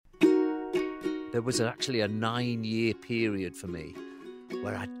there was actually a 9-year period for me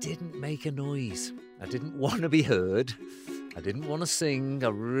where I didn't make a noise. I didn't want to be heard. I didn't want to sing. I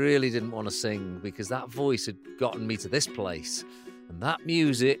really didn't want to sing because that voice had gotten me to this place. And that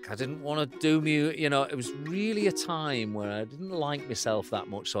music, I didn't want to do music. You know, it was really a time where I didn't like myself that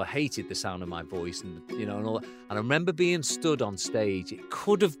much, so I hated the sound of my voice and, you know, and all that. And I remember being stood on stage. It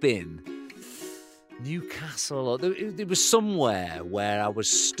could have been Newcastle, or there was somewhere where I was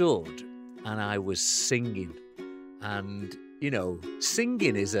stood and I was singing. And, you know,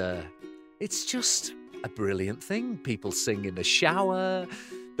 singing it's just a brilliant thing. People sing in the shower.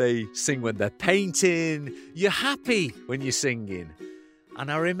 They sing when they're painting. You're happy when you're singing.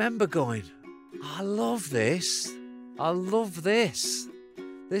 And I remember going, I love this. I love this.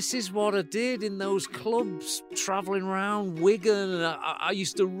 This is what I did in those clubs, travelling around Wigan. I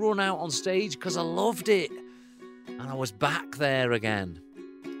used to run out on stage because I loved it. And I was back there again.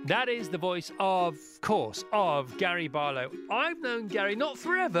 That is the voice, of course, of Gary Barlow. I've known Gary not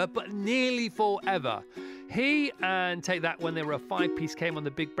forever, but nearly forever. He and Take That, when they were a 5-piece, came on The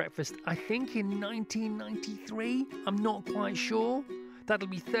Big Breakfast, I think in 1993. I'm not quite sure. That'll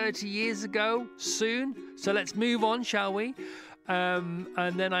be 30 years ago soon. So let's move on, shall we?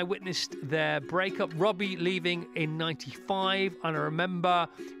 And then I witnessed their breakup, Robbie leaving in 95. And I remember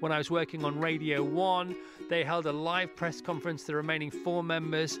when I was working on Radio 1, they held a live press conference, the remaining 4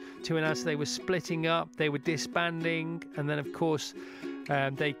 members, to announce they were splitting up, they were disbanding. And then, of course,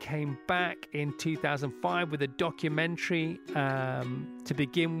 they came back in 2005 with a documentary to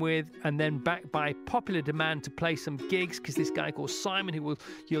begin with, and then back by popular demand to play some gigs, because this guy called Simon, who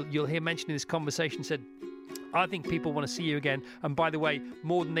you'll hear mentioned in this conversation, said, I think people want to see you again. And by the way,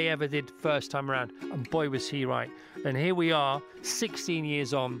 more than they ever did first time around. And boy, was he right. And here we are, 16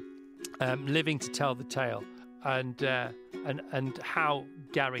 years on, living to tell the tale. And how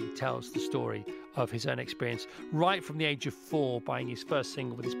Gary tells the story of his own experience, right from the age of 4, buying his first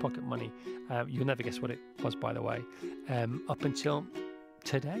single with his pocket money. You'll never guess what it was, by the way, up until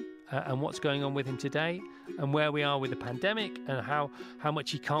today. And what's going on with him today, and where we are with the pandemic, and how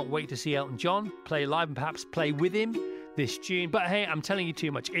much he can't wait to see Elton John play live and perhaps play with him this June. But hey, I'm telling you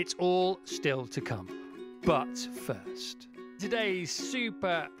too much. It's all still to come. But first, today's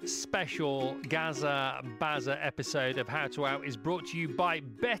super special Gaza Baza episode of How to Out is brought to you by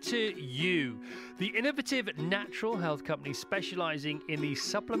Better You, the innovative natural health company specializing in the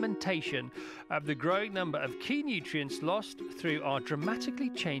supplementation of the growing number of key nutrients lost through our dramatically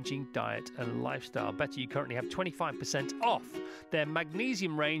changing diet and lifestyle. Better You currently have 25% off their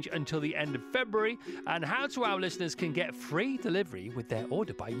magnesium range until the end of February, and How to Out listeners can get free delivery with their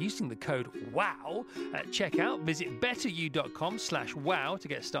order by using the code WOW at checkout. Visit betteryou.com/wow to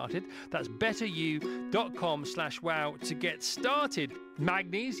get started. That's betteryou.com/wow to get started.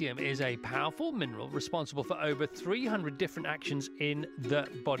 Magnesium is a powerful mineral responsible for over 300 different actions in the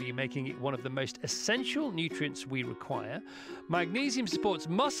body, making it one of the most essential nutrients we require. Magnesium supports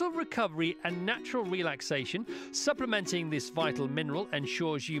muscle recovery and natural relaxation. Supplementing this vital mineral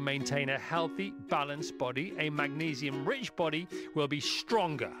ensures you maintain a healthy, balanced body. A magnesium-rich body will be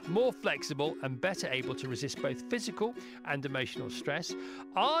stronger, more flexible, and better able to resist both physical and emotional stress.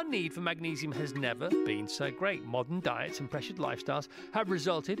 Our need for magnesium has never been so great. Modern diets and pressured lifestyles have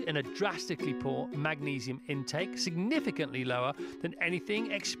resulted in a drastically poor magnesium intake, significantly lower than anything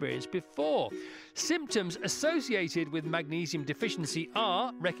experienced before. Symptoms associated with magnesium deficiency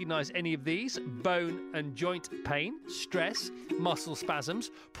are, recognize any of these: bone and joint pain, stress, muscle spasms,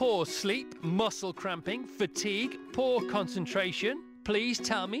 poor sleep, muscle cramping, fatigue, poor concentration. Please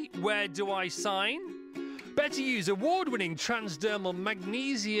tell me, where do I sign? Better You's award-winning transdermal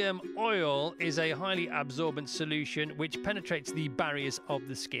magnesium oil is a highly absorbent solution which penetrates the barriers of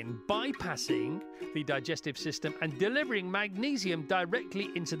the skin, bypassing the digestive system and delivering magnesium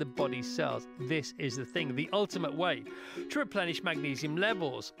directly into the body's cells. This is the thing, the ultimate way to replenish magnesium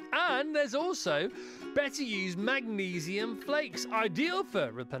levels. And there's also Better You's magnesium flakes, ideal for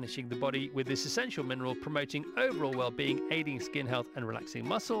replenishing the body with this essential mineral, promoting overall well-being, aiding skin health and relaxing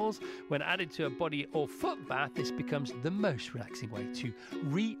muscles. When added to a body or foot bath, this becomes the most relaxing way to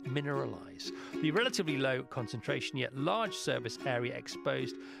remineralize. The relatively low concentration yet large surface area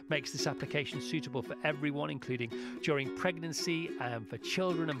exposed makes this application suitable for everyone, including during pregnancy and for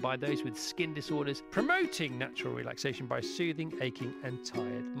children and by those with skin disorders, promoting natural relaxation by soothing aching and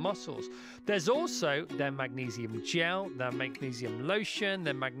tired muscles. There's also their magnesium gel, their magnesium lotion,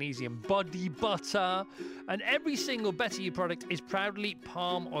 their magnesium body butter, and every single Better You product is proudly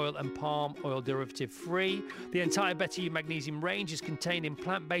palm oil and palm oil derivative free. free. The entire Better You magnesium range is contained in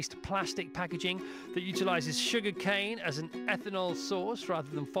plant-based plastic packaging that utilizes sugar cane as an ethanol source rather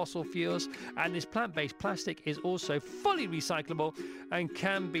than fossil fuels. And this plant-based plastic is also fully recyclable and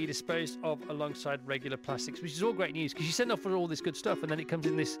can be disposed of alongside regular plastics, which is all great news because you send off for all this good stuff and then it comes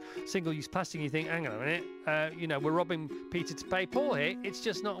in this single-use plastic and you think, hang on a minute, we're robbing Peter to pay Paul here. It's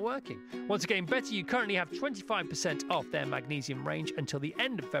just not working. Once again, Better You currently have 25% off their magnesium range until the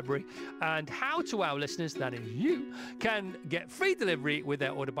end of February. And how to wow listeners, that is you, can get free delivery with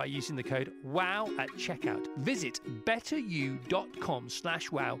their order by using the code WOW at checkout. Visit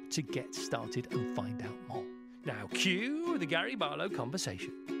betteryou.com/wow to get started and find out more. Now, cue the Gary Barlow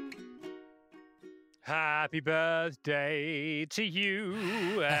conversation. Happy birthday to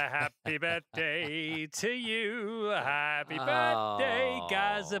you. Happy birthday to you. Happy birthday,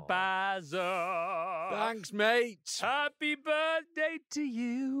 Gazabazo. Thanks, mate. Happy birthday to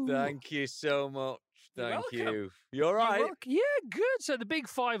you. Thank you so much. Thank You're welcome. you. You all right? Yeah, good. So the big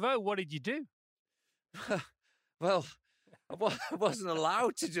 5-0, what did you do? Well, I wasn't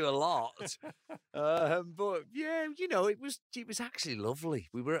allowed to do a lot, but yeah, it was actually lovely.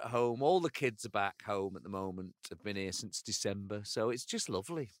 We were at home. All the kids are back home at the moment. I've been here since December, so it's just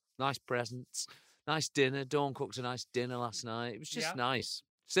lovely. Nice presents, nice dinner. Dawn cooked a nice dinner last night. It was just nice,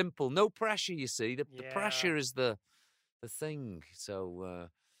 simple, no pressure. You see, the pressure is the thing. So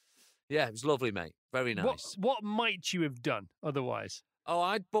yeah, it was lovely, mate. Very nice. What might you have done otherwise? Oh,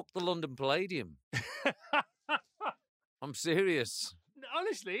 I'd booked the London Palladium. I'm serious.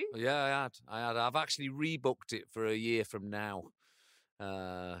 Honestly? Yeah, I had. I've actually rebooked it for a year from now.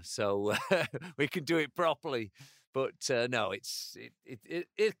 So we can do it properly. But no,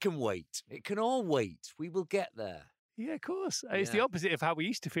 it can wait. It can all wait. We will get there. Yeah, of course. It's the opposite of how we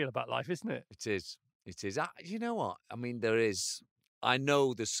used to feel about life, isn't it? It is. It is. You know what? I mean, there is. I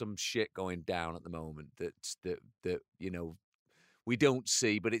know there's some shit going down at the moment that we don't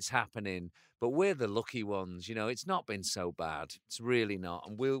see, but it's happening. But we're the lucky ones, It's not been so bad. It's really not,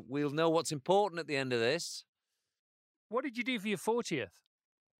 and we'll know what's important at the end of this. What did you do for your 40th?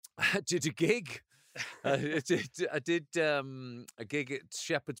 I did a gig. I did a gig at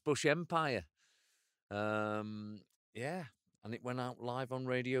Shepherd's Bush Empire. Yeah, and it went out live on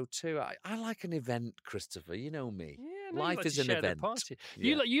Radio 2. I like an event, Christopher. You know me. Yeah, life is an event. Party.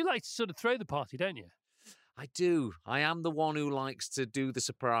 Yeah. You like to sort of throw the party, don't you? I do. I am the one who likes to do the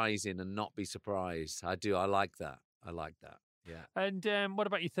surprising and not be surprised. I do. I like that. Yeah. And what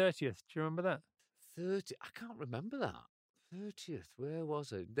about your 30th? Do you remember that? 30. I can't remember that. 30th. Where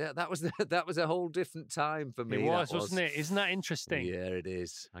was it? That was a whole different time for me. It was, wasn't it? Isn't that interesting? Yeah, it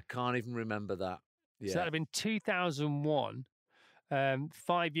is. I can't even remember that. Yeah. So that would have been 2001.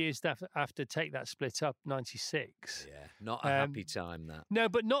 5 years after Take That split up, 96. Yeah, not a happy time, that. No,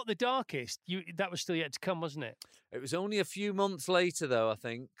 but not the darkest. That was still yet to come, wasn't it? It was only a few months later, though, I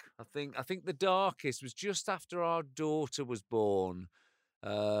think. I think the darkest was just after our daughter was born.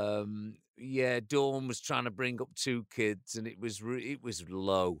 Dawn was trying to bring up 2 kids, and it was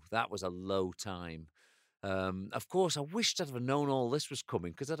low. That was a low time. Of course, I wished I'd have known all this was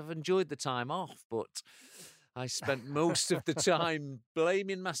coming because I'd have enjoyed the time off, but I spent most of the time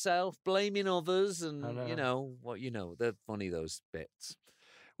blaming myself, blaming others, and they're funny, those bits.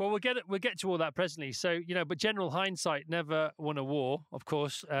 Well, we'll get to all that presently. So, but general hindsight never won a war, of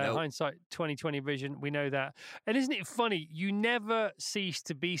course. Nope. Hindsight 2020 vision, we know that. And isn't it funny? You never cease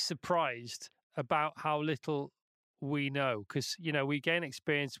to be surprised about how little we know because, we gain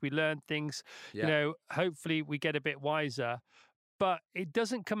experience, we learn things, hopefully we get a bit wiser, but it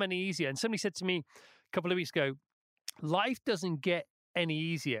doesn't come any easier. And somebody said to me a couple of weeks ago, life doesn't get any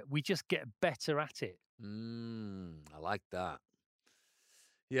easier. We just get better at it. I like that.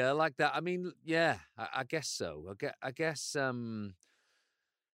 Yeah, I like that. I mean, yeah, I guess so. I guess, a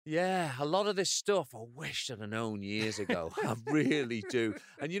lot of this stuff I wish I'd have known years ago. I really do.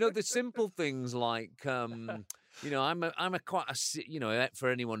 And, the simple things like, I'm for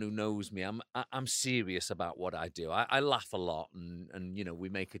anyone who knows me, I'm serious about what I do. I laugh a lot and we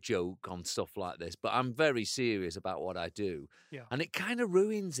make a joke on stuff like this, but I'm very serious about what I do. Yeah. And it kind of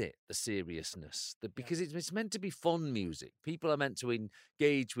ruins it, the seriousness, because it's meant to be fun music. People are meant to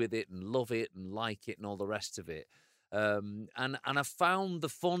engage with it and love it and like it and all the rest of it. And I've found the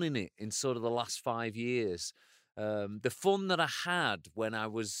fun in it in sort of the last 5 years. The fun that I had when I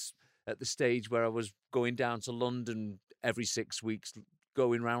was at the stage where I was going down to London every 6 weeks,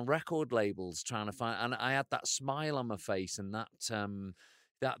 going around record labels, trying to find, and I had that smile on my face and that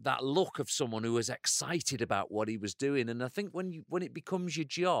look of someone who was excited about what he was doing. And I think when it becomes your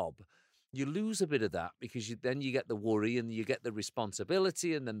job, you lose a bit of that because then you get the worry and you get the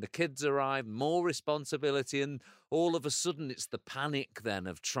responsibility, and then the kids arrive, more responsibility, and all of a sudden it's the panic then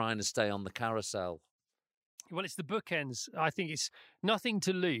of trying to stay on the carousel. Well, it's the bookends. I think it's nothing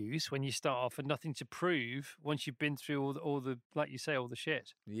to lose when you start off and nothing to prove once you've been through all the like you say, all the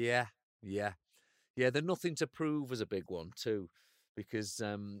shit. Yeah, yeah. Yeah, the nothing to prove was a big one too, because,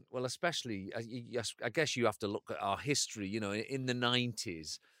 well, especially, I guess you have to look at our history, in the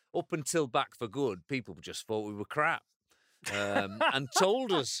 90s, up until Back for Good, people just thought we were crap. And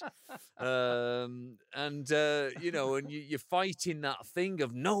told us, and you're fighting that thing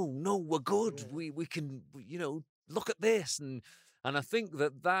of no, we're good. We can, look at this, and I think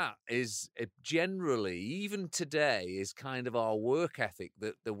that is generally, even today, is kind of our work ethic.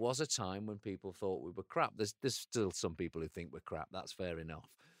 That there was a time when people thought we were crap. There's still some people who think we're crap. That's fair enough,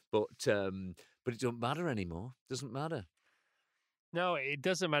 but it doesn't matter anymore. Doesn't matter. No, it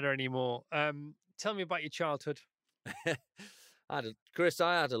doesn't matter anymore. Tell me about your childhood. Chris,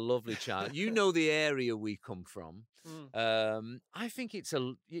 I had a lovely child. You know the area we come from. I think it's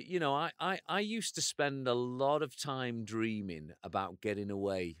I used to spend a lot of time dreaming about getting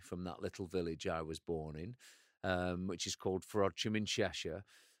away from that little village I was born in, which is called Frodsham in Cheshire.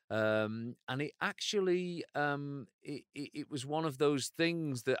 And it actually, it was one of those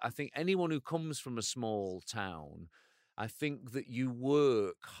things that I think anyone who comes from a small town, I think that you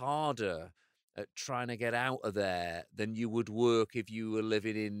work harder at trying to get out of there than you would work if you were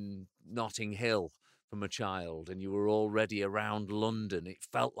living in Notting Hill from a child and you were already around London. It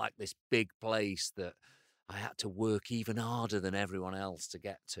felt like this big place that I had to work even harder than everyone else to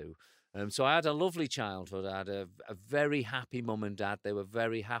get to. So I had a lovely childhood. I had a very happy mum and dad. They were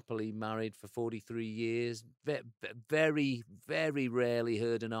very happily married for 43 years. Very, very rarely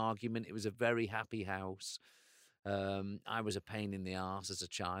heard an argument. It was a very happy house. I was a pain in the arse as a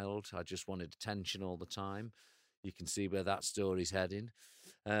child. I just wanted attention all the time. You can see where that story's heading.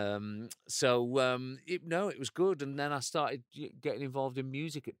 It was good. And then I started getting involved in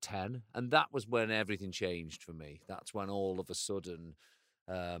music at 10, and that was when everything changed for me. That's when all of a sudden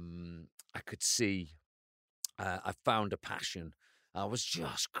I could see I found a passion. I was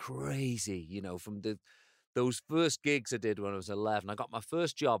just crazy, from those first gigs I did when I was 11. I got my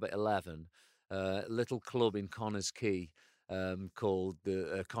first job at 11. A little club in Connors Quay called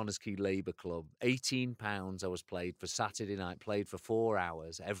the Connors Quay Labour Club. £18 I was paid for Saturday night, played for 4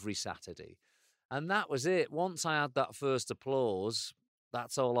 hours every Saturday. And that was it. Once I had that first applause,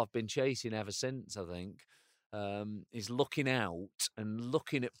 that's all I've been chasing ever since, I think, is looking out and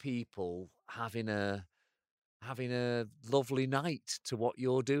looking at people having a lovely night to what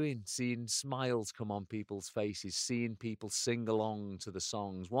you're doing, seeing smiles come on people's faces, seeing people sing along to the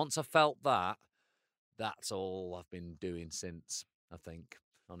songs. Once I felt that, that's all I've been doing since, I think,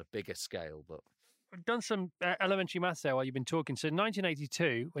 on a bigger scale. But I've done some elementary maths there while you've been talking. So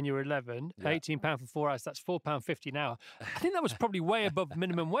 1982, when you were 11, Yeah. £18 for 4 hours, that's £4.50 an hour. I think that was probably way above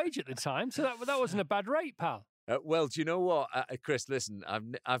minimum wage at the time. So that wasn't a bad rate, pal. Well, do you know what, Chris? Listen,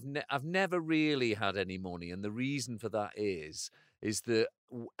 I've never really had any money, and the reason for that is that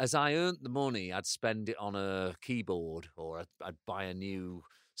as I earned the money, I'd spend it on a keyboard, or I'd buy a new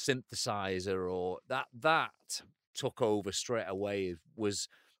synthesizer, or that took over straight away. Was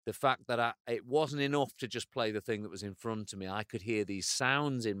the fact that it wasn't enough to just play the thing that was in front of me. I could hear these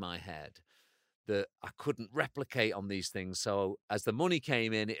sounds in my head that I couldn't replicate on these things. So as the money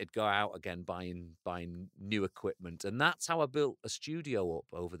came in, it'd go out again buying new equipment. And that's how I built a studio up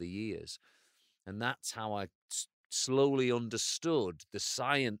over the years. And that's how I slowly understood the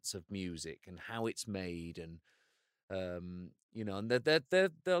science of music and how it's made. And, and there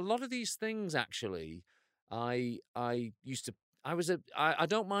are a lot of these things, actually. I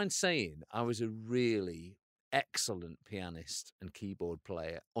don't mind saying I was a really excellent pianist and keyboard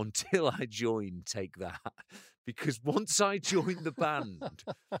player until I joined Take That, because once I joined the band,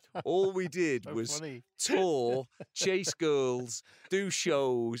 all we did was tour, chase girls, do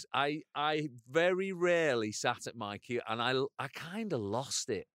shows. I very rarely sat at my key, and I kind of lost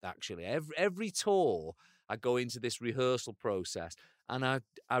it, actually. Every tour I go into this rehearsal process, and I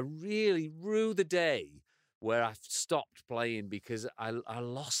really rue the day where I stopped playing because I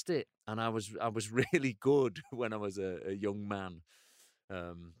lost it, and I was really good when I was a young man.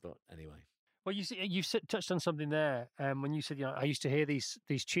 But anyway. Well, you touched on something there when you said, I used to hear these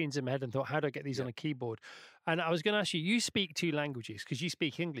tunes in my head and thought, how do I get these on a keyboard? And I was going to ask you, you speak 2 languages because you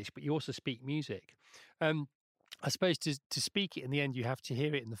speak English, but you also speak music. I suppose to speak it in the end, you have to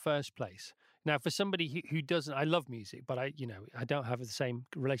hear it in the first place. Now, for somebody who doesn't, I love music, but I don't have the same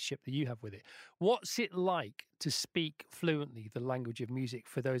relationship that you have with it. What's it like to speak fluently the language of music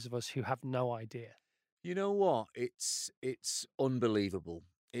for those of us who have no idea? You know what? It's unbelievable.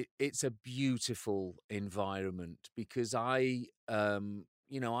 It's a beautiful environment because I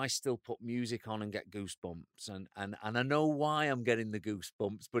still put music on and get goosebumps, and I know why I'm getting the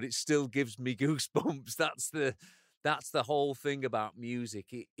goosebumps, but it still gives me goosebumps. That's the whole thing about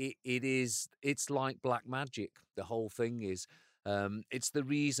music. It's like black magic. The whole thing is, it's the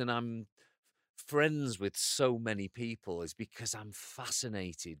reason I'm friends with so many people is because I'm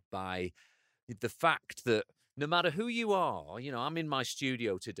fascinated by the fact that no matter who you are, I'm in my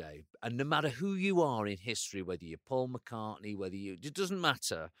studio today, and no matter who you are in history, whether you're Paul McCartney, it doesn't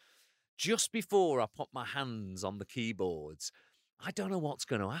matter. Just before I put my hands on the keyboards, I don't know what's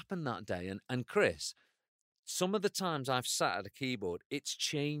going to happen that day. And Chris, some of the times I've sat at a keyboard, it's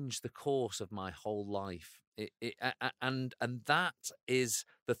changed the course of my whole life. And that is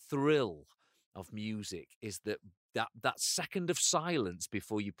the thrill of music, is that second of silence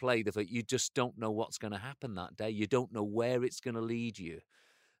before you play you just don't know what's going to happen that day. You don't know where it's going to lead you.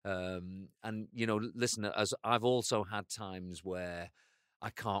 And listen, as I've also had times where I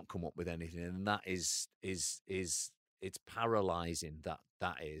can't come up with anything, and that is it's paralyzing.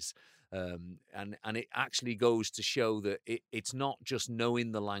 That is. And it actually goes to show that it's not just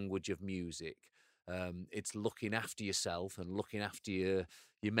knowing the language of music. It's looking after yourself and looking after your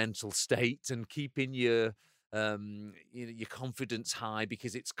mental state and keeping your confidence high,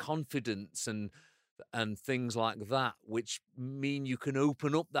 because it's confidence and things like that which mean you can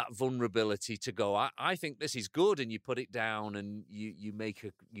open up that vulnerability to go, I think this is good, and you put it down and you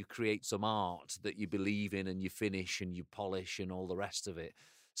create some art that you believe in, and you finish and you polish and all the rest of it.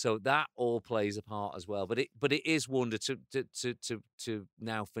 So that all plays a part as well. But it is wonder to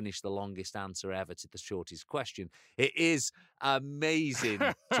now finish the longest answer ever to the shortest question. It is amazing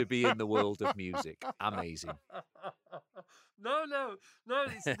to be in the world of music. Amazing. No.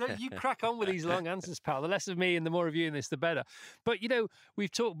 You crack on with these long answers, pal. The less of me and the more of you in this, the better. But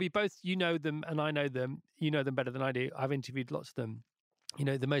we've talked. We both, you know them, and I know them. You know them better than I do. I've interviewed lots of them.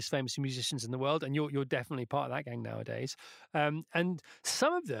 The most famous musicians in the world, and you're definitely part of that gang nowadays. And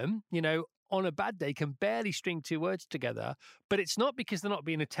some of them, on a bad day, can barely string two words together. But it's not because they're not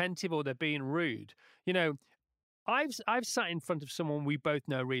being attentive or they're being rude. I've sat in front of someone we both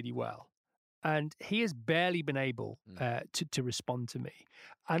know really well, and he has barely been able to respond to me.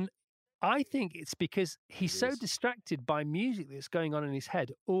 And I think it's because he's so distracted by music that's going on in his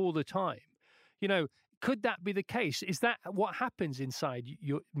head all the time. Could that be the case? Is that what happens inside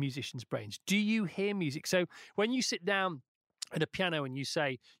your musicians' brains? Do you hear music? So when you sit down at a piano and you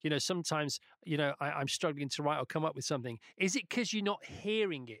say, sometimes, I'm struggling to write or come up with something, is it because you're not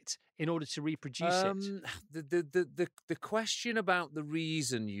hearing it in order to reproduce it? The question about the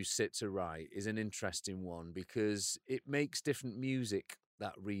reason you sit to write is an interesting one, because it makes different music.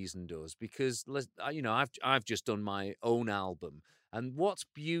 That reason does, because I've just done my own album, and what's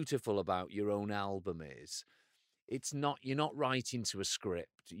beautiful about your own album is you're not writing to a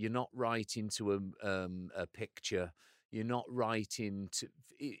script, you're not writing to a picture, you're not writing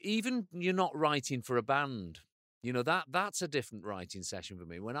you're not writing for a band. That's a different writing session for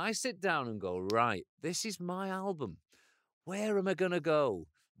me. When I sit down and go, right, this is my album, where am I going to go?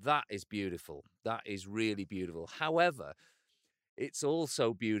 That is beautiful. That is really beautiful. However, it's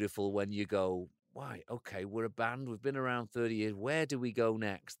also beautiful when you go, right, okay, we're a band, we've been around 30 years, where do we go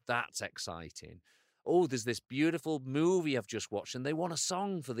next? That's exciting. Oh, there's this beautiful movie I've just watched, and they want a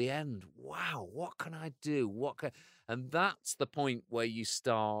song for the end. Wow, what can I do? And that's the point where you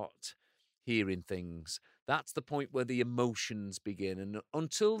start hearing things. That's the point where the emotions begin. And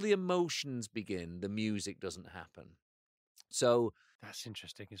until the emotions begin, the music doesn't happen. So that's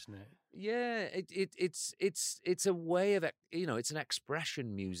interesting, isn't it? Yeah, it's a way of it's an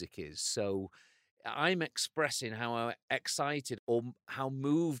expression. Music is. So I'm expressing how excited or how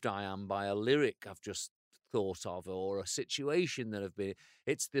moved I am by a lyric I've just thought of, or a situation that I've been.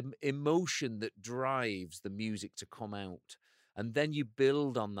 It's the emotion that drives the music to come out. And then you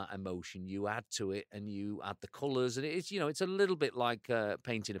build on that emotion, you add to it, and you add the colours. And it's a little bit like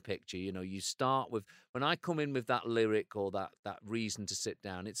painting a picture. You start with, when I come in with that lyric or that reason to sit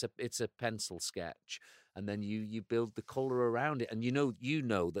down, it's a pencil sketch, and then you build the colour around it. And you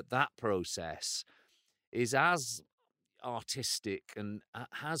know that process is as artistic and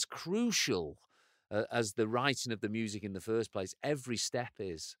as crucial as the writing of the music in the first place. Every step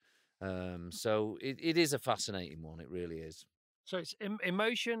is. So it is a fascinating one. It really is. So it's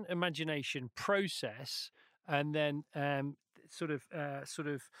emotion, imagination, process, and then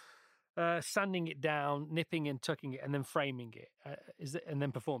sanding it down, nipping and tucking it, and then framing it. And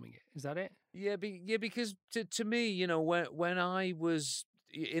then performing it. Is that it? Yeah, because to me, you know, when I was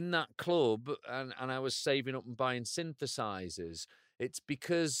in that club and I was saving up and buying synthesizers, it's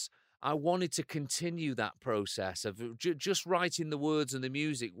because I wanted to continue that process of just writing the words and the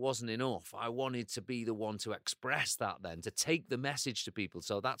music wasn't enough. I wanted to be the one to express that, then to take the message to people.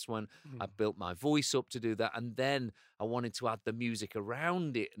 So that's when I built my voice up to do that, and then I wanted to add the music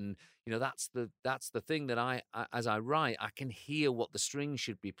around it. And you know, that's the thing that as I write, I can hear what the strings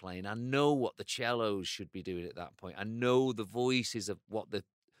should be playing. I know what the cellos should be doing at that point. I know the voices of what the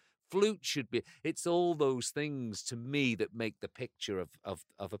flute should be. It's all those things to me that make the picture of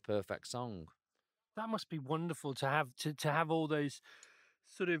a perfect song. That must be wonderful to have to have all those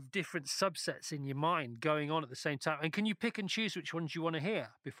sort of different subsets in your mind going on at the same time. And can you pick and choose which ones you want to hear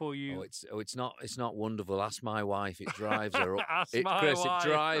before you? It's not wonderful. Ask my wife. It drives her up. Ask my Chris, wife. It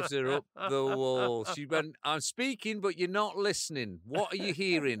drives her up the wall. She went, "I'm speaking, but you're not listening. What are you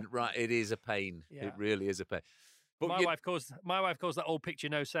hearing?" Right, it is a pain. Yeah. It really is a pain. But my wife calls that old picture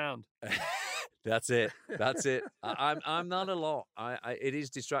no sound. That's it. I'm not a lot. It is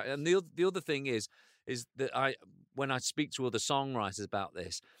distracting. And the other thing is that when I speak to other songwriters about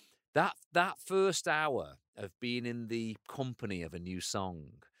this, that first hour of being in the company of a new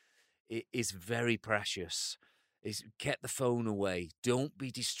song, it is very precious. Is get the phone away. Don't be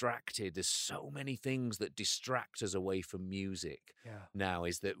distracted. There's so many things that distract us away from music. Yeah. Now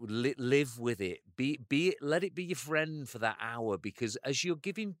is that live with it. Let it be your friend for that hour, because as you're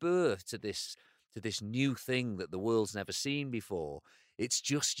giving birth to this new thing that the world's never seen before, it's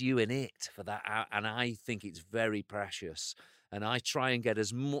just you in it for that hour, and I think it's very precious. And I try and get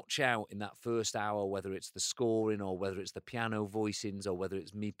as much out in that first hour, whether it's the scoring or whether it's the piano voicings or whether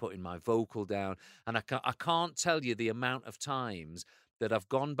it's me putting my vocal down. And I can't tell you the amount of times that I've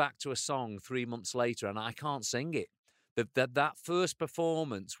gone back to a song 3 months later and I can't sing it. That first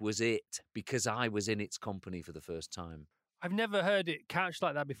performance was it, because I was in its company for the first time. I've never heard it couched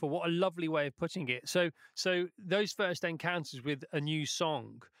like that before. What a lovely way of putting it. So those first encounters with a new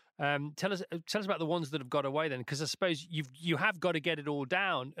song. Tell us about the ones that have got away then, because I suppose you have got to get it all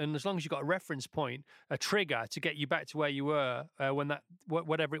down, and as long as you've got a reference point, a trigger to get you back to where you were when that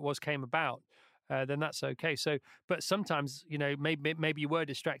whatever it was came about, then that's okay. So, but sometimes maybe you were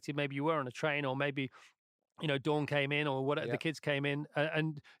distracted, maybe you were on a train, or maybe Dawn came in or whatever, the kids came in,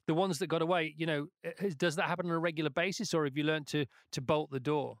 and the ones that got away. Does that happen on a regular basis, or have you learned to bolt the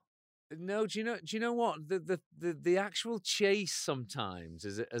door? No, do you know what? The actual chase sometimes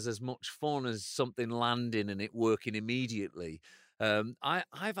is as much fun as something landing and it working immediately.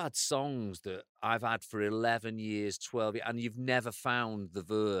 I've had songs that I've had for 11 years, 12 years, and you've never found the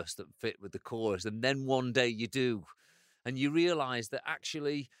verse that fit with the chorus. And then one day you do, and you realise that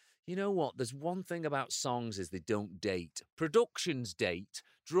actually, you know what? There's one thing about songs is they don't date. Productions date,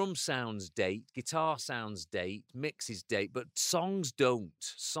 drum sounds date, guitar sounds date, mixes date, but songs don't.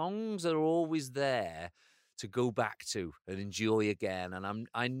 Songs are always there to go back to and enjoy again. And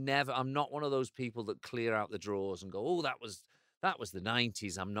I'm not one of those people that clear out the drawers and go, "Oh, that was the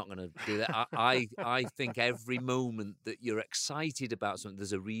 90s. I'm not going to do that." I think every moment that you're excited about something,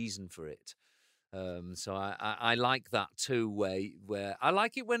 there's a reason for it. So I like that too, where I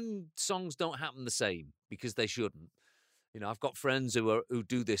like it when songs don't happen the same, because they shouldn't. I've got friends who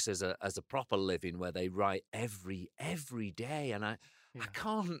do this as a proper living, where they write every day, and I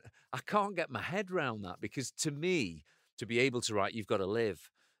can't get my head around that, because to me, to be able to write, you've got to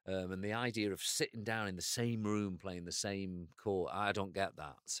live. And the idea of sitting down in the same room playing the same chord, I don't get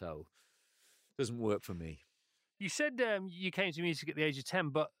that. So it doesn't work for me. You said you came to music at the age of 10,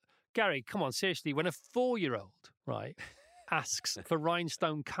 but Gary, come on, seriously, when a 4-year-old, right, asks for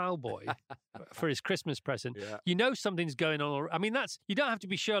Rhinestone Cowboy for his Christmas present, something's going on. I mean, you don't have to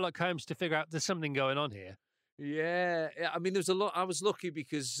be Sherlock Holmes to figure out there's something going on here. Yeah, I mean, there's a lot. I was lucky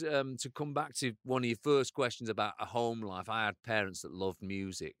because to come back to one of your first questions about a home life, I had parents that loved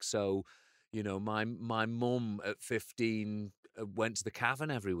music. So, my mum at 15 went to the Cavern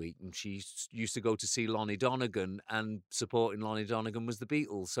every week, and she used to go to see Lonnie Donegan, and supporting Lonnie Donegan was the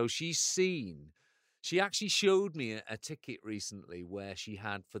Beatles. So she actually showed me a ticket recently where she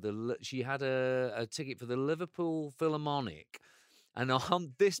had a ticket for the Liverpool Philharmonic, and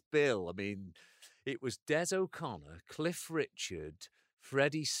on this bill, I mean, it was Des O'Connor, Cliff Richard,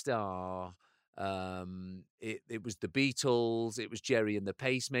 Freddie Starr. It was the Beatles, it was Jerry and the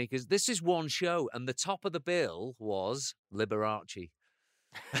Pacemakers. This is one show, and the top of the bill was Liberace.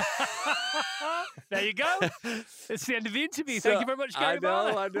 There you go. It's the end of the interview. Thank you very much, Gary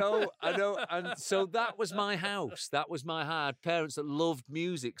Barlow. I know. And so that was my house. That was my house. I had parents that loved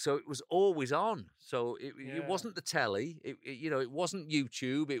music, so it was always on. So it wasn't the telly. It wasn't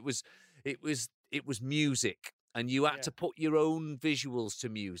YouTube. It was music, and you had to put your own visuals to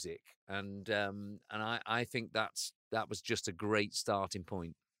music. And I think that was just a great starting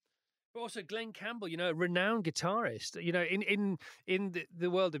point. But also Glenn Campbell, a renowned guitarist, in the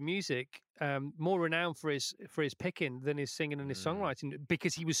world of music, more renowned for his picking than his singing and his songwriting,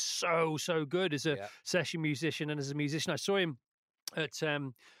 because he was so good as a session musician and as a musician. I saw him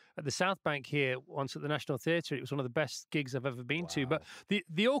at the South Bank here once at the National Theatre. It was one of the best gigs I've ever been to. But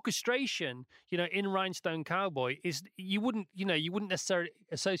the orchestration, in Rhinestone Cowboy is you wouldn't necessarily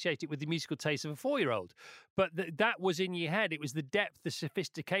associate it with the musical taste of a 4-year-old, but that was in your head. It was the depth, the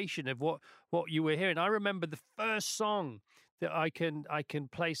sophistication of what you were hearing. I remember the first song that I can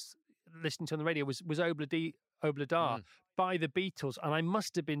place listening to on the radio was Obladar by the Beatles, and I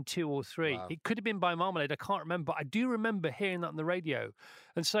must have been 2 or 3. Wow. It could have been by Marmalade, I can't remember, but I do remember hearing that on the radio.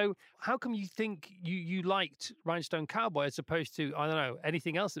 And so how come you think you liked Rhinestone Cowboy as opposed to, I don't know,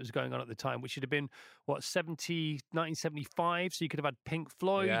 anything else that was going on at the time, which should have been, 1975, so you could have had Pink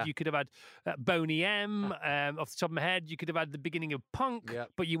Floyd, you could have had Boney M, off the top of my head, you could have had the beginning of punk,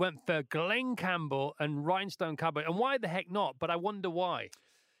 but you went for Glenn Campbell and Rhinestone Cowboy, and why the heck not? But I wonder why.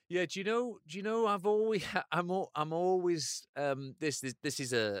 Yeah, do you know? I'm always. This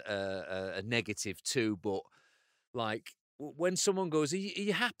is a negative too, but like when someone goes, "Are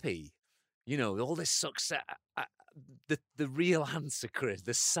you happy?" All this success. The real answer, Chris,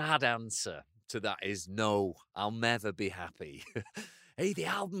 the sad answer to that is no. I'll never be happy. Hey, the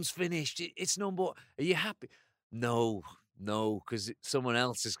album's finished. It's no more. Are you happy? No, because someone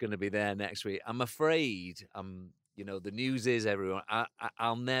else is going to be there next week. I'm afraid. The news is everyone.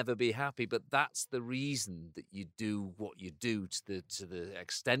 I'll never be happy, but that's the reason that you do what you do to the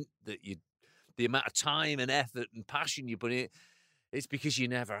extent that the amount of time and effort and passion you put in it. It's because you're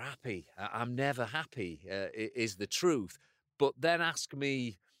never happy. I'm never happy. Is the truth. But then ask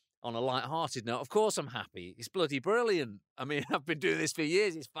me on a light-hearted note. Of course, I'm happy. It's bloody brilliant. I mean, I've been doing this for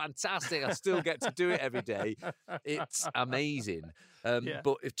years. It's fantastic. I still get to do it every day. It's amazing.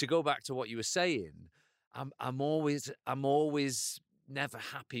 But to go back to what you were saying. I'm always never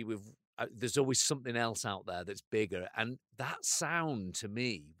happy with. There's always something else out there that's bigger, and that sound to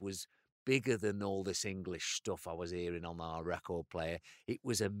me was bigger than all this English stuff I was hearing on our record player. It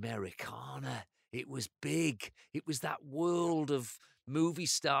was Americana. It was big. It was that world of movie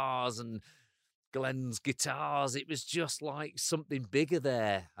stars and Glenn's guitars. It was just like something bigger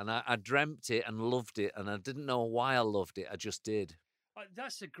there, and I dreamt it and loved it, and I didn't know why I loved it. I just did.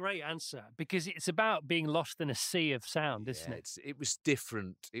 That's a great answer, because it's about being lost in a sea of sound, isn't it? It was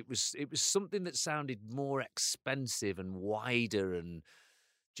different. It was something that sounded more expensive and wider, and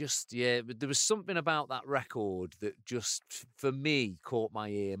just but there was something about that record that just for me caught my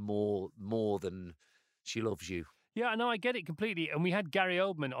ear more than She Loves You. Yeah, no, I get it completely. And we had Gary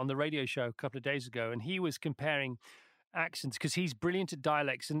Oldman on the radio show a couple of days ago, and he was comparing accents because he's brilliant at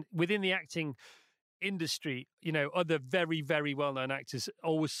dialects, and within the acting industry, other very, very well-known actors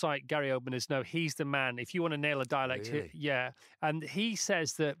always cite Gary Oldman as, no, he's the man. If you want to nail a dialect, really? And he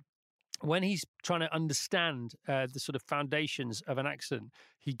says that when he's trying to understand the sort of foundations of an accent,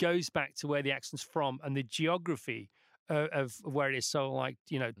 he goes back to where the accent's from and the geography of where it is. So, like,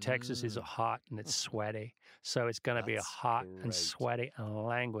 Texas is hot and it's sweaty, so it's going to be a hot and sweaty and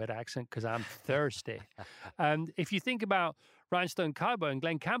languid accent because I'm thirsty. And if you think about Rhinestone Cowboy and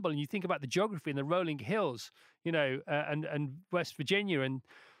Glenn Campbell, and you think about the geography and the rolling hills, and West Virginia, and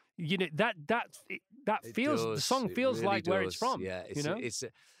that feels does. The song feels really like does. where it's from.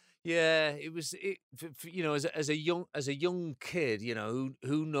 Yeah, as a young kid,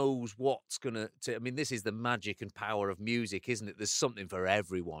 who knows what's gonna. I mean, this is the magic and power of music, isn't it? There's something for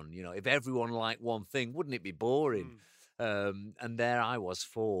everyone. If everyone liked one thing, wouldn't it be boring? And there I was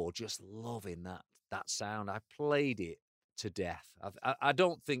just loving that sound. I played it to death. I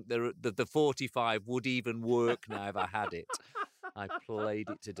don't think the 45 would even work now if I had it. I played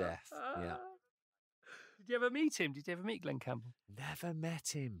it to death. Yeah. Did you ever meet him? Did you ever meet Glenn Campbell? Never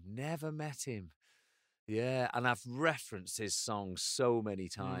met him. Yeah, and I've referenced his songs so many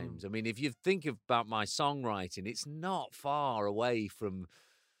times. I mean, if you think about my songwriting, it's not far away from.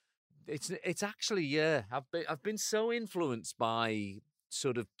 It's actually I've been so influenced by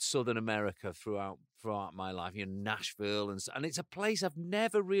sort of Southern America throughout my life, Nashville, and it's a place I've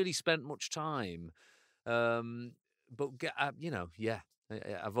never really spent much time, but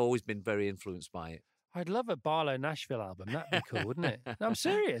I've always been very influenced by it. I'd love a Barlow Nashville album. That'd be cool, wouldn't it? No, I'm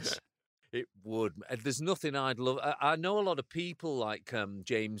serious. It would. There's nothing I'd love. I know a lot of people like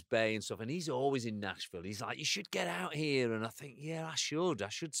James Bay and stuff, and he's always in Nashville. He's like, you should get out here. And I think, yeah, I should. I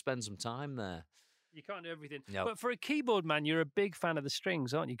should spend some time there. You can't do everything. No. But for a keyboard man, you're a big fan of the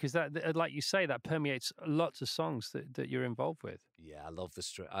strings, aren't you? Because that, like you say, that permeates lots of songs that you're involved with. Yeah, I love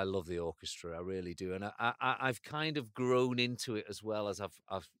I love the orchestra. I really do, and I've kind of grown into it as well as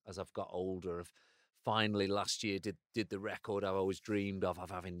I've got older. I've finally last year did the record I've always dreamed of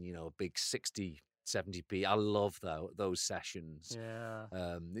having a big 60, 70p. I love those sessions.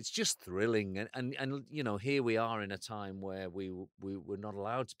 Yeah. It's just thrilling, and here we are in a time where we're not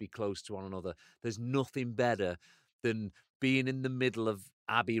allowed to be close to one another. There's nothing better than being in the middle of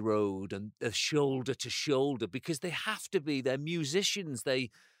Abbey Road and shoulder to shoulder, because they have to be. They're musicians.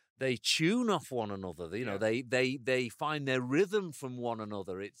 They tune off one another. They find their rhythm from one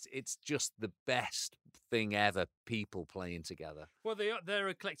another. It's just the best thing ever. People playing together. Well, they're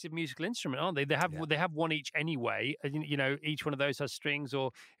a collective musical instrument, aren't they? They have one each anyway. Each one of those has strings, or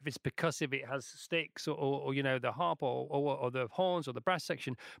if it's percussive, it has sticks, or the harp, or the horns, or the brass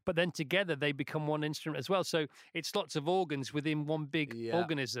section. But then together they become one instrument as well. So it's lots of organs within one big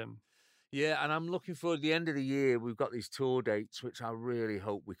organism. Yeah, and I'm looking forward to the end of the year. We've got these tour dates, which I really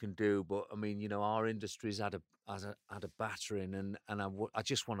hope we can do. But I mean, our industry's had a battering, and I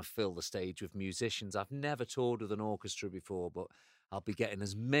just want to fill the stage with musicians. I've never toured with an orchestra before, but I'll be getting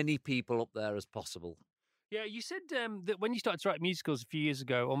as many people up there as possible. Yeah, you said that when you started to write musicals a few years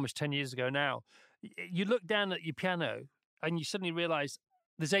ago, almost 10 years ago now, you looked down at your piano and you suddenly realised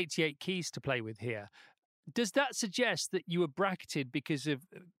there's 88 keys to play with here. Does that suggest that you were bracketed because of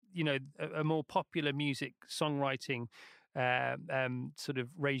a more popular music songwriting sort of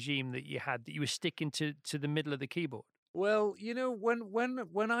regime that you had, that you were sticking to the middle of the keyboard? Well,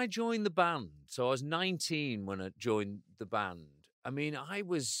 when I joined the band, so I was 19 when I joined the band. I mean, I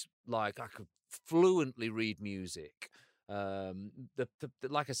was like, I could fluently read music.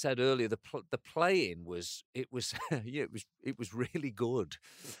 Like I said earlier, the playing was it was really good,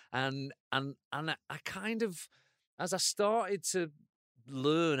 and I kind of, as I started to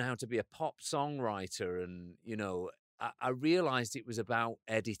learn how to be a pop songwriter, and I realized it was about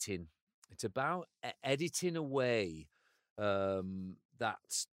editing. It's about editing away that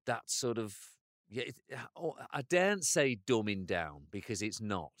sort of, I daren't say dumbing down, because it's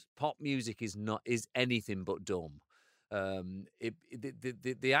not. Pop music is anything but dumb. The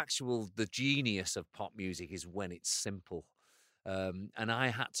genius of pop music is when it's simple, and I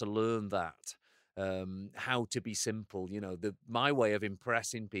had to learn that. How to be simple. My way of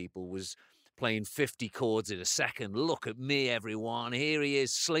impressing people was playing 50 chords in a second. Look at me, everyone. Here he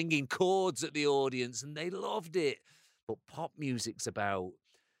is slinging chords at the audience, and they loved it. But pop music's about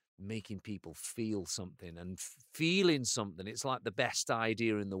making people feel something, and feeling something. It's like the best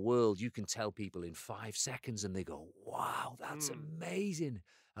idea in the world. You can tell people in 5 seconds and they go, wow, that's amazing.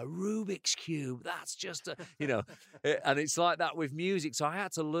 A Rubik's Cube, that's just and it's like that with music. So I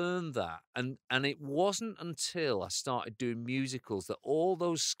had to learn that. And it wasn't until I started doing musicals that all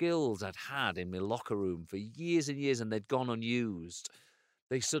those skills I'd had in my locker room for years and years, and they'd gone unused,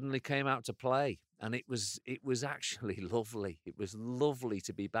 they suddenly came out to play. And it was actually lovely. It was lovely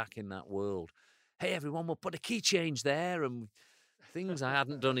to be back in that world. Hey, everyone, we'll put a key change there, and things I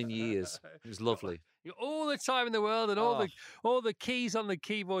hadn't done in years. It was lovely. All the time in the world, and all the keys on the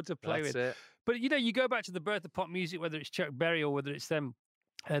keyboard to play with. It. But you go back to the birth of pop music, whether it's Chuck Berry or whether it's them.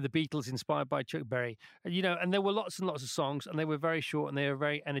 The Beatles inspired by Chuck Berry, and there were lots and lots of songs, and they were very short and they were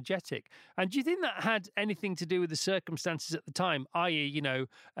very energetic. And do you think that had anything to do with the circumstances at the time? I.e.,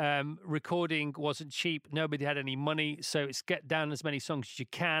 recording wasn't cheap, nobody had any money, so it's get down as many songs as you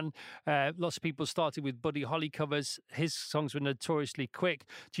can. Lots of people started with Buddy Holly covers. His songs were notoriously quick.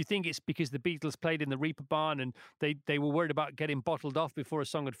 Do you think it's because the Beatles played in the Reaper Barn and they were worried about getting bottled off before a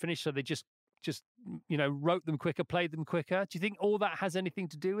song had finished, so they just wrote them quicker, played them quicker? Do you think all that has anything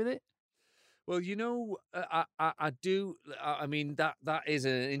to do with it? Well, I do. I mean, that is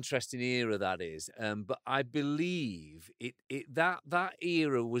an interesting era, that is. But I believe that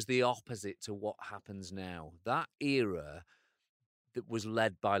era was the opposite to what happens now. That era that was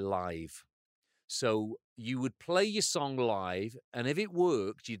led by live. So you would play your song live, and if it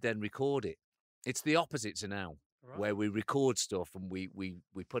worked, you'd then record it. It's the opposite to now. Right. Where we record stuff and we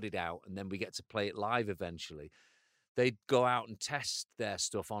put it out, and then we get to play it live eventually. They'd go out and test their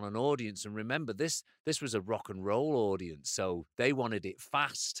stuff on an audience. And remember, this was a rock and roll audience, so they wanted it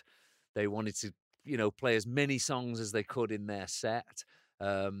fast. They wanted to, play as many songs as they could in their set.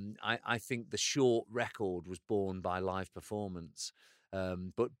 I think the short record was born by live performance.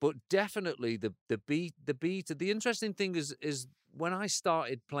 But definitely the beat. The interesting thing is when I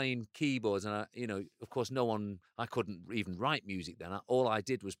started playing keyboards, and of course, I couldn't even write music then. All I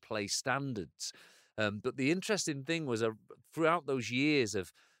did was play standards. But the interesting thing was throughout those years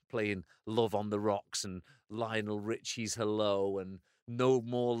of playing Love on the Rocks and Lionel Richie's Hello and No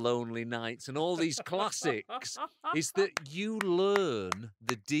More Lonely Nights and all these classics, is that you learn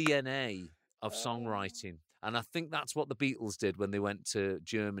the DNA of songwriting. And I think that's what the Beatles did when they went to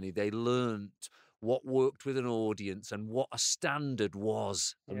Germany. They learnt what worked with an audience and what a standard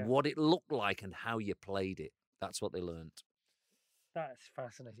was and what it looked like and how you played it. That's what they learnt. That's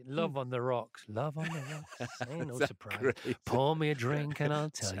fascinating. Love on the Rocks. Love on the Rocks. Ain't no surprise. Great? Pour me a drink and I'll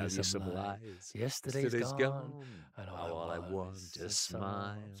tell you some lies. lies. Yesterday's gone. And all I want is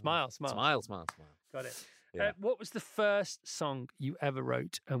smile. Smile. Smile. Got it. Yeah. What was the first song you ever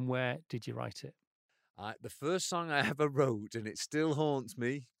wrote and where did you write it? The first song I ever wrote, and it still haunts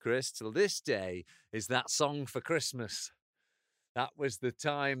me, Chris, till this day, is that song for Christmas. That was the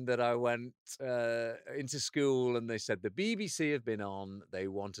time that I went into school and they said the BBC have been on. They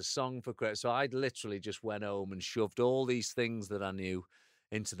want a song for Christmas. So I literally just went home and shoved all these things that I knew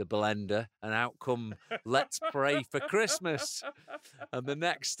into the blender, and out come Let's Pray for Christmas. And the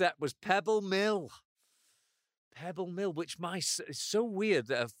next step was Pebble Mill. Pebble Mill, which it's so weird.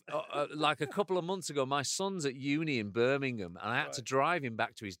 Like a couple of months ago, my son's at uni in Birmingham, and I had to drive him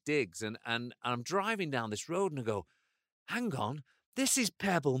back to his digs. And I'm driving down this road, and I go, hang on, this is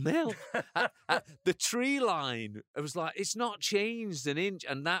Pebble Mill. The tree line, it was like, it's not changed an inch.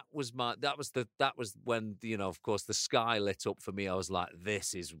 And that was when, of course, the sky lit up for me. I was like,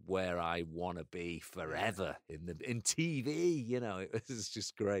 this is where I want to be forever in TV. It was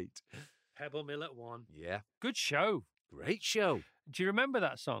just great. Pebble Mill at 1. Yeah. Good show. Great show. Do you remember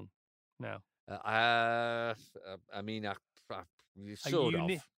that song now? I mean, sort of.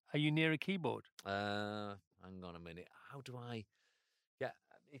 Are you near a keyboard? Hang on a minute. How do I get?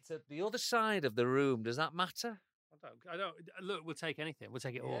 It's at the other side of the room. Does that matter? I don't. Look, we'll take anything. We'll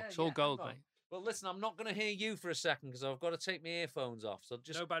take it all. It's all gold, mate. Well, listen, I'm not going to hear you for a second because I've got to take my earphones off. So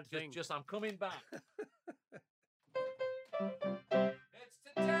just no bad thing. Just I'm coming back. It's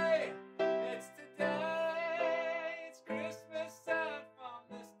today. It's today. It's Christmas and from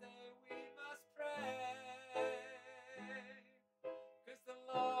this day we must pray. 'Cause the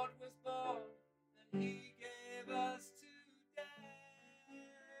Lord was born and He gave us today.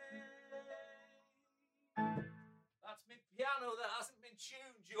 That's my piano that hasn't been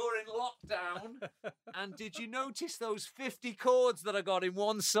tuned during lockdown. And did you notice those 50 chords that I got in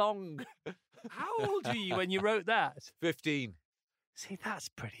one song? How old were you when you wrote that? 15. See, that's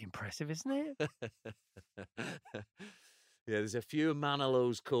pretty impressive, isn't it? Yeah, there's a few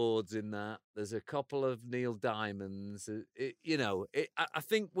Manilow's chords in that. There's a couple of Neil Diamond's. I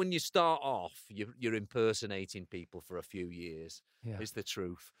think when you start off, you're impersonating people for a few years. Yeah. It's the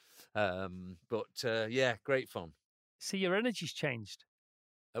truth. Yeah, great fun. See, your energy's changed.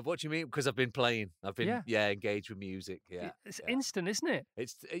 What do you mean? Because I've been playing. I've been engaged with music. Yeah, it's instant, isn't it?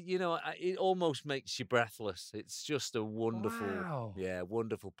 It's it almost makes you breathless. It's just a wonderful,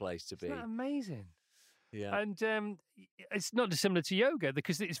 wonderful place to be. Isn't that amazing? Yeah, and it's not dissimilar to yoga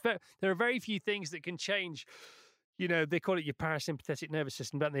because there are very few things that can change. They call it your parasympathetic nervous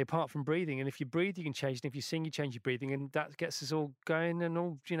system, don't they? Apart from breathing, and if you breathe, you can change, and if you sing, you change your breathing, and that gets us all going and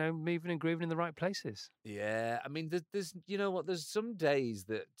all moving and grooving in the right places. Yeah, I mean, there's there's some days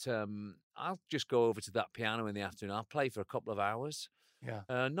that I'll just go over to that piano in the afternoon. I'll play for a couple of hours. Yeah,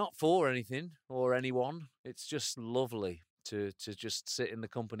 not for anything or anyone. It's just lovely to just sit in the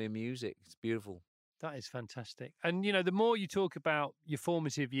company of music. It's beautiful. That is fantastic. And the more you talk about your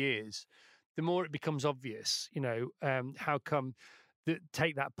formative years, the more it becomes obvious, how come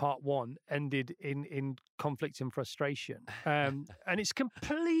Take That Part 1 ended in conflict and frustration. And it's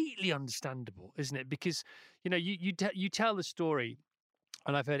completely understandable, isn't it? Because, you tell the story,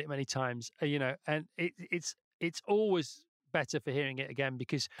 and I've heard it many times, and it's always better for hearing it again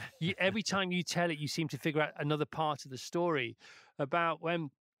because every time you tell it, you seem to figure out another part of the story about when,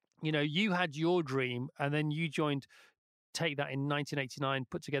 you had your dream and then you joined Take That in 1989,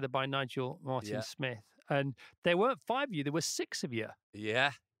 put together by Nigel Martin Smith. And there weren't 5 of you, there were 6 of you.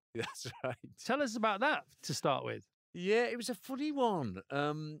 Yeah, that's right. Tell us about that to start with. Yeah, it was a funny one.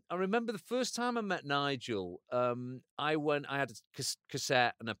 I remember the first time I met Nigel, I had a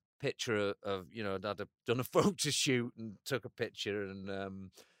cassette and a picture of, I'd done a photo shoot and took a picture and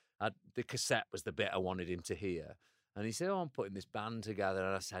the cassette was the bit I wanted him to hear. And he said, I'm putting this band together.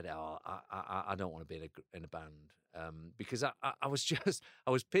 And I said, I don't want to be in a band. Because I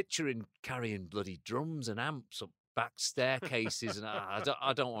was picturing carrying bloody drums and amps up back staircases, and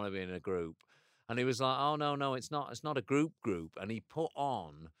I don't want to be in a group. And he was like, oh, no, it's not a group. And he put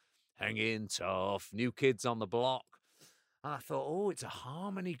on Hanging Tough, New Kids on the Block. And I thought, oh, it's a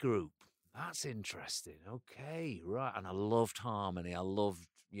harmony group. That's interesting. Okay, right. And I loved harmony. I loved,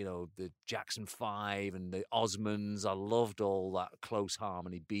 the Jackson 5 and the Osmonds. I loved all that close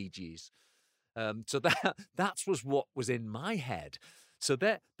harmony, Bee Gees. So that was what was in my head. So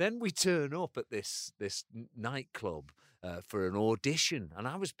then we turn up at this nightclub for an audition, and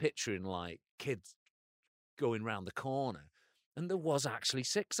I was picturing like kids going round the corner, and there was actually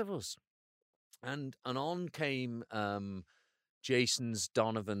 6 of us, and on came Jason's,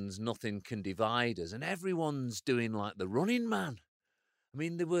 Donovan's, Nothing Can Divide Us, and everyone's doing like the Running Man. I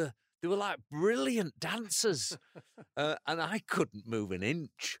mean, they were like brilliant dancers, and I couldn't move an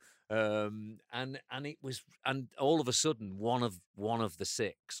inch. And all of a sudden, one of the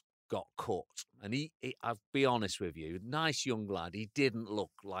 6 got cut, and he I'll be honest with you, nice young lad. He didn't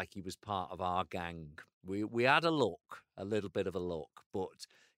look like he was part of our gang. We had a little bit of a look, but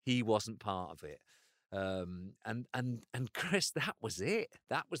he wasn't part of it. And Chris, that was it.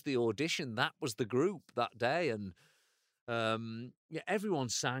 That was the audition. That was the group that day, and. Everyone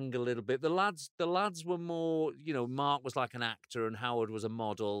sang a little bit. The lads were more, Mark was like an actor and Howard was a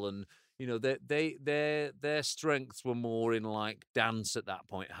model, and their strengths were more in like dance at that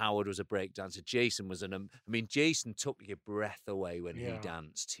point. Howard was a break dancer. Jason was Jason took your breath away when he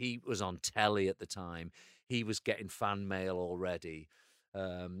danced. He was on telly at the time. He was getting fan mail already.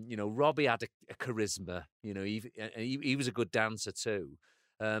 Robbie had a charisma. He was a good dancer too.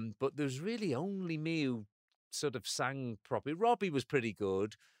 But there was really only me who sort of sang properly. Robbie was pretty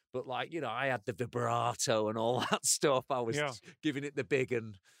good, but I had the vibrato and all that stuff. I was giving it the big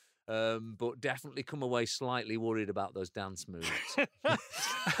one, but definitely come away slightly worried about those dance moves.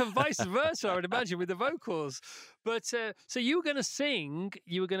 Vice versa, I would imagine, with the vocals. But so you were going to sing,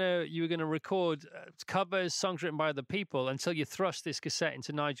 you were going to record covers, songs written by other people until you thrust this cassette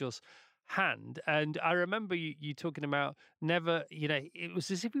into Nigel's hand. And I remember you talking about never, it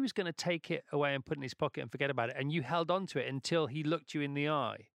was as if he was going to take it away and put it in his pocket and forget about it. And you held on to it until he looked you in the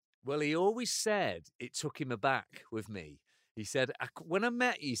eye. Well, he always said it took him aback with me. He said, when I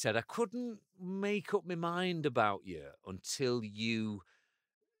met you, he said, I couldn't make up my mind about you until you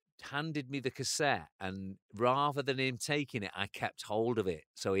handed me the cassette. And rather than him taking it, I kept hold of it.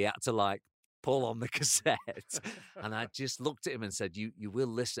 So he had to pull on the cassette. And I just looked at him and said, you will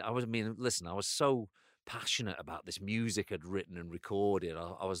listen. I was so passionate about this music I'd written and recorded.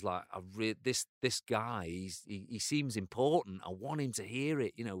 I was like, this guy, he seems important. I want him to hear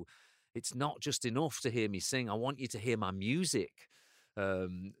it. It's not just enough to hear me sing. I want you to hear my music.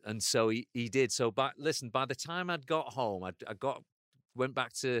 And so he did. So, by the time I'd got home, went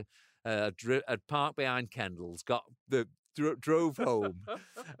back to, I'd parked behind Kendall's, drove home,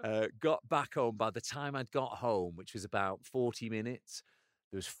 got back home. By the time I'd got home, which was about 40 minutes,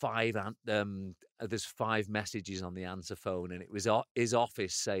 there's 5 messages on the answer phone, and it was his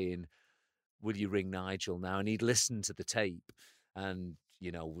office saying, "Will you ring Nigel now?" And he'd listened to the tape, and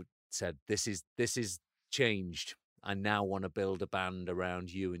said, "This is changed. I now want to build a band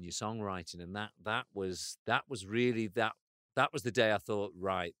around you and your songwriting." And that was really that was the day I thought,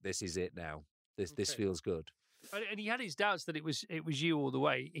 right, this is it now. This feels good. And he had his doubts that it was you all the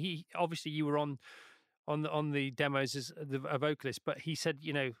way. He obviously, you were on the demos as a vocalist, but he said,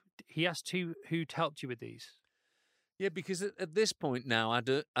 he asked who helped you with these. Yeah, because at this point now,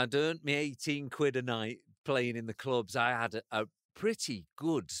 I'd earned me 18 quid a night playing in the clubs. I had a pretty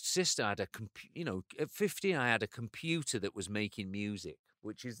good system. I had at 15, I had a computer that was making music,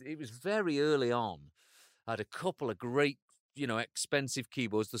 it was very early on. I had a couple of great, expensive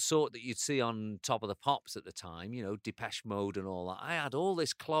keyboards, the sort that you'd see on Top of the Pops at the time, Depeche Mode and all that. I had all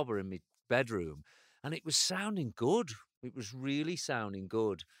this clobber in my bedroom, and it was sounding good. It was really sounding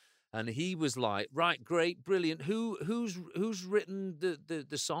good. And he was like, right, great, brilliant. Who's written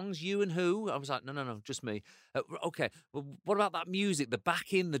the songs? You and who? I was like, no, just me. Okay, well, what about that music, the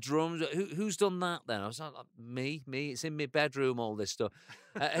backing, the drums? Who's done that then? I was like, me. It's in my bedroom, all this stuff.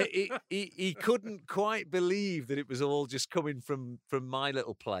 He couldn't quite believe that it was all just coming from my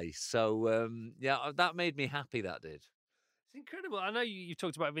little place. So, that made me happy, that did. It's incredible. I know you've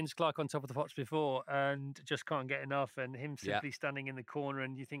talked about Vince Clarke on Top of the Pops before and Just Can't Get Enough, and him simply standing in the corner,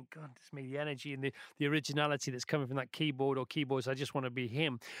 and you think, God, it's me, the energy and the originality that's coming from that keyboard or keyboards. I just want to be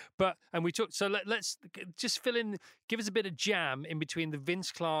him. Let's just fill in, give us a bit of jam in between the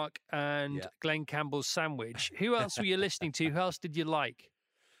Vince Clarke and Glenn Campbell's sandwich. Who else were you listening to? Who else did you like?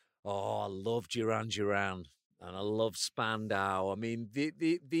 Oh, I love Duran Duran. and I love Spandau. I mean,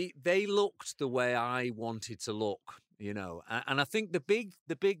 they looked the way I wanted to look, you know. And I think the big,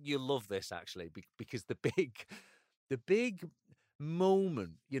 you'll love this actually, because the big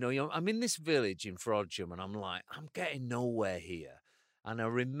moment, I'm in this village in Frodsham, and I'm like, I'm getting nowhere here. And I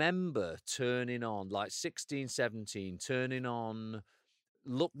remember turning on, like 16, 17, turning on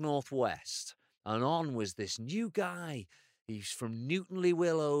Look Northwest, and on was this new guy. He's from Newtonley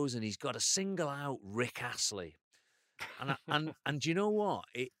Willows, and he's got a single out, Rick Astley. And do you know what?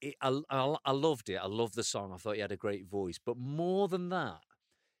 I loved it. I loved the song. I thought he had a great voice. But more than that,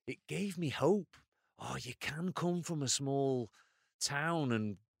 it gave me hope. Oh, you can come from a small town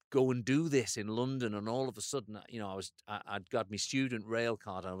and go and do this in London. And all of a sudden, I'd got my student rail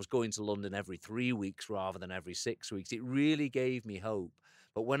card, and I was going to London every 3 weeks rather than every 6 weeks. It really gave me hope.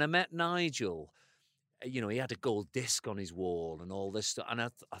 But when I met Nigel, he had a gold disc on his wall and all this stuff. And I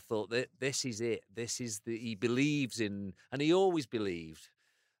thought that this is it. He believes in, and he always believed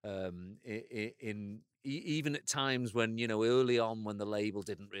even at times when, early on when the label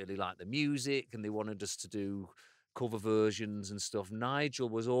didn't really like the music and they wanted us to do cover versions and stuff. Nigel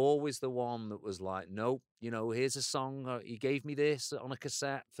was always the one that was like, nope, here's a song. He gave me this on a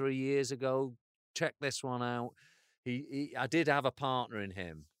cassette 3 years ago. Check this one out. I did have a partner in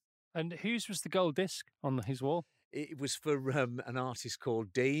him. And whose was the gold disc on his wall? It was for an artist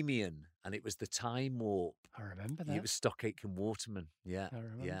called Damien, and it was the Time Warp. I remember that. It was Stock Aitken Waterman. Yeah, I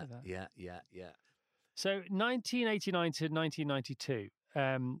remember that. Yeah. So 1989 to 1992,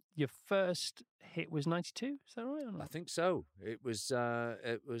 your first hit was 92. Is that right or not? I think so. It was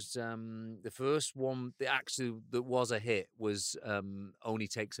the first one that was a hit was Only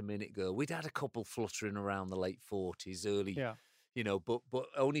Takes a Minute Girl. We'd had a couple fluttering around the late 40s, early. Yeah. But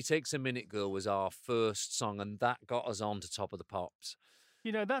Only Takes a Minute Girl was our first song, and that got us on to Top of the Pops.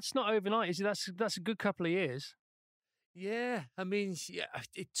 That's not overnight, is it? That's a good couple of years. Yeah, I mean,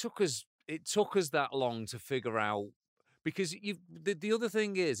 it took us that long to figure out, because the other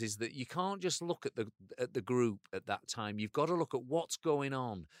thing is that you can't just look at the group at that time. You've got to look at what's going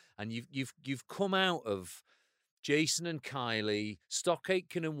on, and you've come out of Jason and Kylie, Stock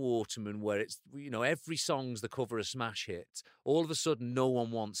Aitken and Waterman, where it's, every song's the cover of smash hits. All of a sudden, no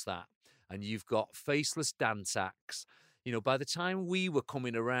one wants that. And you've got Faceless Dance Acts. By the time we were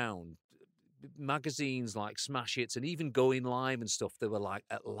coming around, magazines like Smash Hits and even Going Live and stuff, they were like,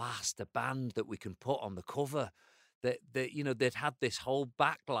 at last, a band that we can put on the cover. That they'd had this whole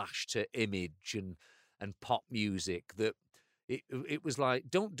backlash to image and pop music that, it was like,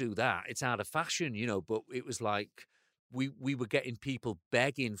 don't do that. It's out of fashion, but it was like we were getting people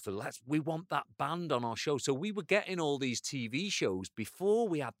begging for, we want that band on our show. So we were getting all these TV shows before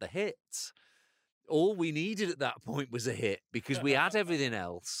we had the hits. All we needed at that point was a hit because we had everything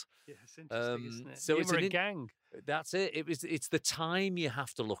else. Yeah, it's interesting, isn't it? So it's a gang. That's it. It's the time you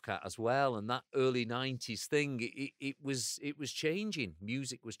have to look at as well. And that early 90s thing, it was changing.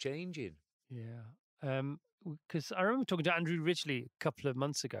 Music was changing. Yeah. Because I remember talking to Andrew Ridgeley a couple of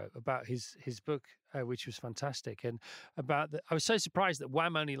months ago about his book, which was fantastic, and I was so surprised that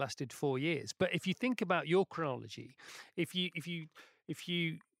Wham only lasted 4 years. But if you think about your chronology, if you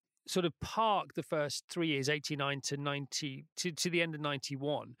sort of park the first 3 years, 89 to 90, to the end of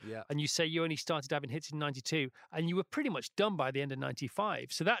 91, yeah, and you say you only started having hits in 92, and you were pretty much done by the end of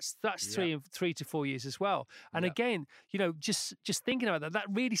 95. So that's yeah. 3 to 4 years as well. And again, just thinking about that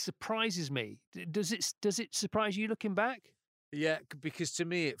really surprises me. Does it surprise you looking back? Yeah, because to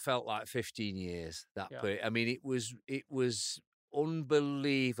me it felt like 15 years, that period. I mean, it was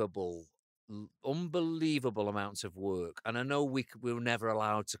unbelievable amounts of work. And I know we were never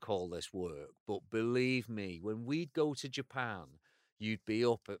allowed to call this work, but believe me, when we'd go to Japan, you'd be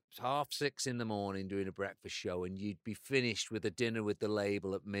up at 6:30 in the morning doing a breakfast show, and you'd be finished with a dinner with the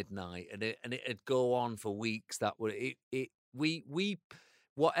label at midnight, and it'd go on for weeks. We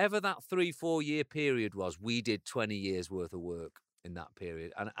whatever that 3-4 year period was, we did 20 years worth of work in that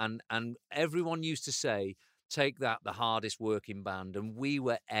period. And everyone used to say, take that, the hardest working band, and we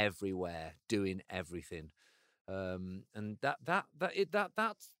were everywhere doing everything. And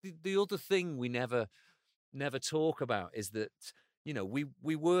that's the other thing we never talk about, is that,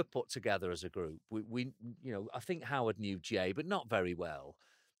 we were put together as a group. We I think Howard knew Jay, but not very well.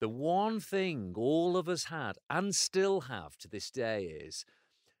 The one thing all of us had and still have to this day is,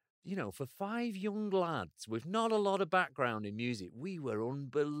 for 5 young lads with not a lot of background in music, we were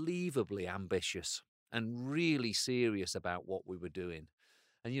unbelievably ambitious and really serious about what we were doing.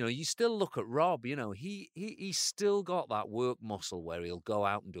 And, you still look at Rob, he's still got that work muscle where he'll go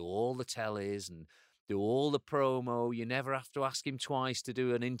out and do all the tellies and do all the promo. You never have to ask him twice to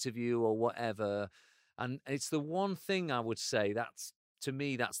do an interview or whatever. And it's the one thing I would say that's, to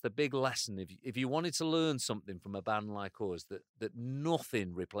me, that's the big lesson. If you wanted to learn something from a band like us, that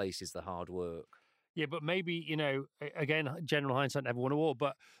nothing replaces the hard work. Yeah, but maybe, again, general hindsight, never won a war,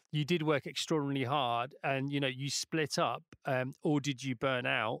 but you did work extraordinarily hard and, you split up, or did you burn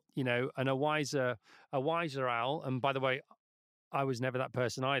out, and a wiser owl, and by the way, I was never that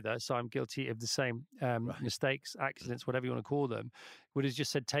person either, so I'm guilty of the same mistakes, accidents, whatever you want to call them, would have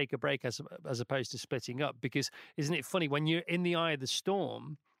just said take a break as opposed to splitting up. Because isn't it funny, when you're in the eye of the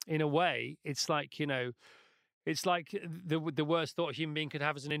storm, in a way, it's like, it's like the worst thought a human being could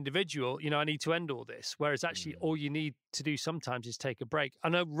have as an individual, I need to end all this. Whereas actually all you need to do sometimes is take a break. I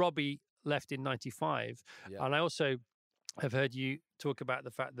know Robbie left in 95, and I also have heard you talk about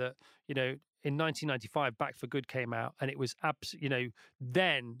the fact that, in 1995, Back for Good came out, and it was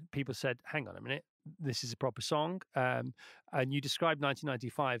then people said, hang on a minute, this is a proper song. And you described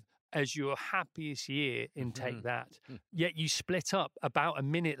 1995 as your happiest year in Take That, yet you split up about a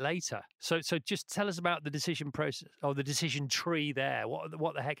minute later. So just tell us about the decision process or the decision tree there.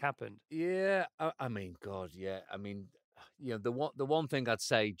 What the heck happened? Yeah, I mean, God, yeah. I mean, the one thing I'd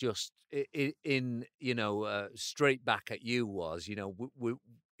say just in straight back at you was, we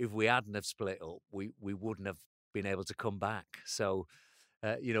if we hadn't have split up, we wouldn't have been able to come back. So,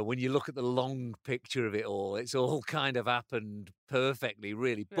 when you look at the long picture of it all, it's all kind of happened perfectly,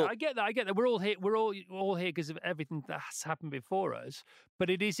 really. Yeah, I get that. We're all here. We're all here because of everything that's happened before us.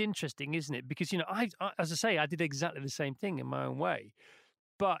 But it is interesting, isn't it? Because I, as I say, I did exactly the same thing in my own way.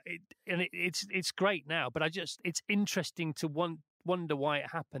 But it's great now. But it's interesting to wonder why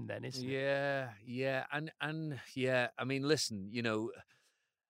it happened then, isn't it? Yeah, and yeah. I mean, listen,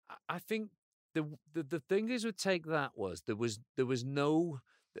 I think the thing is with Take That was there was no.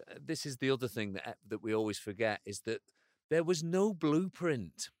 This is the other thing that we always forget is that there was no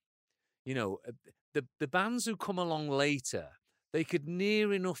blueprint. The bands who come along later, they could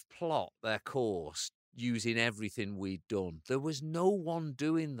near enough plot their course using everything we'd done. There was no one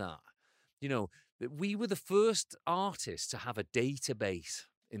doing that. We were the first artists to have a database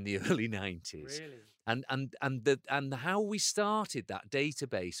in the early 90s. Really? And how we started that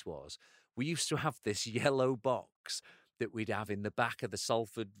database was we used to have this yellow box that we'd have in the back of the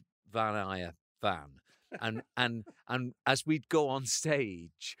Salford Van Ayer van. And as we'd go on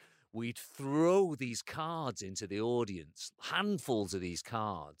stage, we'd throw these cards into the audience, handfuls of these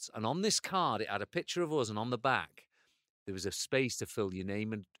cards. And on this card, it had a picture of us, and on the back, there was a space to fill your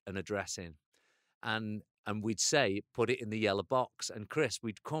name and address in. And we'd say, put it in the yellow box. And Chris,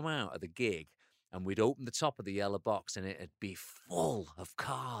 we'd come out of the gig and we'd open the top of the yellow box and it'd be full of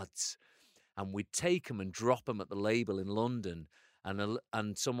cards. And we'd take them and drop them at the label in London.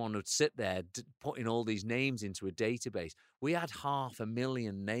 And someone would sit there putting all these names into a database. We had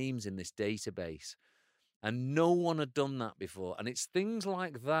 500,000 names in this database. And no one had done that before. And it's things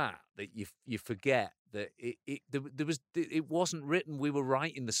like that you forget that it wasn't written. We were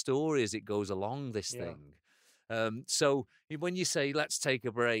writing the story as it goes along, this thing. So when you say let's take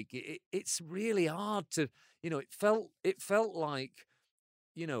a break, it's really hard to, it felt like,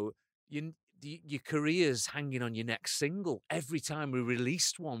 your career's hanging on your next single. Every time we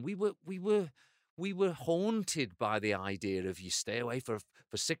released one, we were haunted by the idea of you stay away for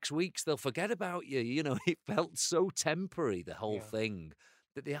 6 weeks, they'll forget about you. It felt so temporary, the whole thing,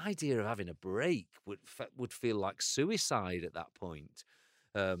 that the idea of having a break would feel like suicide at that point,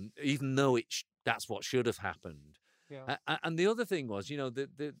 even though that's what should have happened. Yeah. And the other thing was,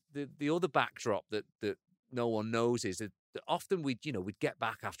 the other backdrop that no one knows is that often we'd get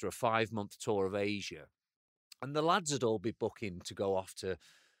back after a 5-month tour of Asia, and the lads would all be booking to go off to,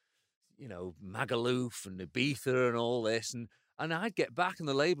 Magaluf and Ibiza and all this, and I'd get back and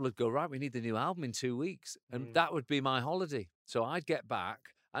the label would go, right, we need the new album in 2 weeks, and that would be my holiday. So I'd get back,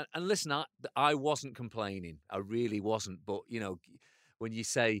 and listen, I wasn't complaining, I really wasn't, but when you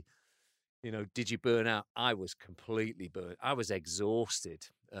say, did you burn out? I was completely burnt. I was exhausted.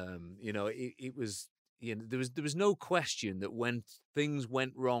 It was. There was no question that when things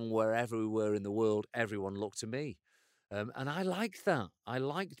went wrong wherever we were in the world, everyone looked to me. And I liked that. I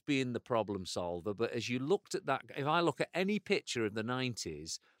liked being the problem solver. But as you looked at that, if I look at any picture of the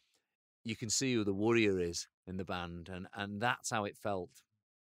 90s, you can see who the worrier is in the band. And that's how it felt.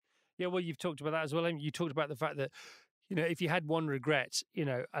 Yeah, well, you've talked about that as well. You talked about the fact that, if you had one regret,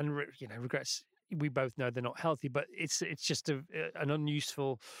 regrets, we both know they're not healthy, but it's just an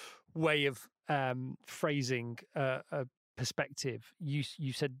unuseful way of phrasing a perspective, you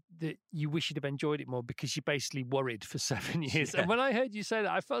said that you wish you'd have enjoyed it more because you basically worried for 7 years. Yeah. And when I heard you say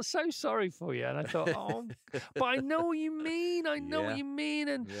that, I felt so sorry for you, and I thought, oh, but I know what you mean. I know what Yeah. you mean,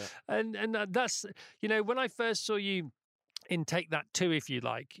 and Yeah. that's when I first saw you in Take That Too, if you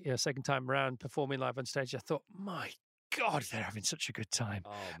like, second time around performing live on stage, I thought, my God, they're having such a good time.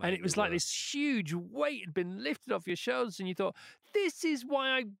 Oh, And mate, it was we like were. this huge weight had been lifted off your shoulders, and you thought, this is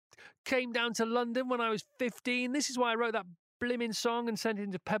why I came down to London when I was 15. This is why I wrote that blimmin' song and sent it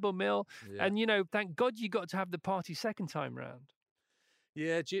into Pebble Mill. Yeah. And, thank God you got to have the party second time round.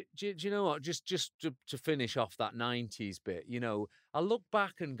 Yeah, do you know what? Just to finish off that 90s bit, I look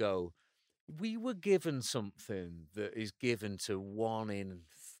back and go, we were given something that is given to 1 in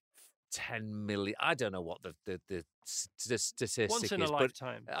 10 million. I don't know what the statistic Once in a is,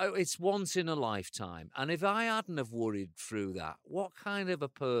 lifetime. but it's once in a lifetime. And if I hadn't have worried through that, what kind of a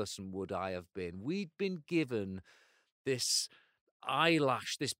person would I have been? We'd been given this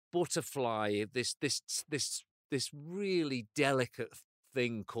eyelash, this butterfly, this really delicate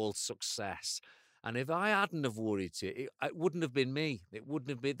thing called success. And if I hadn't have worried it wouldn't have been me. It wouldn't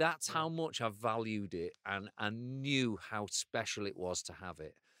have been. That's how much I valued it and knew how special it was to have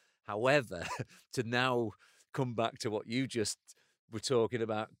it. However, to now come back to what you just were talking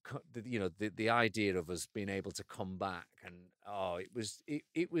about, the idea of us being able to come back, and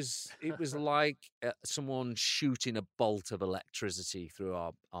it was like someone shooting a bolt of electricity through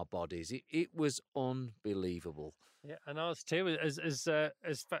our bodies. It was unbelievable. Yeah, and ours too.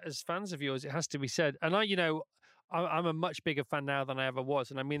 As fans of yours, it has to be said. And I'm a much bigger fan now than I ever was,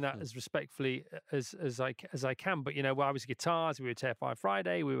 and I mean that as respectfully as I can. But I was guitars, we were Terrified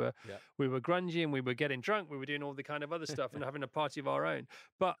Friday, we were grunging, we were getting drunk, we were doing all the kind of other stuff and having a party of our own.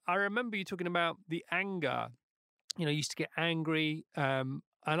 But I remember you talking about the anger. You used to get angry, and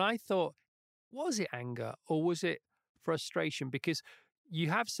I thought, was it anger or was it frustration? Because you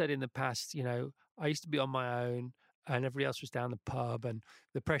have said in the past, I used to be on my own and everybody else was down the pub, and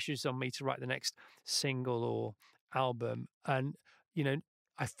the pressure's on me to write the next single or album. And,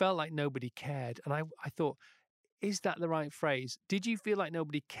 I felt like nobody cared. And I thought, is that the right phrase? Did you feel like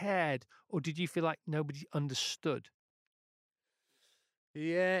nobody cared, or did you feel like nobody understood?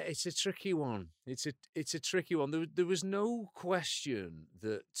 Yeah, it's a tricky one. It's a tricky one. There was no question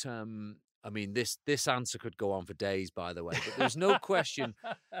that I mean, this answer could go on for days, by the way, but there's no question.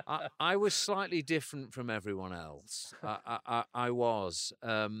 I was slightly different from everyone else. I was,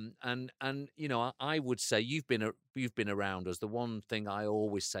 and I would say you've been around us. The one thing I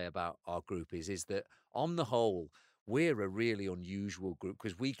always say about our group is that on the whole, we're a really unusual group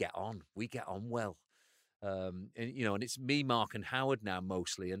because we get on well. And it's me, Mark, and Howard now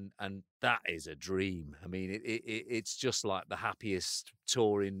mostly, and that is a dream. I mean, it's just like the happiest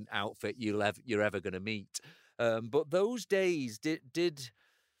touring outfit you're ever going to meet. But those days it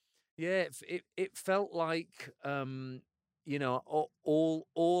felt like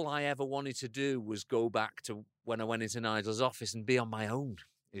all I ever wanted to do was go back to when I went into Nigel's office and be on my own.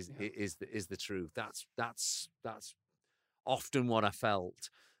 Is the truth. That's often what I felt.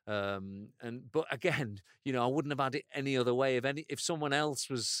 But again, I wouldn't have had it any other way. If someone else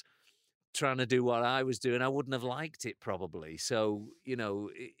was trying to do what I was doing, I wouldn't have liked it probably. So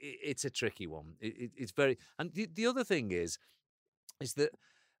it's a tricky one. It's very. And the other thing is that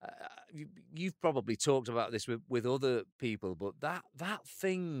you've probably talked about this with other people, but that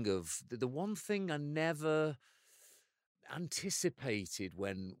thing of the one thing I never anticipated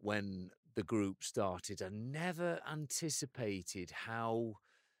when the group started, I never anticipated how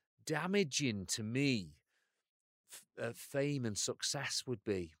damaging to me fame and success would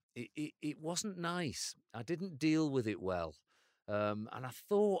be. It wasn't nice. I didn't deal with it well, and I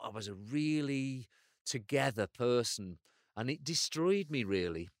thought I was a really together person, and it destroyed me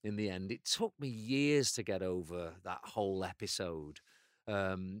really in the end. It took me years to get over that whole episode.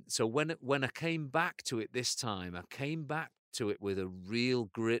 So when I came back to it this time, I came back to it with a real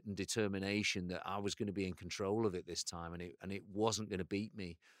grit and determination that I was going to be in control of it this time, and it wasn't going to beat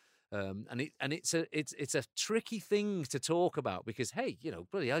me. And it's a tricky thing to talk about because, hey,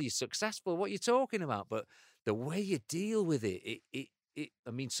 bloody hell, you're successful. What are you talking about? But the way you deal with it,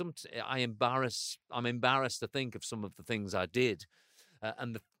 I mean, I'm embarrassed to think of some of the things I did,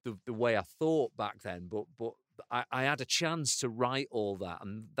 and the way I thought back then. But I had a chance to write all that,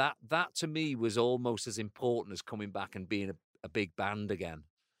 and that to me was almost as important as coming back and being a big band again.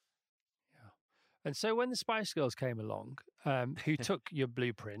 And so when the Spice Girls came along, who took your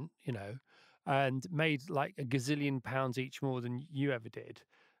blueprint, and made like a gazillion pounds each more than you ever did,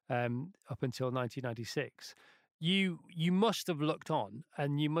 up until 1996, you must have looked on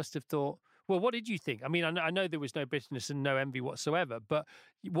and you must have thought, Well, what did you think? I mean, I know there was no bitterness and no envy whatsoever, but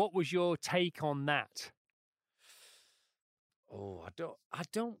what was your take on that? Oh, I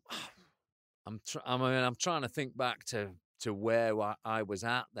don't. I mean, I'm trying to think back to where I was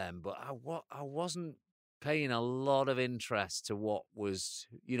at then, but I wasn't paying a lot of interest to what was,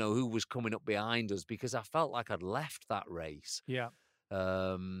 who was coming up behind us because I felt like I'd left that race. Yeah.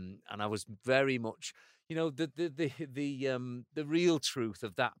 And I was very much, the real truth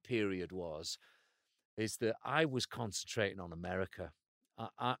of that period is that I was concentrating on America.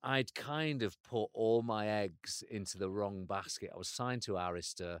 I'd kind of put all my eggs into the wrong basket. I was signed to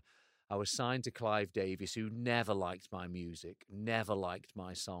Arista. I was signed to Clive Davis, who never liked my music, never liked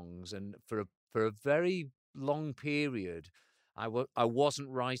my songs. And for a very long period, I wasn't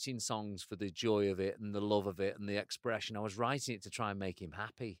writing songs for the joy of it and the love of it and the expression. I was writing it to try and make him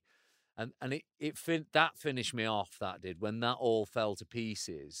happy. And that finished me off, that did. When that all fell to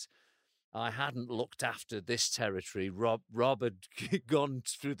pieces, I hadn't looked after this territory. Rob had gone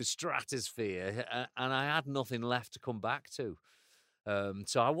through the stratosphere, and I had nothing left to come back to.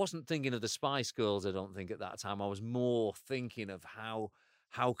 So I wasn't thinking of the Spice Girls, I don't think, at that time. I was more thinking of how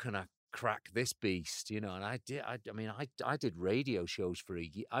can I crack this beast, And I did radio shows for a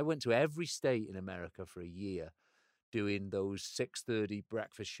year. I went to every state in America for a year, doing those 6:30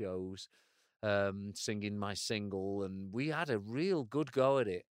 breakfast shows, singing my single, and we had a real good go at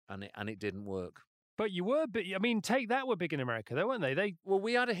it. And it didn't work. But you were big. I mean, Take That were big in America, though, weren't they? Well,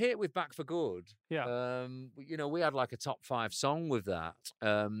 we had a hit with Back for Good. Yeah. We had like a top 5 song with that.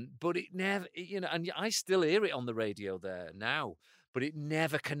 But it never, and I still hear it on the radio there now. But it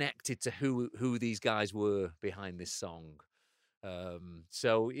never connected to who these guys were behind this song.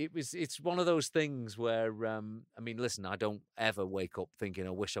 So it's one of those things where, listen, I don't ever wake up thinking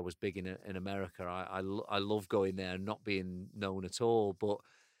I wish I was big in America. I love going there and not being known at all. But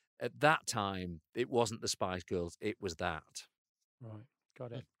at that time, it wasn't the Spice Girls; it was that. Right,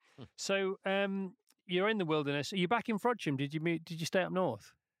 got it. So, you're in the wilderness. Are you back in Frodsham? Did you stay up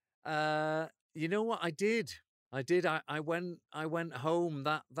north? You know what? I did. I went home.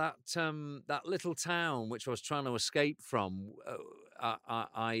 That little town which I was trying to escape from.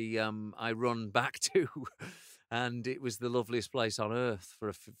 I run back to, and it was the loveliest place on earth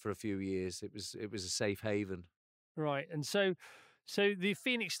for a few years. It was a safe haven. Right, and so the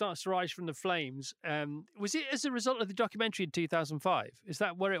phoenix starts to rise from the flames. Was it as a result of the documentary in 2005? Is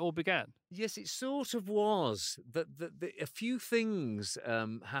that where it all began? Yes, it sort of was. That a few things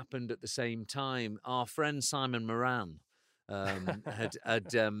happened at the same time. Our friend Simon Moran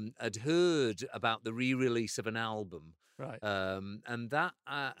had heard about the re-release of an album, right? And that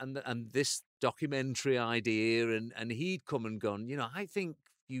and this documentary idea, and he'd come and gone. I think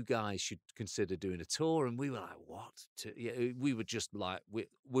you guys should consider doing a tour. And we were like, what? We were just like, we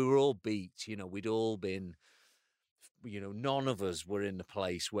were all beat, we'd all been, none of us were in the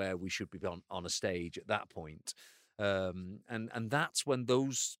place where we should be on a stage at that point. And that's when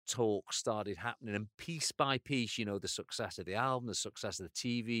those talks started happening. And piece by piece, the success of the album, the success of the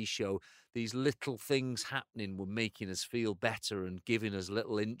TV show, these little things happening were making us feel better and giving us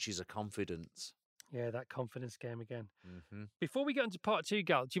little inches of confidence. Yeah, that confidence game again. Mm-hmm. Before we get into part 2,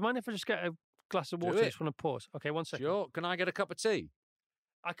 Gal, do you mind if I just get a glass of water? I just want to pause. Okay, 1 second. Sure. Can I get a cup of tea?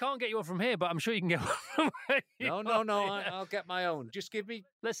 I can't get you one from here, but I'm sure you can get one from here. No. I'll get my own. Just give me...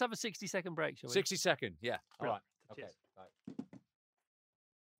 Let's have a 60-second break, shall we? 60 second, yeah. All right. Okay. Cheers. Bye.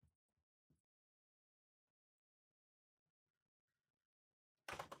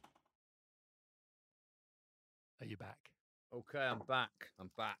 Are you back? Okay, I'm back.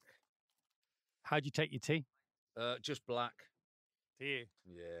 How'd you take your tea? Just black. Do you?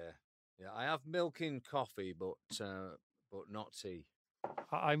 Yeah. I have milk in coffee, but not tea.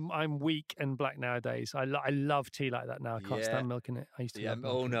 I'm weak and black nowadays. I love tea like that now. I can't stand milk in it. I used to. Yeah.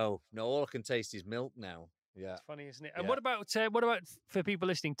 No. All I can taste is milk now. Yeah. It's funny, isn't it? And what about for people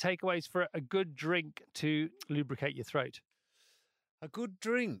listening? Takeaways for a good drink to lubricate your throat. A good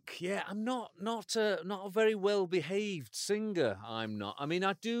drink, yeah. I'm not a very well behaved singer. I'm not. I mean,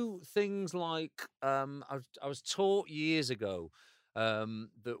 I do things like I was taught years ago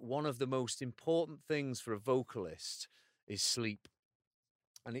that one of the most important things for a vocalist is sleep,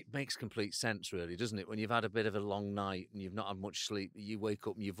 and it makes complete sense, really, doesn't it? When you've had a bit of a long night and you've not had much sleep, you wake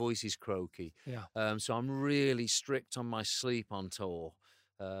up and your voice is croaky. Yeah. So I'm really strict on my sleep on tour,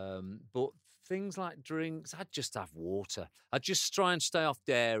 but. Things like drinks, I'd just have water. I'd just try and stay off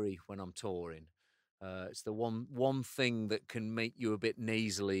dairy when I'm touring. It's the one thing that can make you a bit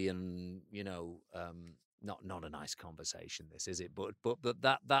nasally and, not a nice conversation, this, is it? But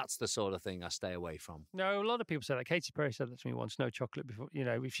that's the sort of thing I stay away from. No, a lot of people say that. Katy Perry said that to me once. No chocolate before,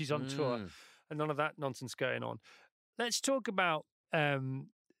 if she's on tour, and none of that nonsense going on. Let's talk about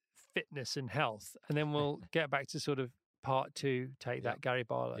fitness and health, and then we'll get back to sort of part two. Take that, Gary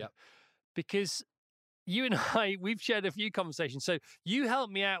Barlow, because you and I, we've shared a few conversations. So you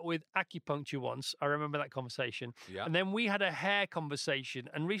helped me out with acupuncture once. I remember that conversation. Yeah. And then we had a hair conversation.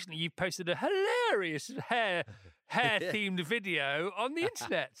 And recently you posted a hilarious hair-themed video on the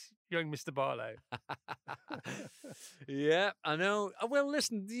internet, young Mr. Barlow. Yeah, I know. Well,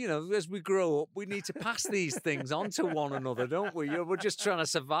 listen, as we grow up, we need to pass these things on to one another, don't we? We're just trying to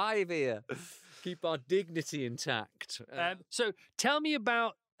survive here. Keep our dignity intact. So tell me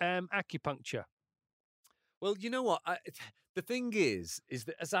about acupuncture. Well, you know what? The thing is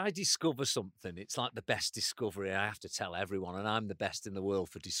that as I discover something, it's like the best discovery. I have to tell everyone, and I'm the best in the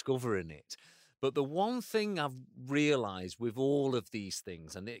world for discovering it. But the one thing I've realized with all of these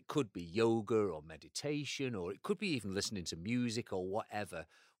things, and it could be yoga or meditation, or it could be even listening to music or whatever,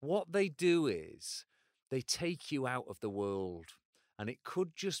 what they do is they take you out of the world. And it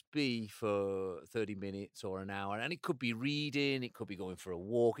could just be for 30 minutes or an hour. And it could be reading. It could be going for a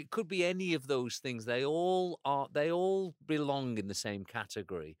walk. It could be any of those things. They all belong in the same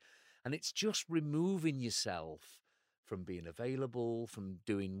category. And it's just removing yourself from being available, from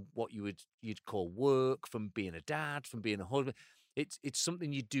doing what you'd call work, from being a dad, from being a husband. It's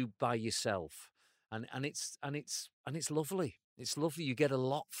something you do by yourself. And it's lovely. It's lovely. You get a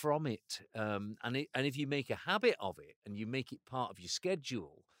lot from it. And if you make a habit of it and you make it part of your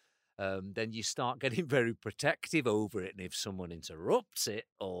schedule, then you start getting very protective over it. And if someone interrupts it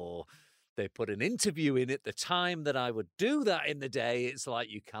or they put an interview in at the time that I would do that in the day, it's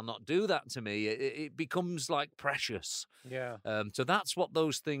like, you cannot do that to me. It becomes like precious. Yeah. So that's what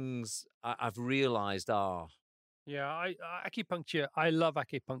those things I've realized are. Yeah, acupuncture, I love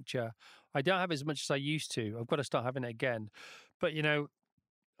acupuncture. I don't have as much as I used to. I've got to start having it again. But,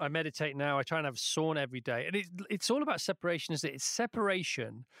 I meditate now. I try and have sauna every day. And it's all about separation, isn't it? It's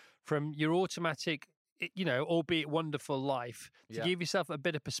separation from your automatic, albeit wonderful life to give yourself a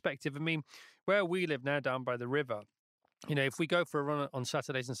bit of perspective. I mean, where we live now down by the river, if we go for a run on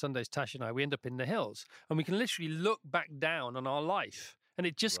Saturdays and Sundays, Tash and I, we end up in the hills and we can literally look back down on our life. And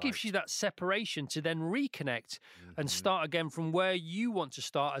it just gives you that separation to then reconnect and start again from where you want to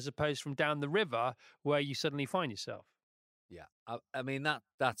start, as opposed from down the river where you suddenly find yourself. Yeah, I mean,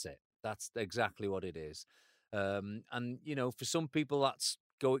 that's it. That's exactly what it is. And, for some people, that's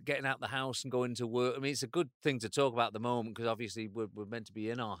getting out the house and going to work. I mean, it's a good thing to talk about at the moment because obviously we're meant to be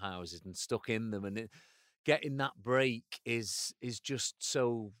in our houses and stuck in them. And getting that break is just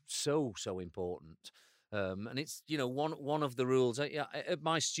so important. And it's one of the rules. At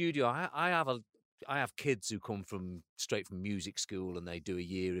my studio, I have kids who come straight from music school and they do a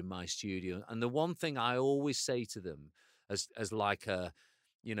year in my studio. And the one thing I always say to them, as like a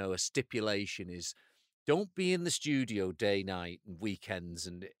stipulation, is don't be in the studio day, night, and weekends.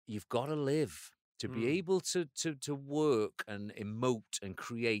 And you've got to live to be able to work and emote and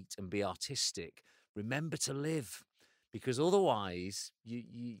create and be artistic. Remember to live. Because otherwise,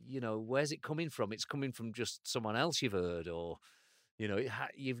 you know, where's it coming from? It's coming from just someone else you've heard, or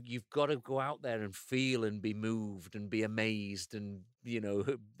you've got to go out there and feel and be moved and be amazed, and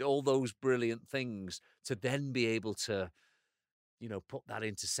all those brilliant things to then be able to, put that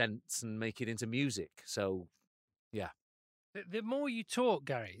into sense and make it into music. So, yeah. The more you talk,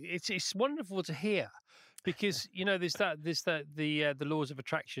 Gary, it's wonderful to hear, because there's the laws of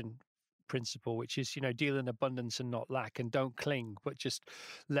attraction principle, which is deal in abundance and not lack, and don't cling but just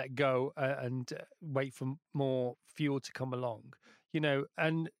let go and wait for more fuel to come along.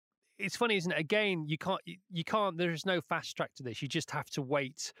 And it's funny, isn't it? Again, you can't there is no fast track to this. You just have to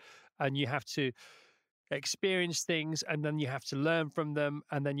wait, and you have to experience things, and then you have to learn from them,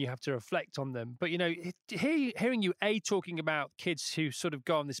 and then you have to reflect on them. But hearing you talking about kids who sort of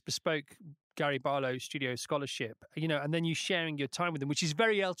go on this bespoke Gary Barlow studio scholarship, and then you sharing your time with them, which is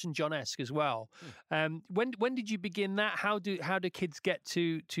very Elton John-esque as well. When did you begin that? How do kids get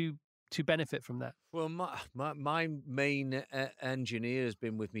to benefit from that? Well, my main engineer has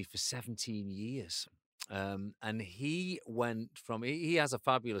been with me for 17 years. And he went from, he has a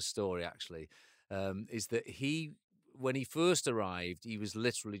fabulous story actually, is that when he first arrived, he was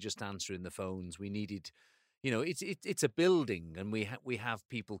literally just answering the phones. We needed, it's a building, and we have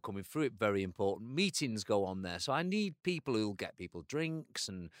people coming through it. Very important meetings go on there. So I need people who'll get people drinks,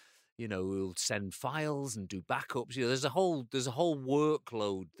 and who'll send files and do backups. There's a whole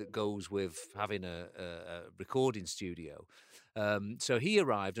workload that goes with having a recording studio. So he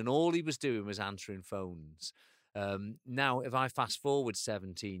arrived, and all he was doing was answering phones. Now, if I fast forward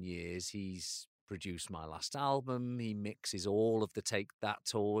 17 years, he's produced my last album. He mixes all of the Take That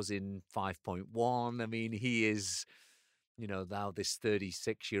tours in 5.1. I mean, he is, now this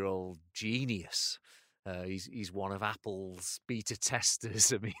 36-year-old genius. He's one of Apple's beta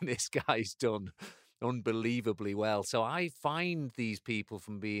testers. I mean, this guy's done unbelievably well. So I find these people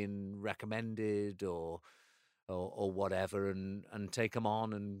from being recommended or whatever, and take them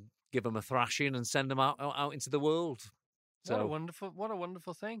on and give them a thrashing and send them out into the world. So What a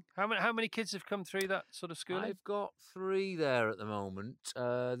wonderful thing. How many kids have come through that sort of schooling? I've got 3 there at the moment.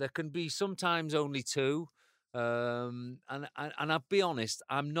 There can be sometimes only 2. And I'll be honest,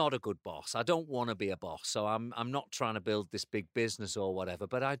 I'm not a good boss. I don't want to be a boss, so I'm not trying to build this big business or whatever.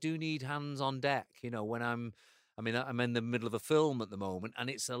 But I do need hands on deck. When I'm in the middle of a film at the moment, and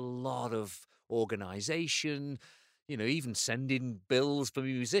it's a lot of organisation. Even sending bills for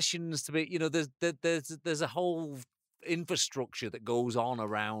musicians to be. There's a whole infrastructure that goes on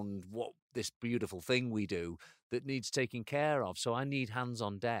around what this beautiful thing we do that needs taking care of. So I need hands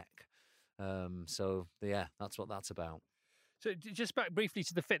on deck. So yeah, that's what that's about. So just back briefly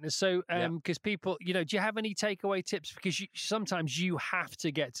to the fitness. So, because people, do you have any takeaway tips? Because sometimes you have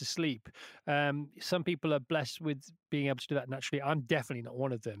to get to sleep. Some people are blessed with being able to do that naturally. I'm definitely not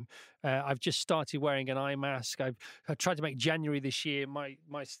one of them. I've just started wearing an eye mask. I've tried to make January this year my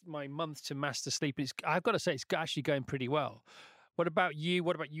month to master sleep. I've got to say, it's actually going pretty well. What about you?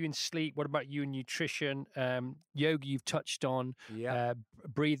 What about you in sleep? What about you in nutrition? Yoga you've touched on. Yeah.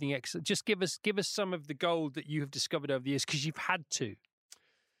 Breathing exercise. Just give us some of the gold that you have discovered over the years, because you've had to.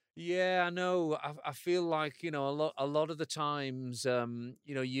 Yeah, I know. I feel like a lot of the times,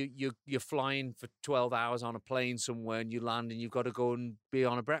 you're flying for 12 hours on a plane somewhere, and you land, and you've got to go and be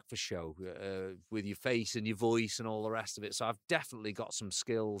on a breakfast show with your face and your voice and all the rest of it. So I've definitely got some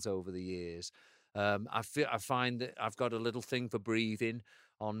skills over the years. I find that I've got a little thing for breathing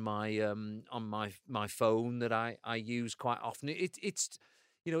on my phone that I use quite often.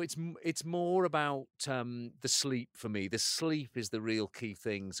 It's more about the sleep for me. The sleep is the real key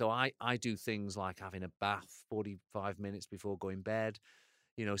thing. So I do things like having a bath 45 minutes before going to bed.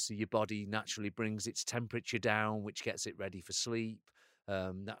 So your body naturally brings its temperature down, which gets it ready for sleep.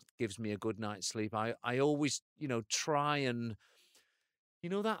 That gives me a good night's sleep. I always try and.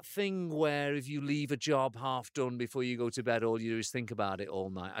 That thing where if you leave a job half done before you go to bed, all you do is think about it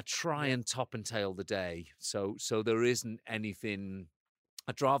all night. I try and top and tail the day. So there isn't anything.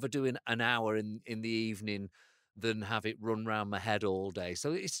 I'd rather do an hour in the evening than have it run round my head all day.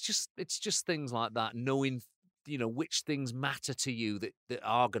 So it's just things like that, knowing, which things matter to you that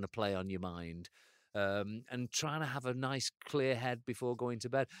are going to play on your mind. And trying to have a nice clear head before going to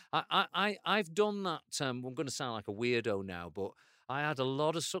bed. I've done that. I'm going to sound like a weirdo now, but I had a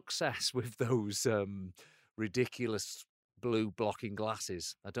lot of success with those ridiculous blue blocking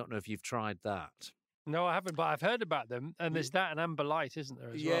glasses. I don't know if you've tried that. No, I haven't, but I've heard about them. And there's that and amber light, isn't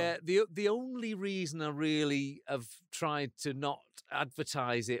there, as well? Yeah, the only reason I really have tried to not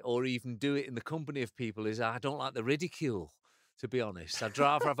advertise it or even do it in the company of people is I don't like the ridicule, to be honest. I'd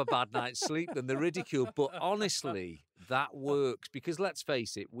rather have a bad night's sleep than the ridicule. But honestly, that works because let's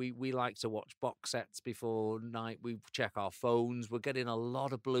face it, we like to watch box sets before night. We check our phones. We're getting a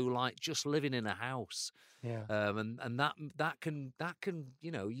lot of blue light just living in a house. Yeah. And that can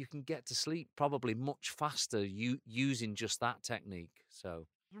you can get to sleep probably much faster using just that technique. So,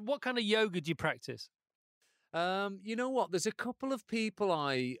 what kind of yoga do you practice? You know what? There's a couple of people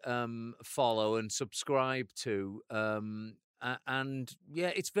I follow and subscribe to. And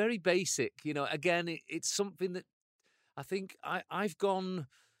yeah, it's very basic. Again, it's something that I think I've gone.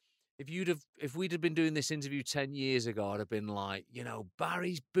 If we'd have been doing this interview 10 years ago, I'd have been like,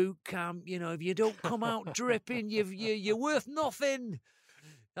 Barry's boot camp. If you don't come out dripping, you're worth nothing.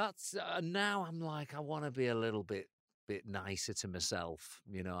 That's now I'm like, I want to be a little bit nicer to myself.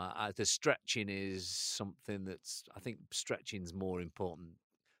 The stretching is something I think stretching's more important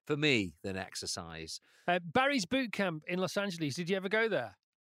for me than exercise. Barry's boot camp in Los Angeles. Did you ever go there?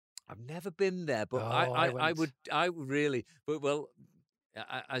 I've never been there, but I would really. But well,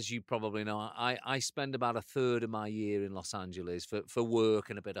 as you probably know, I spend about a third of my year in Los Angeles for work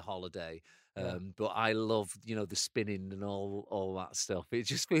and a bit of holiday. But I love the spinning and all that stuff. It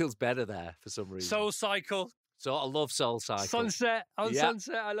just feels better there for some reason. Soul Cycle. So I love Soul Cycle. Sunset. I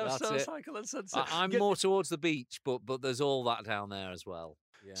love Soul Cycle and Sunset. I'm more towards the beach, but there's all that down there as well.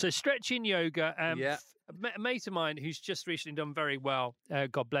 Yeah. So stretching yoga. A mate of mine who's just recently done very well,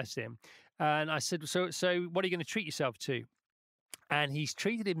 God bless him. And I said, so what are you going to treat yourself to? And he's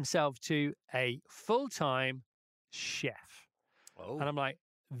treated himself to a full-time chef. And I'm like,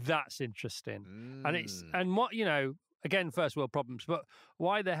 that's interesting. Mm. And what, again, first world problems, but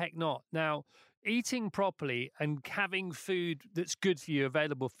why the heck not? Now, eating properly and having food that's good for you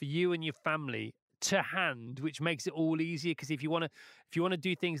available for you and your family to hand, which makes it all easier. Because if you want to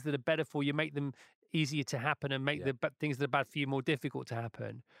do things that are better for you, make them easier to happen, and make the things that are bad for you more difficult to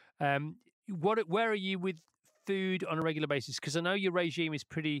happen. Where are you with food on a regular basis? Because I know your regime is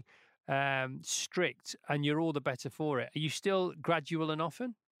pretty strict, and you're all the better for it. Are you still gradual and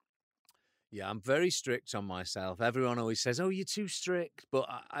often? Yeah, I'm very strict on myself. Everyone always says, "Oh, you're too strict," but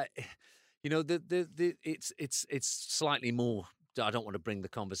it's slightly more. I don't want to bring the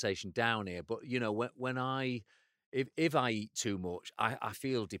conversation down here, but if I eat too much, I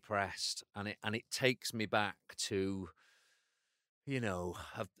feel depressed, and it takes me back to,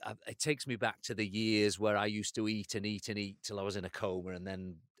 it takes me back to the years where I used to eat and eat and eat till I was in a coma, and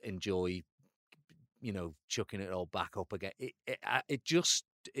then enjoy, chucking it all back up again. I just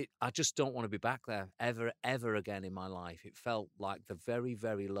don't want to be back there ever again in my life. It felt like the very,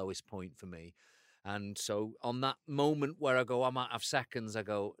 very lowest point for me. And so on that moment where I go, I might have seconds, I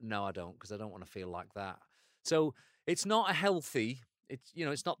go, no, I don't, because I don't want to feel like that. So it's not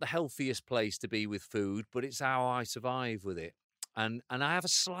it's not the healthiest place to be with food, but it's how I survive with it. And I have a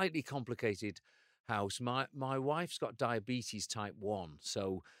slightly complicated house. My wife's got diabetes type 1,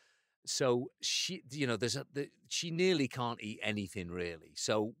 so she, she nearly can't eat anything really.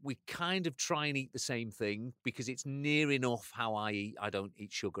 So we kind of try and eat the same thing because it's near enough how I eat. I don't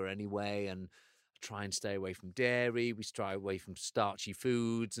eat sugar anyway, and try and stay away from dairy. We stray away from starchy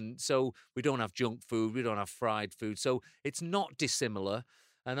foods, and so we don't have junk food. We don't have fried food. So it's not dissimilar.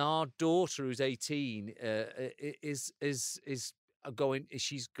 And our daughter, who's 18, is going.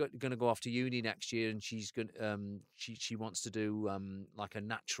 She's going to go off to uni next year, and she's going. She wants to do like a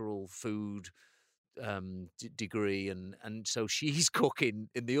natural food degree, and so she's cooking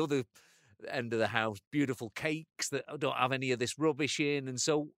in the other end of the house beautiful cakes that don't have any of this rubbish in, and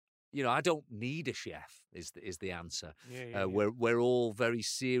so I don't need a chef. Is the answer? Yeah. We're all very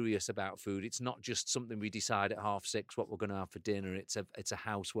serious about food. It's not just something we decide at 6:30 what we're going to have for dinner. It's a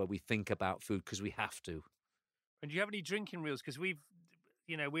house where we think about food because we have to. And do you have any drinking rules? Because we're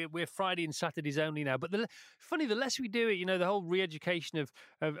Friday and Saturdays only now. But the less we do it, the whole re-education of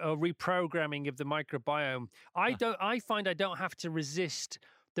reprogramming of the microbiome. I find I don't have to resist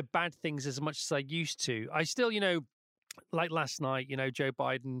the bad things as much as I used to. I still, like last night, Joe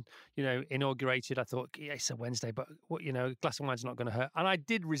Biden, inaugurated. I thought, yeah, it's a Wednesday, but a glass of wine's not going to hurt. And I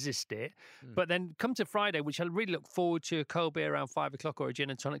did resist it. But then come to Friday, which I really look forward to, a cold beer around 5 o'clock or a gin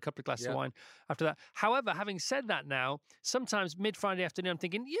and tonic, a couple of glasses of wine after that. However, having said that now, sometimes mid-Friday afternoon, I'm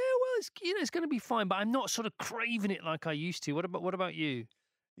thinking, yeah, well, it's going to be fine, but I'm not sort of craving it like I used to. What about you?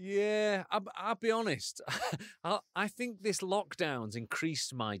 Yeah, I'll be honest. I think this lockdown's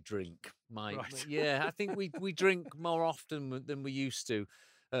increased my drink. Right. Yeah, I think we drink more often than we used to,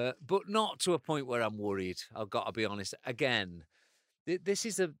 but not to a point where I'm worried. I've got to be honest. Again, this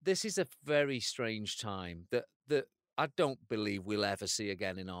is a very strange time that I don't believe we'll ever see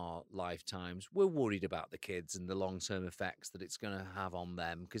again in our lifetimes. We're worried about the kids and the long-term effects that it's going to have on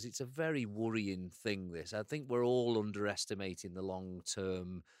them because it's a very worrying thing, this. I think we're all underestimating the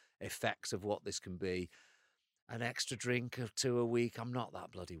long-term effects of what this can be. An extra drink or two a week, I'm not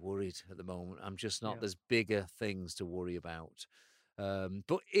that bloody worried at the moment. I'm just not. Yeah. There's bigger things to worry about.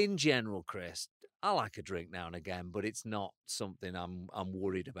 But in general, Chris, I like a drink now and again, but it's not something I'm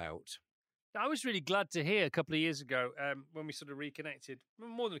worried about. I was really glad to hear a couple of years ago when we sort of reconnected,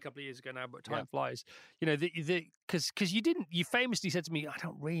 more than a couple of years ago now, but time flies. Because you famously said to me, I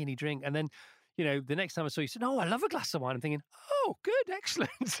don't really drink. And then, the next time I saw you, said, oh, I love a glass of wine. I'm thinking, oh, good,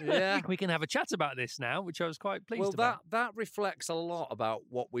 excellent. Yeah. We can have a chat about this now, which I was quite pleased about. Well, that reflects a lot about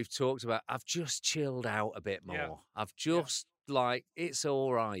what we've talked about. I've just chilled out a bit more. Yeah. I've just it's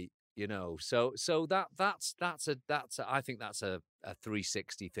all right. So that's I think that's a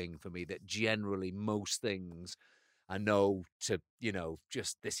 360 thing for me, that generally most things I know to,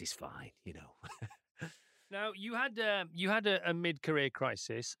 just this is fine, Now you had a mid-career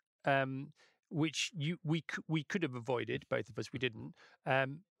crisis, which we could have avoided, both of us, we didn't.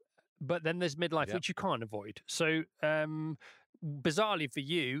 But then there's midlife, which you can't avoid. So bizarrely for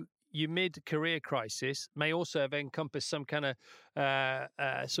you, your mid-career crisis may also have encompassed some kind of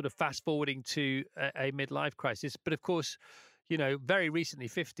sort of fast-forwarding to a midlife crisis. But of course, very recently,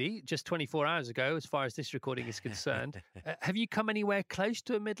 50, just 24 hours ago, as far as this recording is concerned. Have you come anywhere close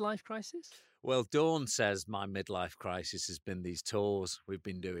to a midlife crisis? Well, Dawn says my midlife crisis has been these tours we've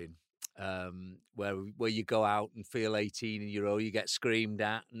been doing. where you go out and feel 18 and you get screamed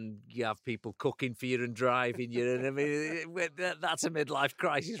at, and you have people cooking for you and driving you. And I mean, that's a midlife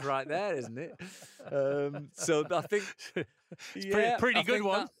crisis right there, isn't it? So I think, It's yeah, pretty good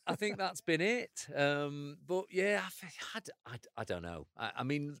one. I think that's been it. But yeah, I don't know. I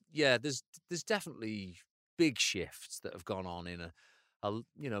mean, yeah, there's definitely big shifts that have gone on in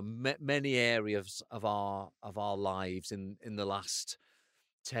many areas of our lives in the last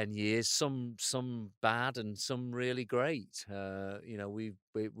 10 years, some bad and some really great. We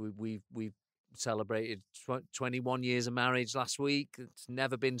celebrated 21 years of marriage last week. It's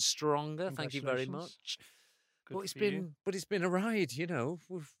never been stronger. Thank you very much. Good But for it's been a ride,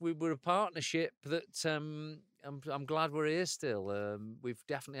 we're a partnership that I'm glad we're here still. We've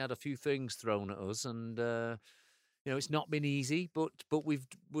definitely had a few things thrown at us, and it's not been easy, but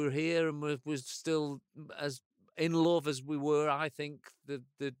we're here, and we're still as in love as we were, I think, the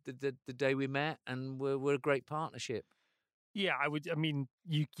day we met, and we're a great partnership. Yeah, I mean,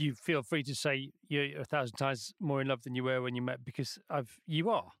 you feel free to say you're 1,000 times more in love than you were when you met, because you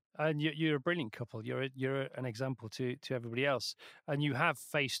are, and you're a brilliant couple. You're an example to everybody else, and you have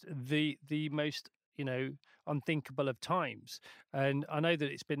faced the most unthinkable of times. And I know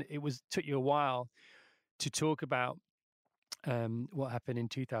that took you a while to talk about what happened in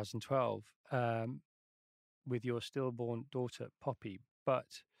 2012 with your stillborn daughter Poppy,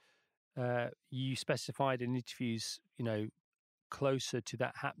 but you specified in interviews, closer to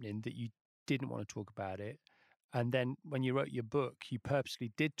that happening, that you didn't want to talk about it. And then when you wrote your book, you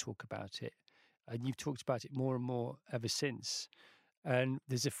purposely did talk about it, and you've talked about it more and more ever since. And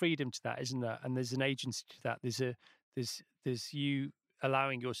there's a freedom to that, isn't there? And there's an agency to that. There's you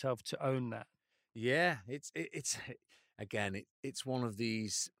allowing yourself to own that. Yeah, it's again, it's one of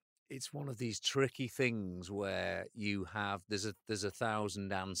these. It's one of these tricky things where there's a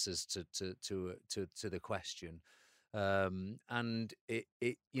thousand answers to the question, and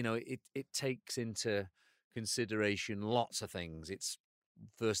it takes into consideration lots of things. It's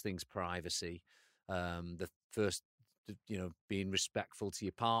first things privacy, the first, being respectful to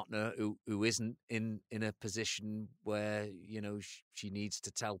your partner who isn't in a position where she needs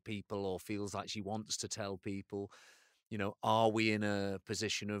to tell people or feels like she wants to tell people. Are we in a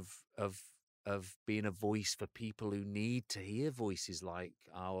position of being a voice for people who need to hear voices like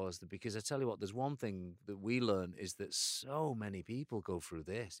ours? Because I tell you what, there's one thing that we learn is that so many people go through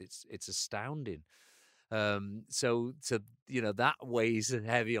this. It's astounding. So that weighs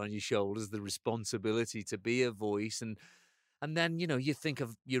heavy on your shoulders, the responsibility to be a voice, and then you think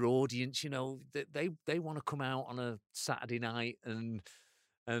of your audience. That they want to come out on a Saturday night and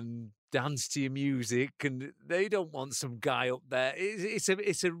dance to your music, and they don't want some guy up there.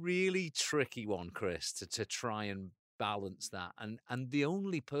 It's a really tricky one, Chris, to try and balance that. And the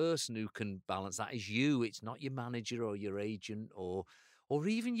only person who can balance that is you. It's not your manager or your agent or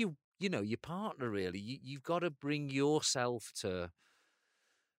even your partner. Really, you've got to bring yourself to.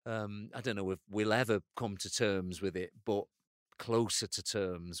 I don't know if we'll ever come to terms with it, but closer to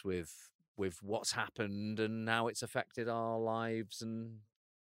terms with what's happened and how it's affected our lives, and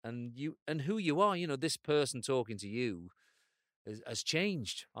you and who you are. This person talking to you has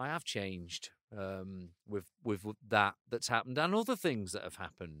changed. I have changed with that's happened, and other things that have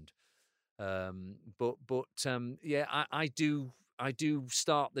happened. Yeah, I do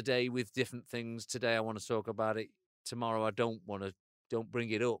start the day with different things. Today I want to talk about it. Tomorrow I don't bring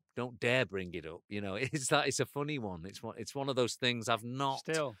it up. Don't dare bring it up. It's a funny one. It's one of those things I've not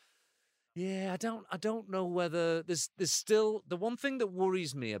Still. Yeah, I don't know whether there's still the one thing that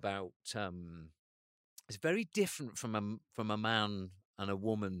worries me about. It's very different from a man and a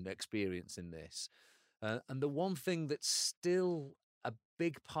woman experiencing this, and the one thing that's still a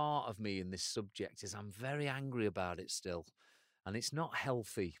big part of me in this subject is I'm very angry about it still, and it's not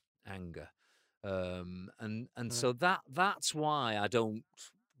healthy anger, and so that's why I don't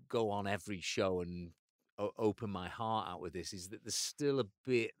go on every show and open my heart out with this. Is that there's still a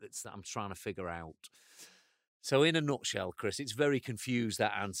bit that I'm trying to figure out. So in a nutshell, Chris, it's very confused,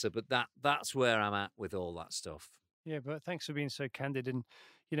 that answer, but that's where I'm at with all that stuff. Yeah, but thanks for being so candid. And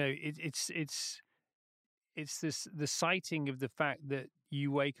it's the citing of the fact that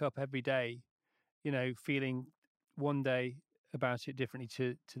you wake up every day, feeling one day about it differently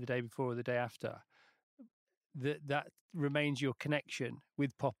to the day before or the day after. That remains your connection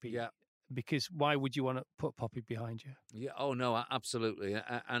with Poppy. Yeah. Because why would you want to put Poppy behind you? Yeah. Oh no, absolutely.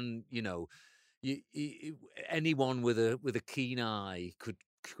 And anyone with a keen eye could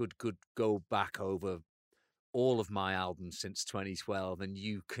go back over all of my albums since 2012, and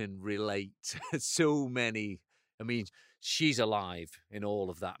you can relate to so many I mean, she's alive in all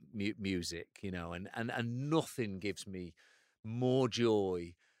of that music, you know, and nothing gives me more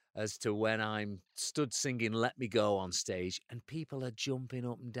joy as to when I'm stood singing "Let Me Go" on stage and people are jumping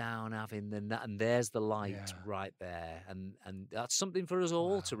up and down, having and there's the light Yeah. right there, and that's something for us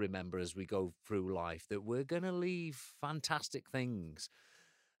all to remember as we go through life, that we're going to leave fantastic things.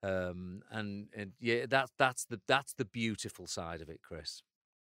 And yeah, that's the beautiful side of it, Chris.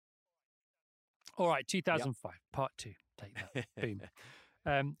 All right, 2005, part 2. Take that.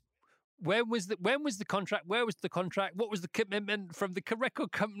 Boom. When was the contract? Where was the contract? What was the commitment from the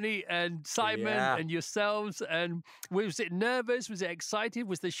record company and Simon and yourselves? And was it nervous? Was it excited?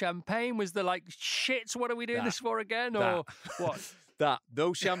 Was there champagne? Was there like, shit, what are we doing this for again? Or what?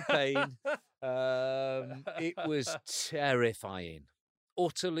 No champagne. It was terrifying,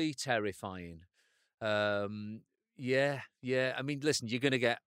 utterly terrifying. Yeah. I mean, listen, you're going to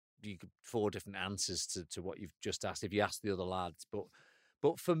get 4 different answers to what you've just asked if you ask the other lads, but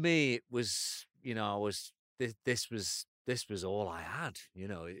for me, it was, you know, this was all I had. You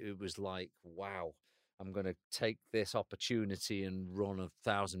know, it was like, wow, I'm going to take this opportunity and run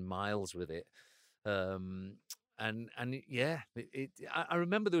 1,000 miles with it. And yeah, I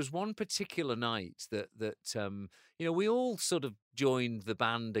remember there was one particular night that you know, we all sort of joined the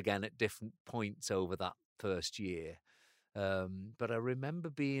band again at different points over that first year. But I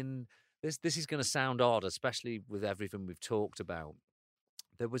remember being, this is going to sound odd, especially with everything we've talked about.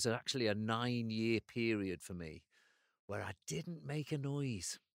 There was actually a 9-year period for me where I didn't make a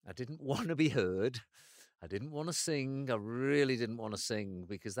noise. I didn't want to be heard. I didn't want to sing. I really didn't want to sing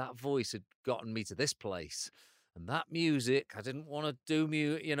because that voice had gotten me to this place. And that music, I didn't want to do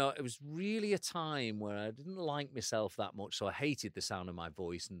music. You know, it was really a time where I didn't like myself that much. So I hated the sound of my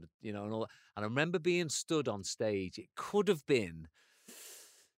voice and, you know, and all that. And I remember being stood on stage. It could have been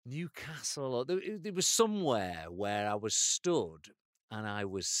Newcastle, or there was somewhere where I was stood and I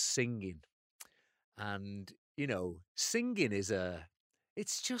was singing. And, you know, singing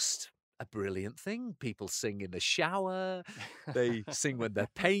it's just a brilliant thing. People sing in the shower, they sing when they're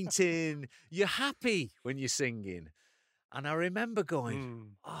painting. You're happy when you're singing. And I remember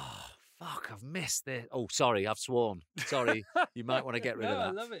going, oh, fuck, I've missed this. Oh, sorry, I've sworn. Sorry, you might want to get rid of that.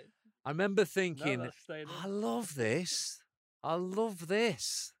 I love it. I remember thinking, I love this. I love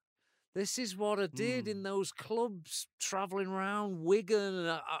this. This is what I did in those clubs, travelling around Wigan.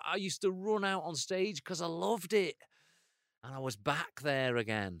 I used to run out on stage because I loved it. And I was back there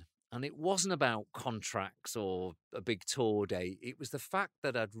again. And it wasn't about contracts or a big tour date. It was the fact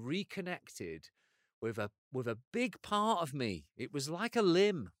that I'd reconnected with a big part of me. It was like a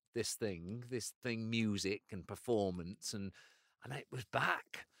limb, this thing, music and performance. And it was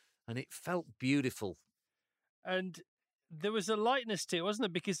back. And it felt beautiful. And there was a lightness to it, wasn't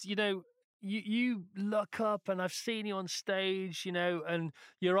there? Because, you know, you look up and I've seen you on stage, you know, and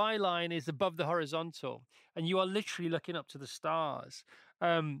your eye line is above the horizontal and you are literally looking up to the stars.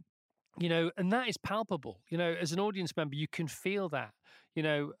 You know, and that is palpable. You know, as an audience member, you can feel that, you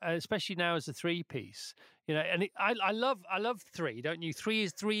know, especially now as a 3-piece, you know, and I love 3, don't you? Three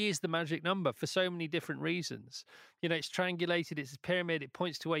is the magic number for so many different reasons. You know, it's triangulated, it's a pyramid, it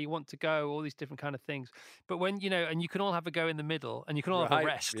points to where you want to go, all these different kind of things. But when, you know, and you can all have a go in the middle and you can all have a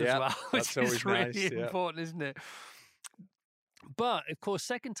rest as well, which is really important, isn't it? But of course,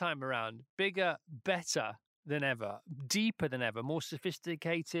 second time around, bigger, better than ever, deeper than ever, more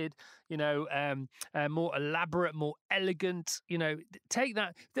sophisticated, you know, more elaborate, more elegant, you know, take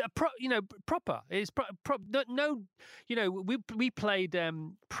that, you know, proper. It's no, you know, we played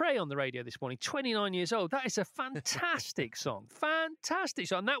Prey on the radio this morning, 29 years old. That is a fantastic song, fantastic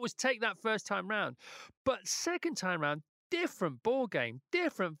song. And that was Take That first time round. But second time round, different ball game,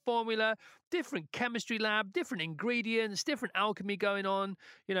 different formula, different chemistry lab, different ingredients, different alchemy going on,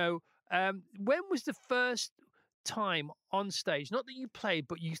 you know. When was the first time on stage? Not that you played,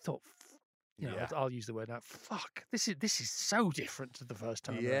 but you thought, you know, I'll use the word now. Fuck, this is so different to the first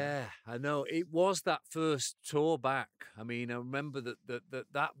time. Yeah, I know. It was that first tour back. I mean, I remember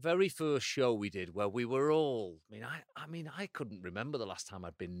that very first show we did where we were all. I mean, I couldn't remember the last time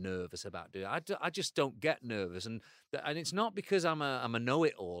I'd been nervous about doing it. I just don't get nervous, and it's not because I'm a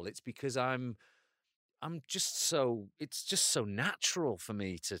know-it-all. It's because it's just so natural for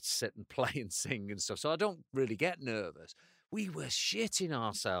me to sit and play and sing and stuff. So I don't really get nervous. We were shitting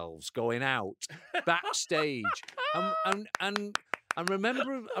ourselves going out backstage. and I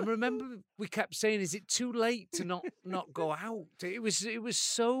remember we kept saying, is it too late to not go out? It was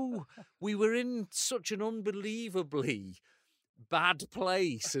so, we were in such an unbelievably bad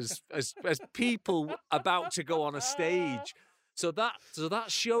place as people about to go on a stage. So that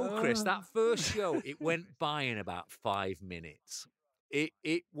show, Chris, that first show, it went by in about 5 minutes.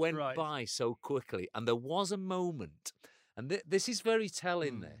 It went Right. by so quickly, and there was a moment, and this is very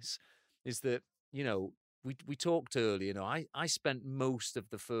telling. This is that we talked earlier. I spent most of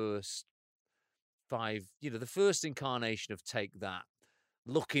the first five, the first incarnation of Take That,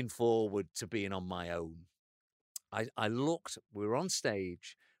 looking forward to being on my own. I looked, we were on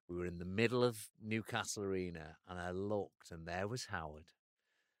stage, we were in the middle of Newcastle Arena, and I looked, and there was Howard,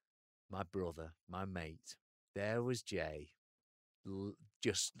 my brother, my mate. There was Jay,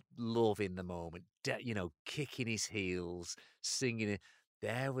 just loving the moment, kicking his heels, singing it.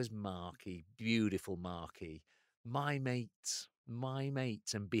 There was Marky, beautiful Marky, my mates,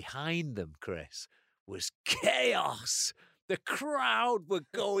 and behind them, Chris, was chaos. The crowd were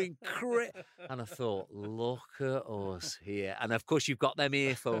going crazy. And I thought, look at us here. And of course, you've got them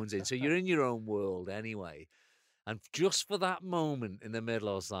earphones in, so you're in your own world anyway. And just for that moment in the middle,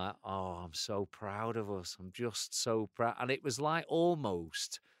 I was like, oh, I'm so proud of us. I'm just so proud. And it was like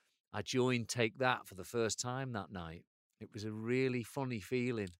almost I joined Take That for the first time that night. It was a really funny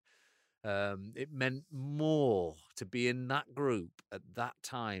feeling. It meant more to be in that group at that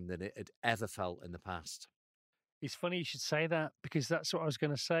time than it had ever felt in the past. It's funny you should say that, because that's what I was going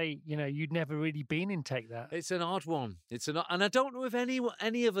to say. You'd never really been in Take That. It's an odd one. And I don't know if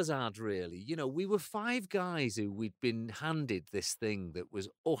any of us had really. We were five guys who we'd been handed this thing that was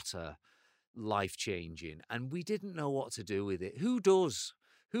utter life-changing, and we didn't know what to do with it. Who does?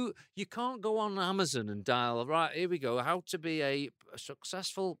 You can't go on Amazon and dial, right, here we go, how to be a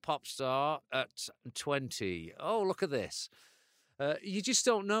successful pop star at 20. Oh, look at this. You just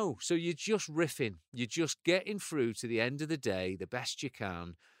don't know. So you're just riffing. You're just getting through to the end of the day the best you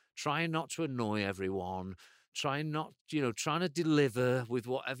can, trying not to annoy everyone, trying to deliver with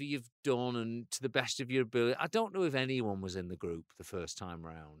whatever you've done and to the best of your ability. I don't know if anyone was in the group the first time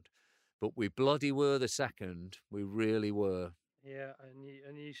round, but we bloody were the second. We really were. Yeah,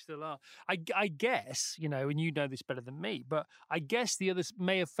 and you still are. I guess, and you know this better than me, but I guess the others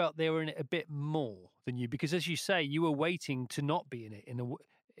may have felt they were in it a bit more than you, because as you say, you were waiting to not be in it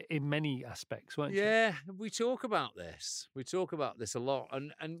in many aspects, weren't you? Yeah, we talk about this. We talk about this a lot,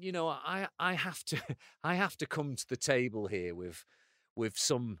 and I have to come to the table here with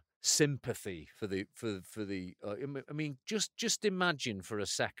some sympathy for the. I mean, just imagine for a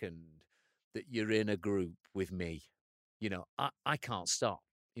second that you're in a group with me. I can't stop.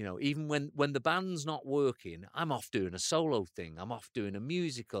 Even when the band's not working, I'm off doing a solo thing. I'm off doing a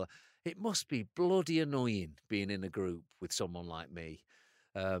musical. It must be bloody annoying being in a group with someone like me.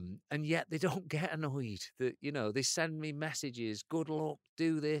 And yet they don't get annoyed. They send me messages, good luck,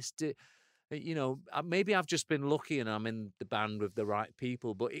 do this, maybe I've just been lucky and I'm in the band with the right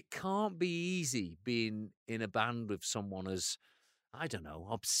people, but it can't be easy being in a band with someone as, I don't know,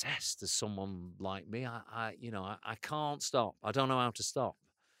 obsessed as someone like me. I can't stop. I don't know how to stop.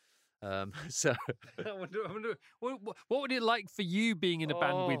 So I wonder, what would it like for you being in a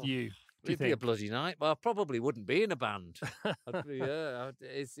band with you? It'd be a bloody night. Well, I probably wouldn't be in a band.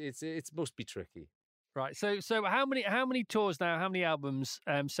 It must be tricky. Right. So how many tours now? How many albums?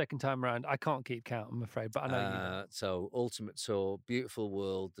 Second time around, I can't keep count, I'm afraid, but I know you know. So Ultimate Tour, Beautiful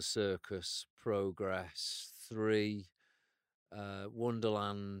World, The Circus, Progress, 3,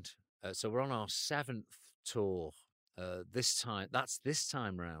 Wonderland. So we're on our 7th tour this time. That's this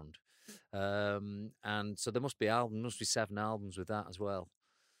time round. And so there must be 7 albums with that as well.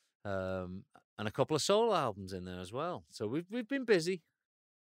 And a couple of solo albums in there as well. So we've been busy.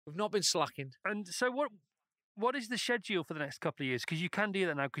 We've not been slacking. And so what is the schedule for the next couple of years? Because you can do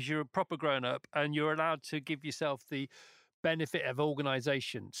that now because you're a proper grown-up and you're allowed to give yourself the benefit of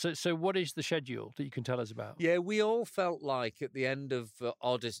organisation. So what is the schedule that you can tell us about? Yeah, we all felt like at the end of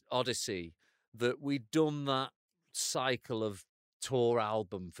Odyssey that we'd done that cycle of tour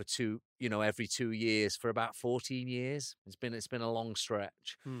album for every 2 years for about 14 years. It's been a long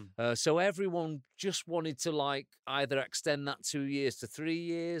stretch. So everyone just wanted to either extend that 2 years to 3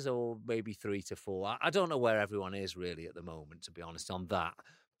 years or maybe 3 to 4. I don't know where everyone is really at the moment, to be honest, on that.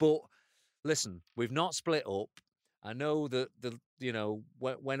 But listen, we've not split up. I know that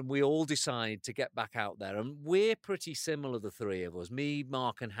when we all decide to get back out there, and we're pretty similar, the three of us. Me,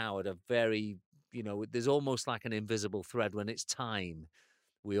 Mark, and Howard are very. There's almost like an invisible thread. When it's time,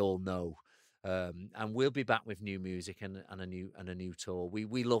 we all know, and we'll be back with new music and a new tour.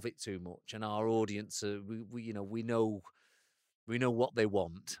 We love it too much, and our audience, we know what they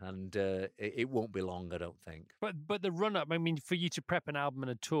want, and it won't be long, I don't think. But the run up, I mean, for you to prep an album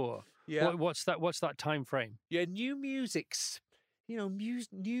and a tour, yeah, what's that time frame? Yeah, new music's.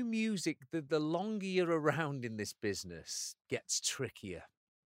 new music, the longer you're around in this business gets trickier.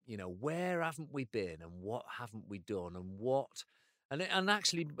 Where haven't we been and what haven't we done and what? And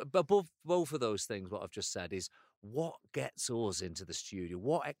actually, above both of those things, what I've just said is what gets us into the studio,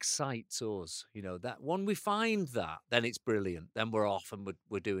 what excites us. That when we find that, then it's brilliant. Then we're off and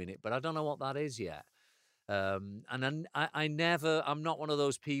we're doing it. But I don't know what that is yet. And I'm not one of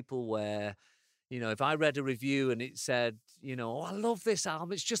those people where, if I read a review and it said, oh, I love this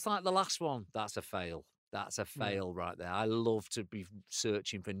album, it's just like the last one, that's a fail. That's a fail right there. I love to be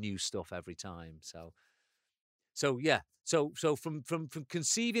searching for new stuff every time. So yeah. So from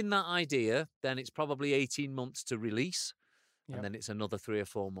conceiving that idea, then it's probably 18 months to release. Yep. And then it's another 3 or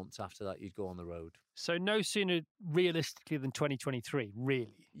 4 months after that you'd go on the road. So no sooner realistically than 2023,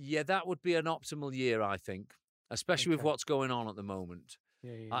 really? Yeah, that would be an optimal year, I think, especially with what's going on at the moment.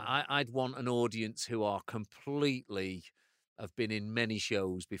 Yeah. I'd want an audience who are completely have been in many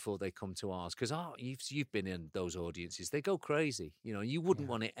shows before they come to ours, because you've been in those audiences. They go crazy. You wouldn't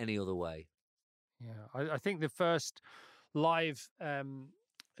want it any other way. Yeah, I think the first live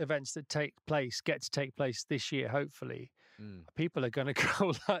events that get to take place this year, hopefully, people are going to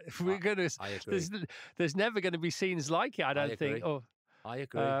go like we're going to. I agree. There's never going to be scenes like it. I don't think. Oh, I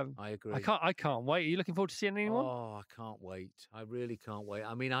agree. I agree. I can't wait. Are you looking forward to seeing anyone? Oh, I can't wait. I really can't wait.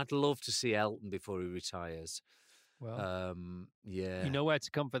 I mean, I'd love to see Elton before he retires. Well, yeah. You know where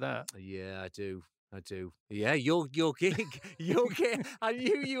to come for that. Yeah, I do. Yeah, your gig. I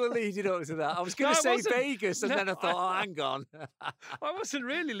knew you were leading up to that. I was going to say Vegas, and then I thought, oh, hang on. I wasn't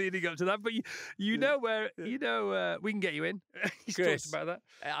really leading up to that, but you know where we can get you in. He's Chris, talked about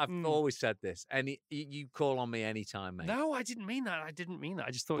that. I've always said this. You call on me anytime, mate. No, I didn't mean that. I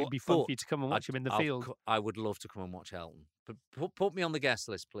just thought it'd be fun for you to come and watch him in the field. I would love to come and watch Elton. But put me on the guest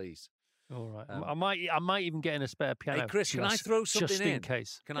list, please. All right. I might even get in a spare piano. Hey, Chris, can I throw something just in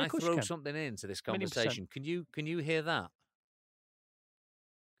case? Can I throw something into this conversation? Can you hear that?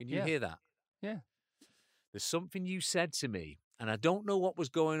 Can you hear that? Yeah. There's something you said to me, and I don't know what was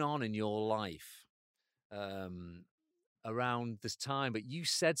going on in your life around this time, but you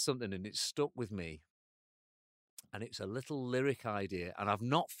said something and it stuck with me. And it's a little lyric idea, and I've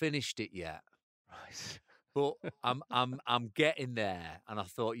not finished it yet. Right. But I'm getting there, and I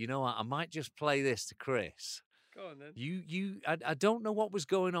thought, you know what, I might just play this to Chris. Go on then. I don't know what was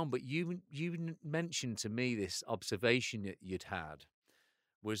going on, but you mentioned to me this observation that you'd had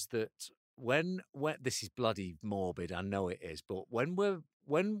was that when this is bloody morbid, I know it is, but when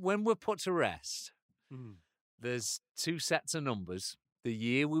we're put to rest, there's 2 sets of numbers: the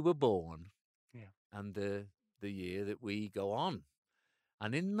year we were born, and the year that we go on,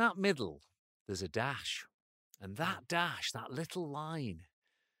 and in that middle there's a dash. And that dash, that little line,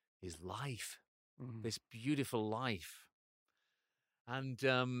 is life. This beautiful life. And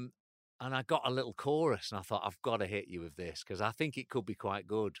I got a little chorus, and I thought, I've got to hit you with this, because I think it could be quite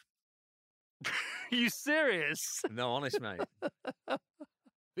good. Are you serious? No, honest, mate.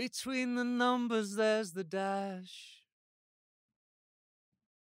 Between the numbers, there's the dash.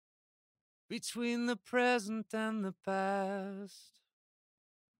 Between the present and the past.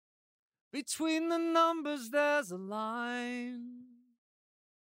 Between the numbers, there's a line.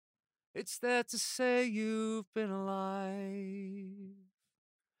 It's there to say you've been alive.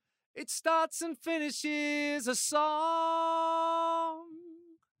 It starts and finishes a song.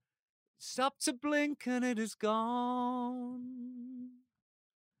 Stop to blink and it is gone.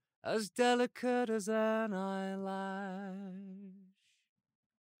 As delicate as an eyelash.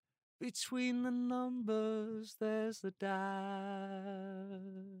 Between the numbers, there's the dash.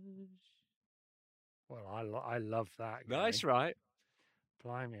 Well, I love that. Nice, right?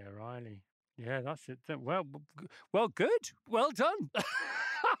 Blimey, O'Reilly. Yeah, that's it. Well, good. Well done.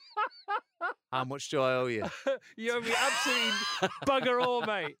 How much do I owe you? You owe me absolutely bugger all,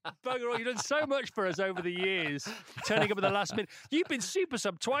 mate. Bugger all. You've done so much for us over the years, turning up at the last minute. You've been super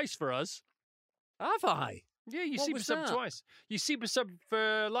sub twice for us. Have I? Yeah, you super sub twice. You super sub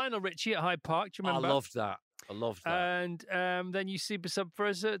for Lionel Richie at Hyde Park. Do you remember? I loved that. And then you super sub for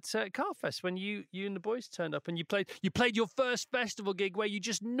us at Carfest when you and the boys turned up, and you played your first festival gig where you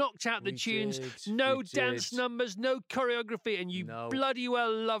just knocked out the tunes, no dance numbers, no choreography, and you bloody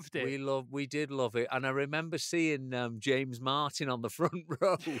well loved it. We did love it, and I remember seeing James Martin on the front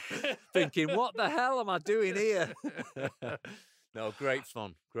row, thinking, "What the hell am I doing here?" No, great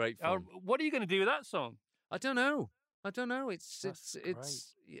fun. What are you going to do with that song? I don't know. It's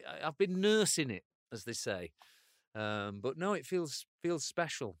I've been nursing it, as they say. But no, it feels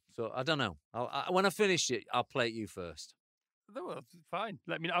special. So I don't know. When I finish it, I'll play it you first. Well, fine.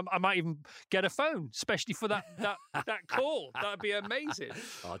 Let me know. I might even get a phone, especially for that call. That'd be amazing.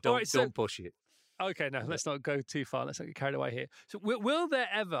 Oh, All right, don't push it. Okay, no, let's not go too far. Let's not get carried away here. So, will there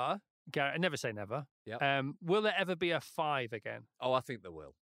ever, Gareth? I never say never. Yeah. Will there ever be a 5 again? Oh, I think there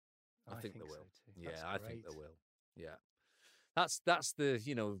will. I think there so will. too. Yeah, That's I think great. there will. Yeah. That's the,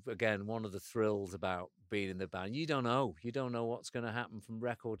 again, one of the thrills about being in the band. You don't know what's going to happen from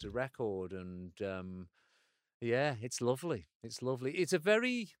record to record, and yeah, it's lovely. It's lovely. It's a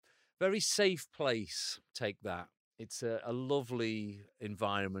very, very safe place. Take that. It's a lovely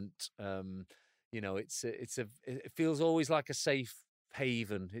environment. It feels always like a safe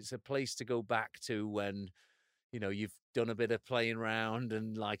haven. It's a place to go back to when you've done a bit of playing around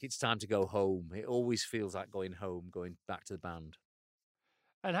and like it's time to go home. It always feels like going home, going back to the band.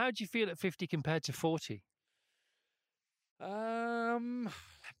 And how do you feel at 50 compared to 40? Let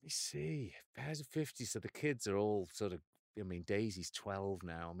me see. Pairs of 50, so the kids are all sort of, Daisy's 12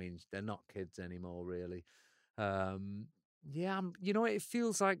 now. I mean, they're not kids anymore, really. Yeah, it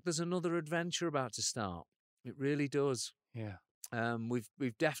feels like there's another adventure about to start. It really does. Yeah.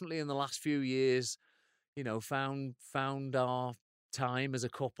 We've definitely in the last few years, found our time as a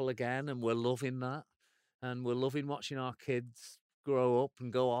couple again, and we're loving that. And we're loving watching our kids grow up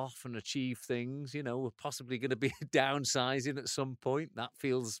and go off and achieve things. We're possibly going to be downsizing at some point. That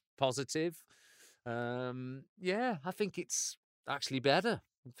feels positive. Yeah, I think it's actually better.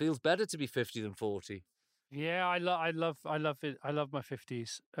 It feels better to be 50 than 40. Yeah, I love it. I love my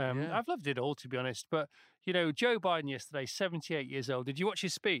 50s. Yeah. I've loved it all, to be honest. But, Joe Biden yesterday, 78 years old. Did you watch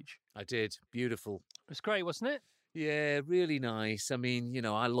his speech? I did. Beautiful. It was great, wasn't it? Yeah, really nice. I mean,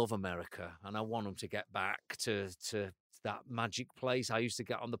 I love America and I want them to get back to that magic place. I used to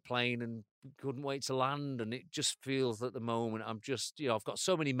get on the plane and couldn't wait to land. And it just feels at the moment, I'm just, I've got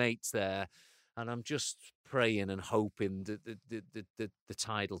so many mates there and I'm just praying and hoping that the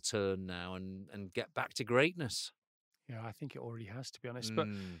tide will turn now and get back to greatness. Yeah, I think it already has, to be honest. But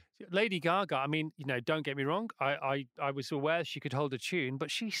Lady Gaga, I mean, don't get me wrong. I was aware she could hold a tune,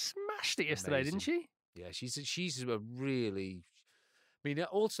 but she smashed it yesterday, didn't she? Yeah, she's a really. I mean,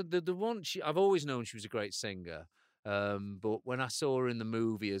 also the one I've always known she was a great singer, but when I saw her in the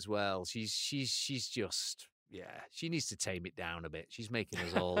movie as well, she's just she needs to tame it down a bit. She's making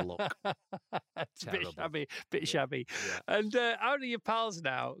us all look terrible. Bit shabby. Yeah. And how are your pals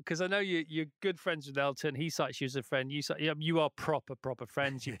now? Because I know you're good friends with Elton. He cites you as a friend. You are proper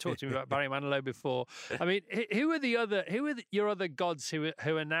friends. You've talked to me about Barry Manilow before. I mean, who are your other gods who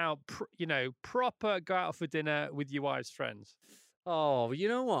are now proper go out for dinner with your wife's friends? Oh, you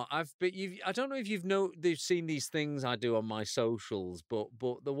know what? I don't know if they've seen these things I do on my socials, but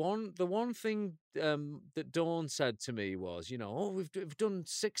the one thing that Dawn said to me was, we've done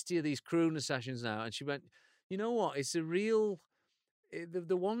 60 of these crooner sessions now, and she went, you know what? It's a real.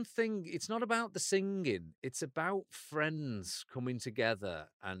 The one thing, it's not about the singing; it's about friends coming together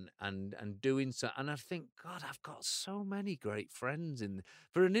and doing so. And I think, God, I've got so many great friends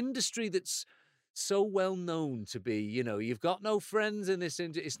for an industry that's so well known to be, you've got no friends in this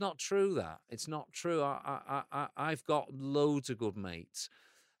industry. It's not true. It's not true. I've got loads of good mates.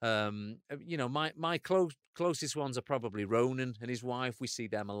 My closest ones are probably Ronan and his wife. We see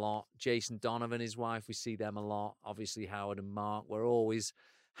them a lot. Jason Donovan, his wife, we see them a lot. Obviously, Howard and Mark. We're always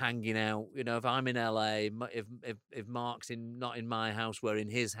hanging out. If I'm in LA, if Mark's not in my house, we're in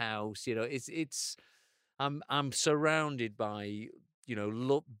his house. I'm surrounded by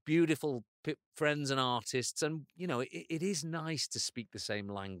beautiful friends and artists, and it is nice to speak the same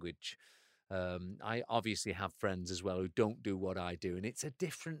language. I obviously have friends as well who don't do what I do, and it's a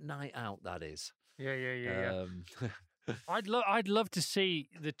different night out. That is. Yeah. I'd love to see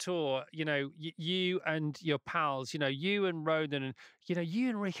the tour. You and your pals. You and Ronan, and you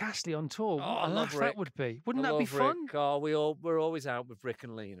and Rick Astley on tour. What I a love laugh Rick. that would be. Wouldn't I that be love fun? Rick. Oh, we're always out with Rick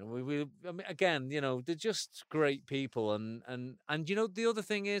and Lena. I mean, again, they're just great people, and the other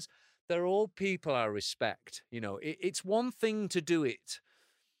thing is they're all people I respect. It's one thing to do it.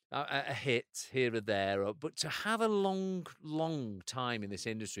 A hit here or there, but to have a long time in this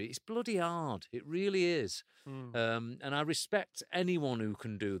industry, it's bloody hard. It really is. And I respect anyone who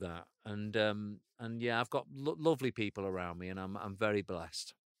can do that. And yeah, I've got lovely people around me, and I'm very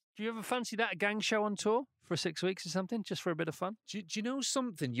blessed. Do you ever fancy that, a gang show on tour for 6 weeks or something, just for a bit of fun? Do you know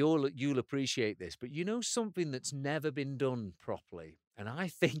something? You'll appreciate this, but something that's never been done properly, and I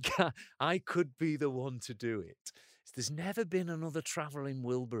think I could be the one to do it. There's never been another Travelling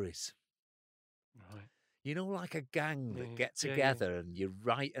Wilburys. Right. Like a gang that get together and you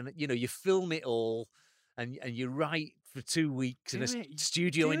write, and you film it all, and you write for 2 weeks in a Do it.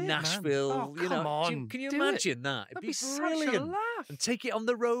 studio Do in it, man. Nashville. Oh, you know, come on. can you Do it. imagine that? It'd That'd be be such a brilliant. laugh. And take it on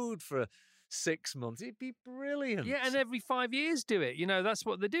the road for 6 months. It'd be brilliant. Yeah, and every 5 years do it. You know, that's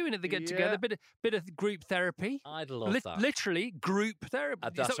what they're doing. They get together, Yeah. bit of group therapy. I'd love that. Literally group therapy.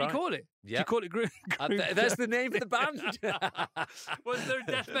 Is that that's what you right. call it? Do Yeah. you call it group? There's the name of the band. Was there a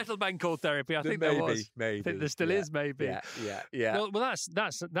death metal band called Therapy? I think maybe, there was. Maybe. I think there still Yeah, is, maybe. Yeah. Well,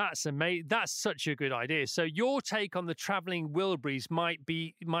 that's amazing. That's such a good idea. So your take on the travelling Wilburys might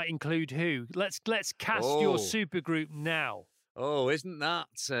include who? Let's cast your Oh. supergroup now. Oh, isn't that?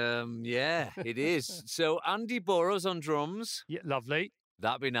 Yeah, it is. So Andy Burrows on drums. Yeah, lovely.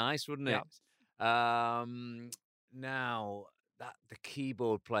 That'd be nice, wouldn't it? Yeah. Now that the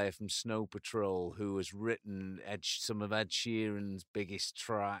keyboard player from Snow Patrol, who has written some of Ed Sheeran's biggest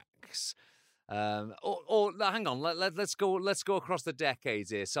tracks. Hang on, let's go across the decades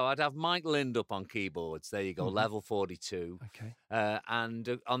here. So I'd have Mike Lind up on keyboards. There you go, level 42. Okay. And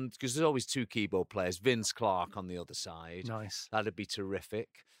because there's always two keyboard players, Vince Clarke on the other side. Nice. That'd be terrific.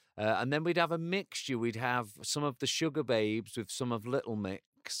 And then we'd have a mixture. We'd have some of the Sugar Babes with some of Little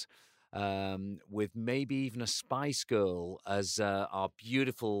Mix, with maybe even a Spice Girl as our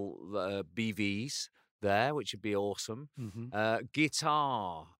beautiful BVs there, which would be awesome.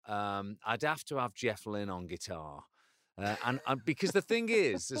 Guitar, I'd have to have Jeff Lynne on guitar. And because the thing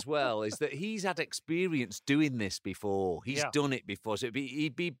is, as well, is that he's had experience doing this before. He's done it before, so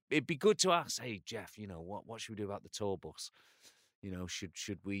it'd be good to ask, hey Jeff, you know what should we do about the tour bus? You know,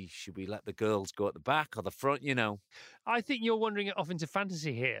 should we let the girls go at the back or the front? You know, I think you're wandering it off into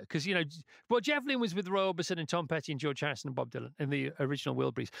fantasy here because, you know, well, Jeff Lynne was with Roy Orbison and Tom Petty and George Harrison and Bob Dylan in the original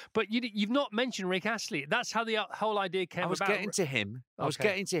Wilburys. But you've not mentioned Rick Astley. That's how the whole idea came about. I was getting to him.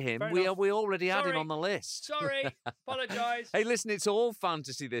 Fair We enough. already had him Sorry. on the list. Sorry, apologise. Hey, listen, it's all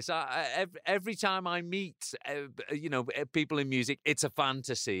fantasy. This every time I meet, people in music, it's a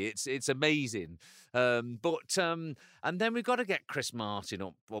fantasy. It's amazing. And then we've got to get Chris Martin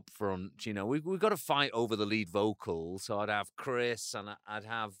up front. You know, we've got to fight over the lead vocal. So I'd have Chris, and I'd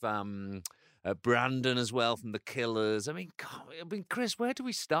have Brandon as well from the Killers. I mean, Chris, where do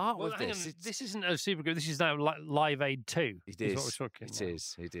we start with hang this? on. This isn't a supergroup. This is now Live Aid 2. It is. What we're talking about.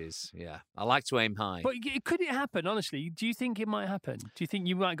 It is. Yeah, I like to aim high. But could it happen, honestly? Do you think it might happen? Do you think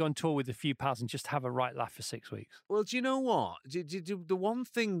you might go on tour with a few pals and just have a right laugh for 6 weeks? Well, do you know what? The one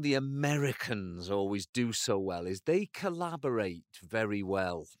thing the Americans always do so well is they collaborate very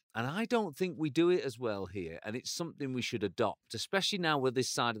well. And I don't think we do it as well here. And it's something we should adopt, especially now with this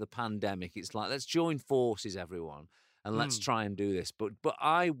side of the pandemic. It's like, let's join forces, everyone, and let's try and do this. But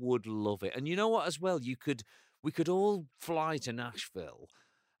I would love it. And you know what, as well? We could all fly to Nashville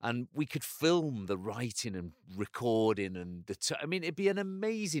and we could film the writing and recording and it'd be an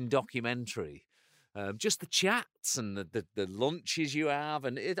amazing documentary. Just the chats and the lunches you have.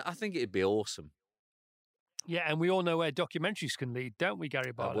 And I think it'd be awesome. Yeah, and we all know where documentaries can lead, don't we,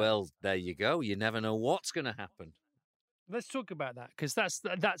 Gary Barlow? Well, there you go. You never know what's going to happen. Let's talk about that, because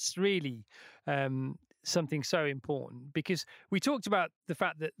that's really something so important, because we talked about the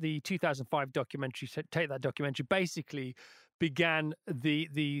fact that the 2005 documentary, Take That documentary, basically began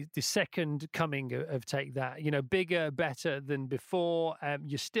the second coming of Take That. You know, bigger, better than before.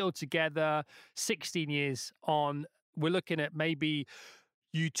 You're still together, 16 years on. We're looking at maybe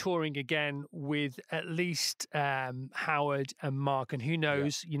you touring again with at least Howard and Mark, and who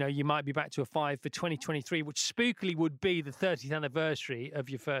knows, you know, you might be back to a 5 for 2023, which spookily would be the 30th anniversary of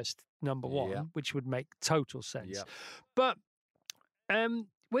your first number one, which would make total sense. Yeah. But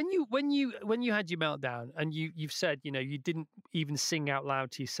when you had your meltdown, and you've said, you know, you didn't even sing out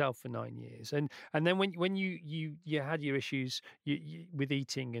loud to yourself for 9 years, and then when you had your issues with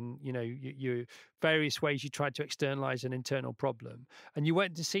eating, and you know your various ways you tried to externalize an internal problem, and you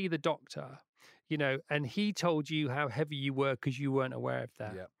went to see the doctor, you know, and he told you how heavy you were because you weren't aware of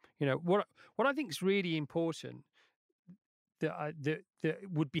that. Yeah. You know what I think is really important that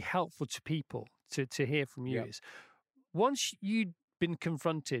would be helpful to people to hear from you is, once you'd been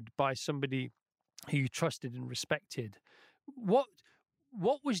confronted by somebody who you trusted and respected, what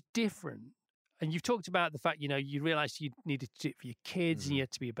was different? And you've talked about the fact, you know, you realized you needed to do it for your kids, and you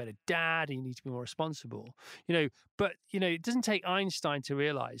had to be a better dad, and you need to be more responsible, you know. But, you know, it doesn't take Einstein to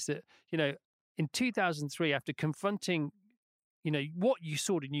realize that, you know, in 2003, after confronting, you know, what you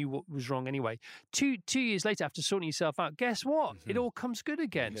sort of knew what was wrong anyway, 2 years later, after sorting yourself out, guess what? It all comes good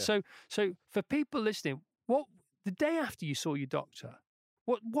again. Yeah. So for people listening, the day after you saw your doctor,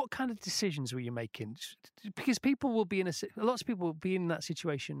 what kind of decisions were you making? Because people will be lots of people will be in that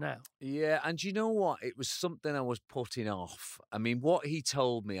situation now. Yeah, and you know what? It was something I was putting off. I mean, what he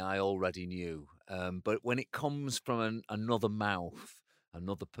told me, I already knew. But when it comes from another mouth,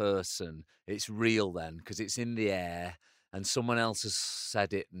 another person, it's real then because it's in the air and someone else has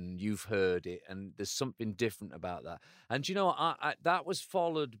said it and you've heard it, and there's something different about that. And you know, that was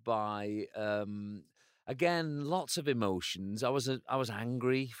followed by again lots of emotions. I was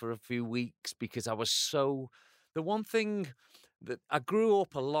angry for a few weeks because I was so. The one thing that I grew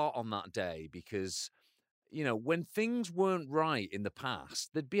up a lot on that day because you know, when things weren't right in the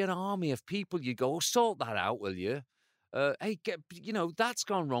past, there'd be an army of people. You go, oh, sort that out, will you? Hey, you know, that's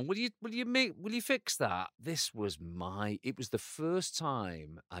gone wrong. Will you fix that? It was the first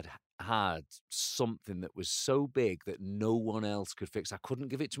time I'd had something that was so big that no one else could fix. I couldn't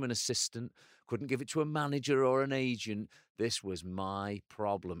give it to an assistant, couldn't give it to a manager or an agent. This was my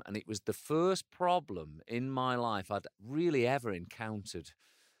problem. And it was the first problem in my life I'd really ever encountered.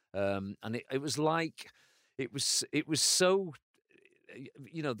 And it was like, it was so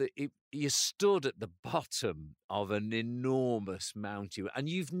you know you stood at the bottom of an enormous mountain and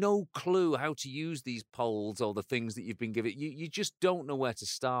you've no clue how to use these poles or the things that you've been given. You just don't know where to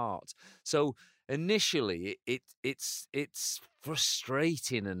start. So initially it's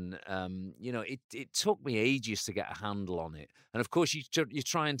frustrating, and you know it took me ages to get a handle on it. And of course you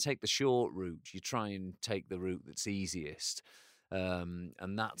try and take the short route, you try and take the route that's easiest.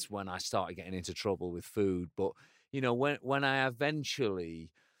 And that's when I started getting into trouble with food. But you know, when I eventually,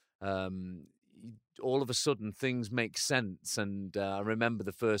 all of a sudden things make sense, and I remember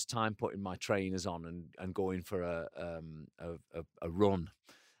the first time putting my trainers on and going for a run,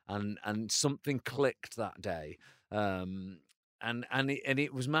 and something clicked that day. And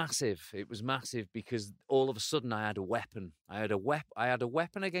it was massive. It was massive because all of a sudden I had a weapon. I had a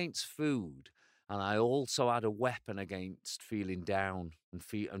weapon against food. And I also had a weapon against feeling down and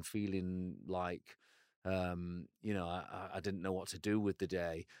feeling like, you know, I didn't know what to do with the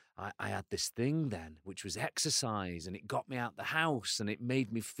day. I had this thing then, which was exercise, and it got me out the house, and it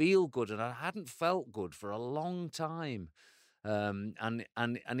made me feel good, and I hadn't felt good for a long time. And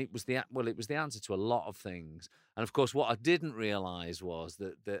it was the answer to a lot of things. And of course, what I didn't realise was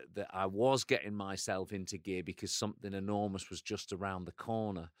that I was getting myself into gear because something enormous was just around the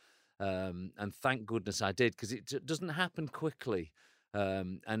corner. And thank goodness I did, because it doesn't happen quickly.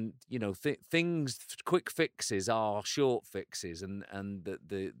 And you know, quick fixes are short fixes, and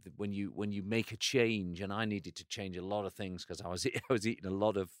when you make a change, and I needed to change a lot of things because I was eating a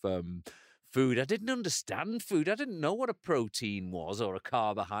lot of food. I didn't understand food. I didn't know what a protein was or a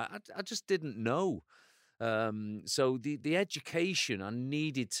carbohydrate. I just didn't know. So the education, I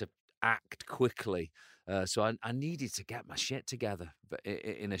needed to act quickly. So I needed to get my shit together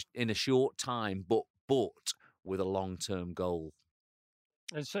in a short time, but with a long-term goal.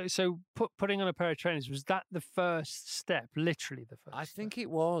 And putting on a pair of trainers, was that the first step? Literally the first. I think it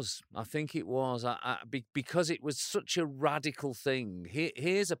was. Because it was such a radical thing.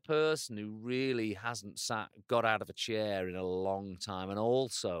 Here's a person who really hasn't got out of a chair in a long time, and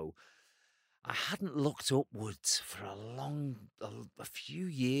also I hadn't looked upwards for a few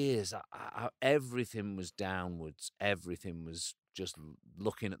years. Everything was downwards. Everything was just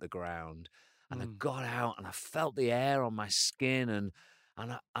looking at the ground. And I got out and I felt the air on my skin, and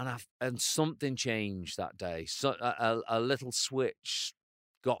something changed that day. So a little switch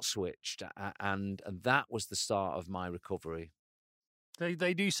got switched, and that was the start of my recovery.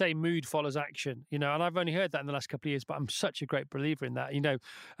 They do say mood follows action, you know, and I've only heard that in the last couple of years, but I'm such a great believer in that, you know,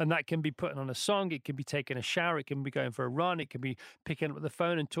 and that can be putting on a song, it can be taking a shower, it can be going for a run, it can be picking up the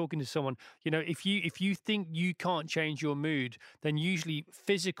phone and talking to someone. You know, if you think you can't change your mood, then usually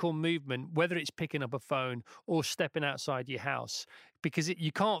physical movement, whether it's picking up a phone or stepping outside your house, because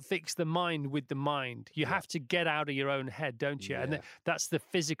you can't fix the mind with the mind. You have to get out of your own head, don't you? Yeah. And that's the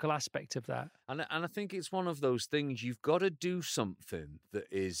physical aspect of that. And I think it's one of those things, you've got to do something that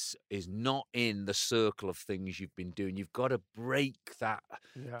is not in the circle of things you've been doing. You've got to break that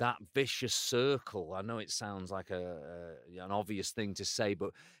vicious circle. I know it sounds like an obvious thing to say, but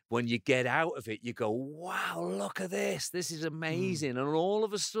when you get out of it, you go, wow, look at this. This is amazing. And all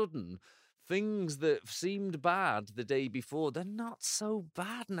of a sudden, things that seemed bad the day before, they're not so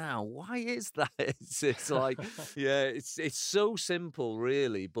bad now. Why is that? It's like, yeah, it's so simple,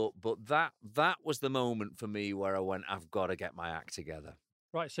 really. But that was the moment for me where I went, I've got to get my act together.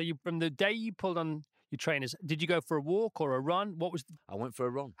 Right. So from the day you pulled on your trainers, did you go for a walk or a run? What was? I went for a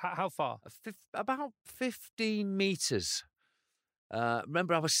run. How far? About 15 meters.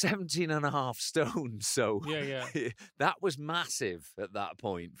 Remember, I was 17 and a half stone, so that was massive at that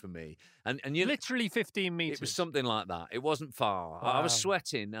point for me. And you literally 15 meters. It was something like that. It wasn't far. Wow. I was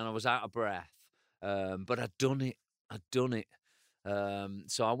sweating and I was out of breath, but I'd done it.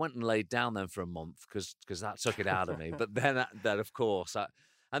 So I went and laid down then for a month because that took it out of me. But then of course,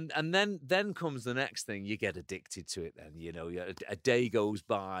 and then comes the next thing. You get addicted to it. Then a day goes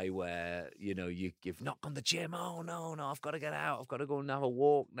by where you've not gone to the gym. Oh no, I've got to get out. I've got to go and have a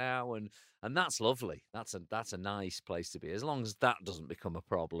walk now, and that's lovely. That's a nice place to be, as long as that doesn't become a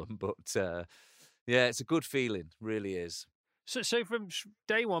problem. But yeah, it's a good feeling, really is. So from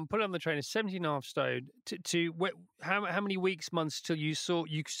day one, put it on the trainer, 17.5 stone, to how many weeks, months till you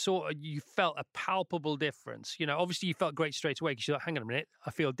felt a palpable difference? Obviously you felt great straight away because you're like, hang on a minute,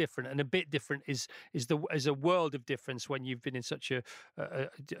 I feel different, and a bit different is a world of difference when you've been in such a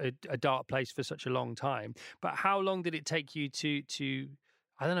dark place for such a long time. But how long did it take you to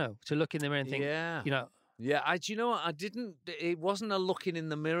I don't know, to look in the mirror and think, Yeah. Yeah, do you know what? It wasn't a looking in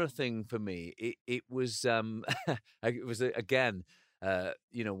the mirror thing for me. It was, it was again,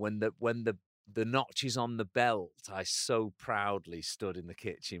 when the notches on the belt, I so proudly stood in the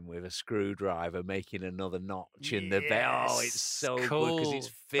kitchen with a screwdriver making another notch in the belt. Oh, it's so good because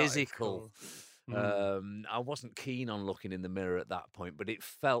it's physical. I wasn't keen on looking in the mirror at that point, but it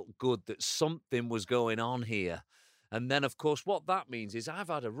felt good that something was going on here. And then, of course, what that means is I've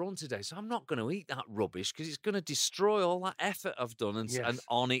had a run today, so I'm not going to eat that rubbish because it's going to destroy all that effort I've done. And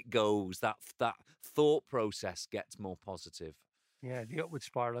on it goes. That thought process gets more positive. Yeah, the upward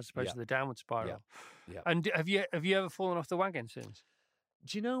spiral as opposed to the downward spiral. Yeah. And have you ever fallen off the wagon since?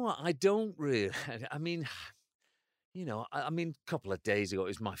 Do you know what? I don't really. I mean, a couple of days ago it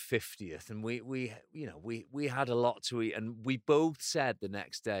was my 50th, and we had a lot to eat, and we both said the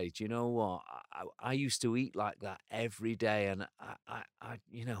next day, do you know what? I used to eat like that every day, and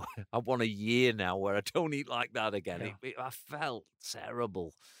I want a year now where I don't eat like that again. Yeah. I felt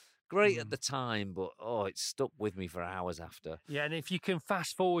terrible. Great at the time, but it stuck with me for hours after. Yeah, and if you can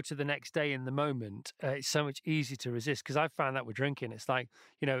fast forward to the next day in the moment, it's so much easier to resist. Because I've found that with drinking, it's like,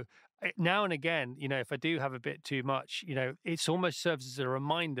 now and again, if I do have a bit too much, it's almost serves as a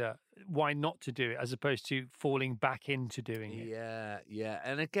reminder why not to do it, as opposed to falling back into doing it. Yeah.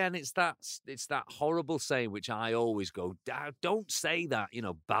 And again, it's that horrible saying, which I always go, don't say that,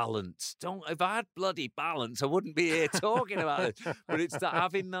 balance. If I had bloody balance, I wouldn't be here talking about it. But it's that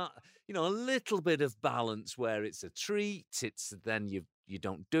having that, a little bit of balance where it's a treat. It's then you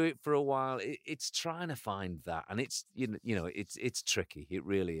don't do it for a while. It's trying to find that, and it's it's tricky. It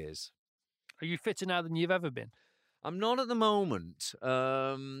really is. Are you fitter now than you've ever been? I'm not at the moment.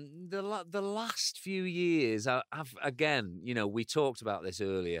 The last few years, I've again, we talked about this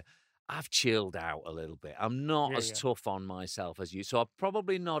earlier. I've chilled out a little bit. I'm not as tough on myself as you, so I'm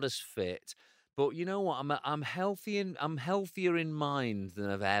probably not as fit. But you know what? I'm healthy and I'm healthier in mind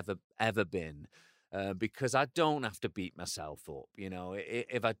than I've ever been. Because I don't have to beat myself up.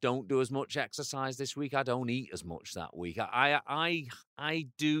 If I don't do as much exercise this week, I don't eat as much that week. I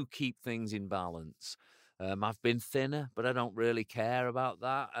do keep things in balance. I've been thinner, but I don't really care about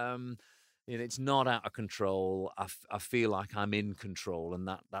that. It's not out of control. I feel like I'm in control, and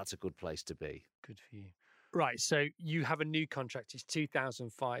that's a good place to be. Good for you. Right, so you have a new contract. It's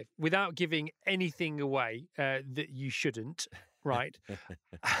 2005. Without giving anything away that you shouldn't, right?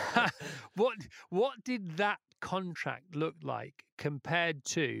 What did that contract look like compared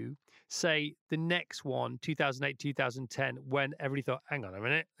to, say, the next one, 2008, 2010, when everybody thought, hang on a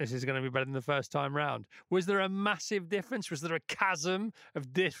minute, this is going to be better than the first time round? Was there a massive difference? Was there a chasm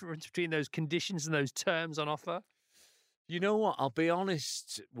of difference between those conditions and those terms on offer? You know what? I'll be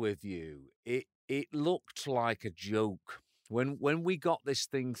honest with you. It looked like a joke. When we got this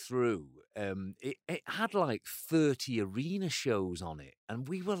thing through, it had like 30 arena shows on it, and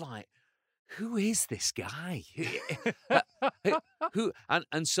we were like, who is this guy? Who?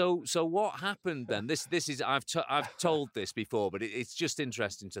 And so what happened then? This is I've told this before, but it's just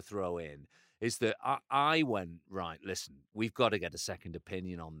interesting to throw in. Is that I went, right, listen, we've got to get a second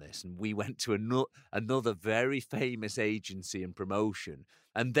opinion on this. And we went to another very famous agency and promotion,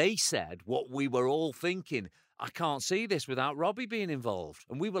 and they said what we were all thinking, I can't see this without Robbie being involved.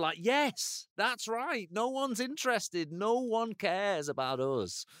 And we were like, yes, that's right. No one's interested. No one cares about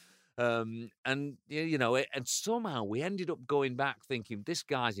us. And somehow we ended up going back thinking, this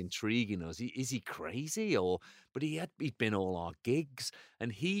guy's intriguing us. Is he crazy? But he'd been all our gigs,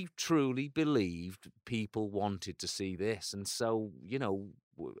 and he truly believed people wanted to see this. And so,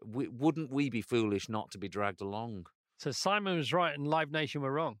 wouldn't we be foolish not to be dragged along? So Simon was right and Live Nation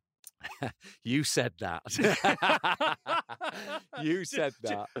were wrong. You said that. You said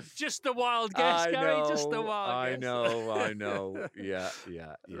that. Just the wild guess, Gary. Just the wild guess. I know. Yeah.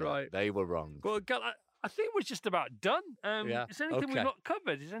 Right. They were wrong. Well, I think we're just about done. Is there anything we've not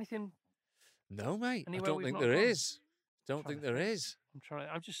covered? Is there anything? No, mate. I Anywhere don't we've think not there gone? is. Don't think there is.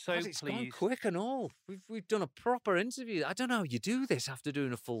 I'm just so God, it's gone pleased. quick and all. We've done a proper interview. I don't know how you do this after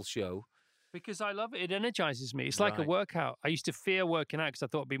doing a full show. Because I love it. It energizes me. It's like a Right. workout. I used to fear working out because I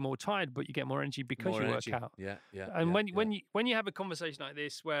thought I'd be more tired, but you get more energy because More you energy. work out. Yeah, yeah. And yeah, when you have a conversation like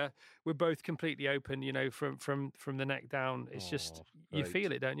this where we're both completely open, you know, from the neck down, it's just you great.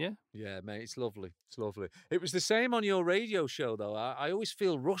 feel it, don't you? Yeah, mate, it's lovely. It's lovely. It was the same on your radio show, though. I always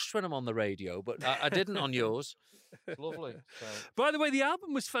feel rushed when I'm on the radio, but I didn't on yours. It's lovely. So. By the way, the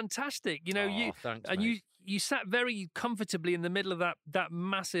album was fantastic. You know, Thanks, and mate. you sat very comfortably in the middle of that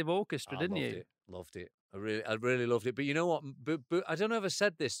massive orchestra, didn't loved you? It. Loved it. I really loved it. But you know what? I don't know if I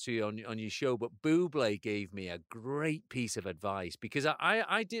said this to you on your show, but Bublé gave me a great piece of advice because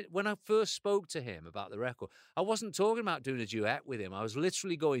I did when I first spoke to him about the record. I wasn't talking about doing a duet with him. I was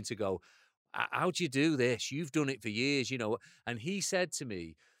literally going to go, "How do you do this? You've done it for years, you know." And he said to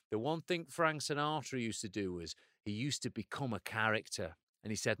me, the one thing Frank Sinatra used to do was he used to become a character,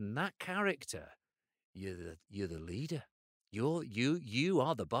 and he said, "And that character, you're the leader." You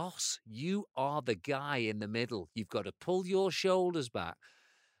are the boss. You are the guy in the middle. You've got to pull your shoulders back.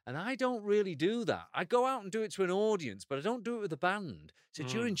 And I don't really do that. I go out and do it to an audience, but I don't do it with a band. So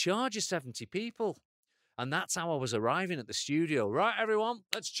you're in charge of 70 people. And that's how I was arriving at the studio. Right, everyone,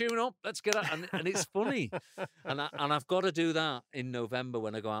 let's tune up. Let's get out. And it's funny. And I've got to do that in November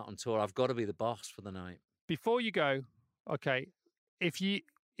when I go out on tour. I've got to be the boss for the night. Before you go, okay, if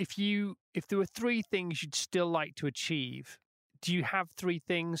there were three things you'd still like to achieve, do you have three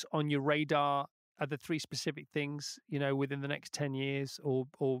things on your radar? Are there three specific things, you know, within the next 10 years or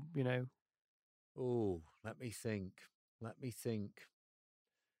you know? Oh, let me think.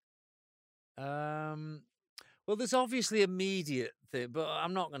 Well, there's obviously immediate thing, but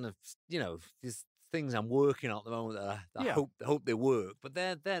I'm not going to, you know, there's things I'm working on at the moment that I hope they work, but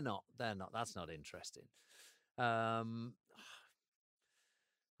they're not. That's not interesting. I'd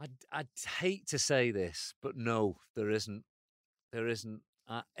hate to say this, but no, there isn't.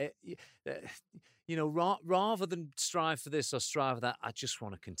 You know, rather than strive for this or strive for that, I just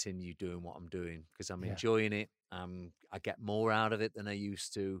want to continue doing what I'm doing because I'm enjoying it. I get more out of it than I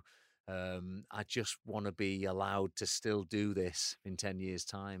used to. I just want to be allowed to still do this in 10 years'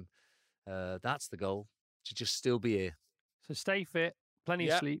 time. That's the goal, to just still be here. So stay fit, plenty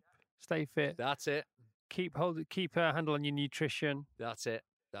of sleep, stay fit. That's it. Keep a handle on your nutrition. That's it.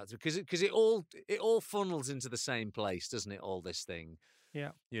 That's because it all funnels into the same place, doesn't it? All this thing.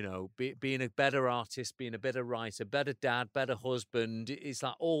 Yeah. You know, being a better artist, being a better writer, better dad, better husband. It's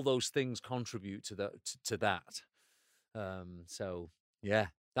like all those things contribute to that. So yeah,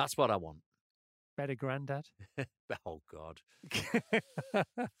 that's what I want. Better granddad. Oh God,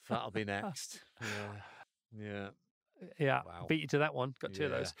 that'll be next. Yeah. Wow. Beat you to that one. Got two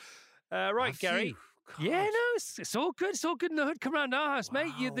of those. Right, Gary. God. Yeah, no, it's all good. It's all good in the hood. Come around our house,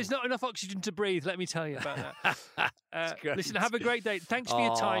 mate. There's not enough oxygen to breathe. Let me tell you about that. Listen, have a great day. Thanks for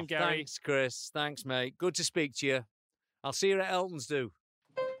your time, Gary. Thanks, Chris. Thanks, mate. Good to speak to you. I'll see you at Elton's Do.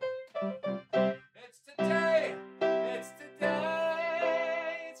 It's today. It's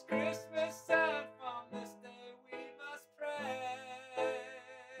today. It's Christmas time. From this day we must pray.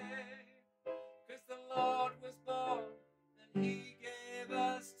 'Cause the Lord was born and He gave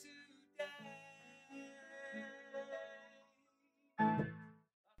us today.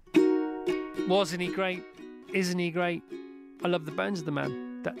 Wasn't he great? Isn't he great? I love the bones of the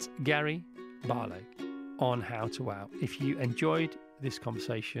man. That's Gary Barlow on How to Wow. If you enjoyed this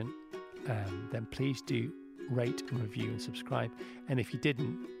conversation, then please do rate and review and subscribe. And if you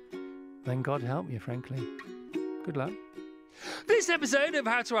didn't, then God help you, frankly. Good luck. This episode of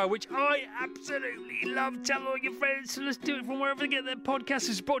How to Wow, which I absolutely love, tell all your friends, so let's do it from wherever they get their podcasts,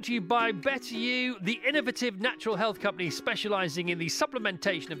 is brought to you by Better You, the innovative natural health company specialising in the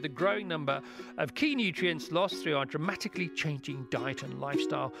supplementation of the growing number of key nutrients lost through our dramatically changing diet and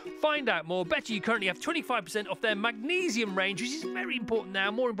lifestyle. Find out more. Better You currently have 25% off their magnesium range, which is very important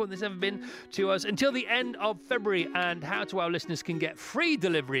now, more important than it's ever been to us, until the end of February. And How to Wow listeners can get free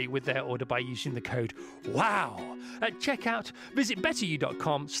delivery with their order by using the code WOW at checkout. Visit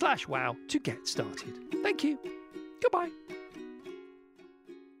betteryou.com/wow to get started. Thank you. Goodbye.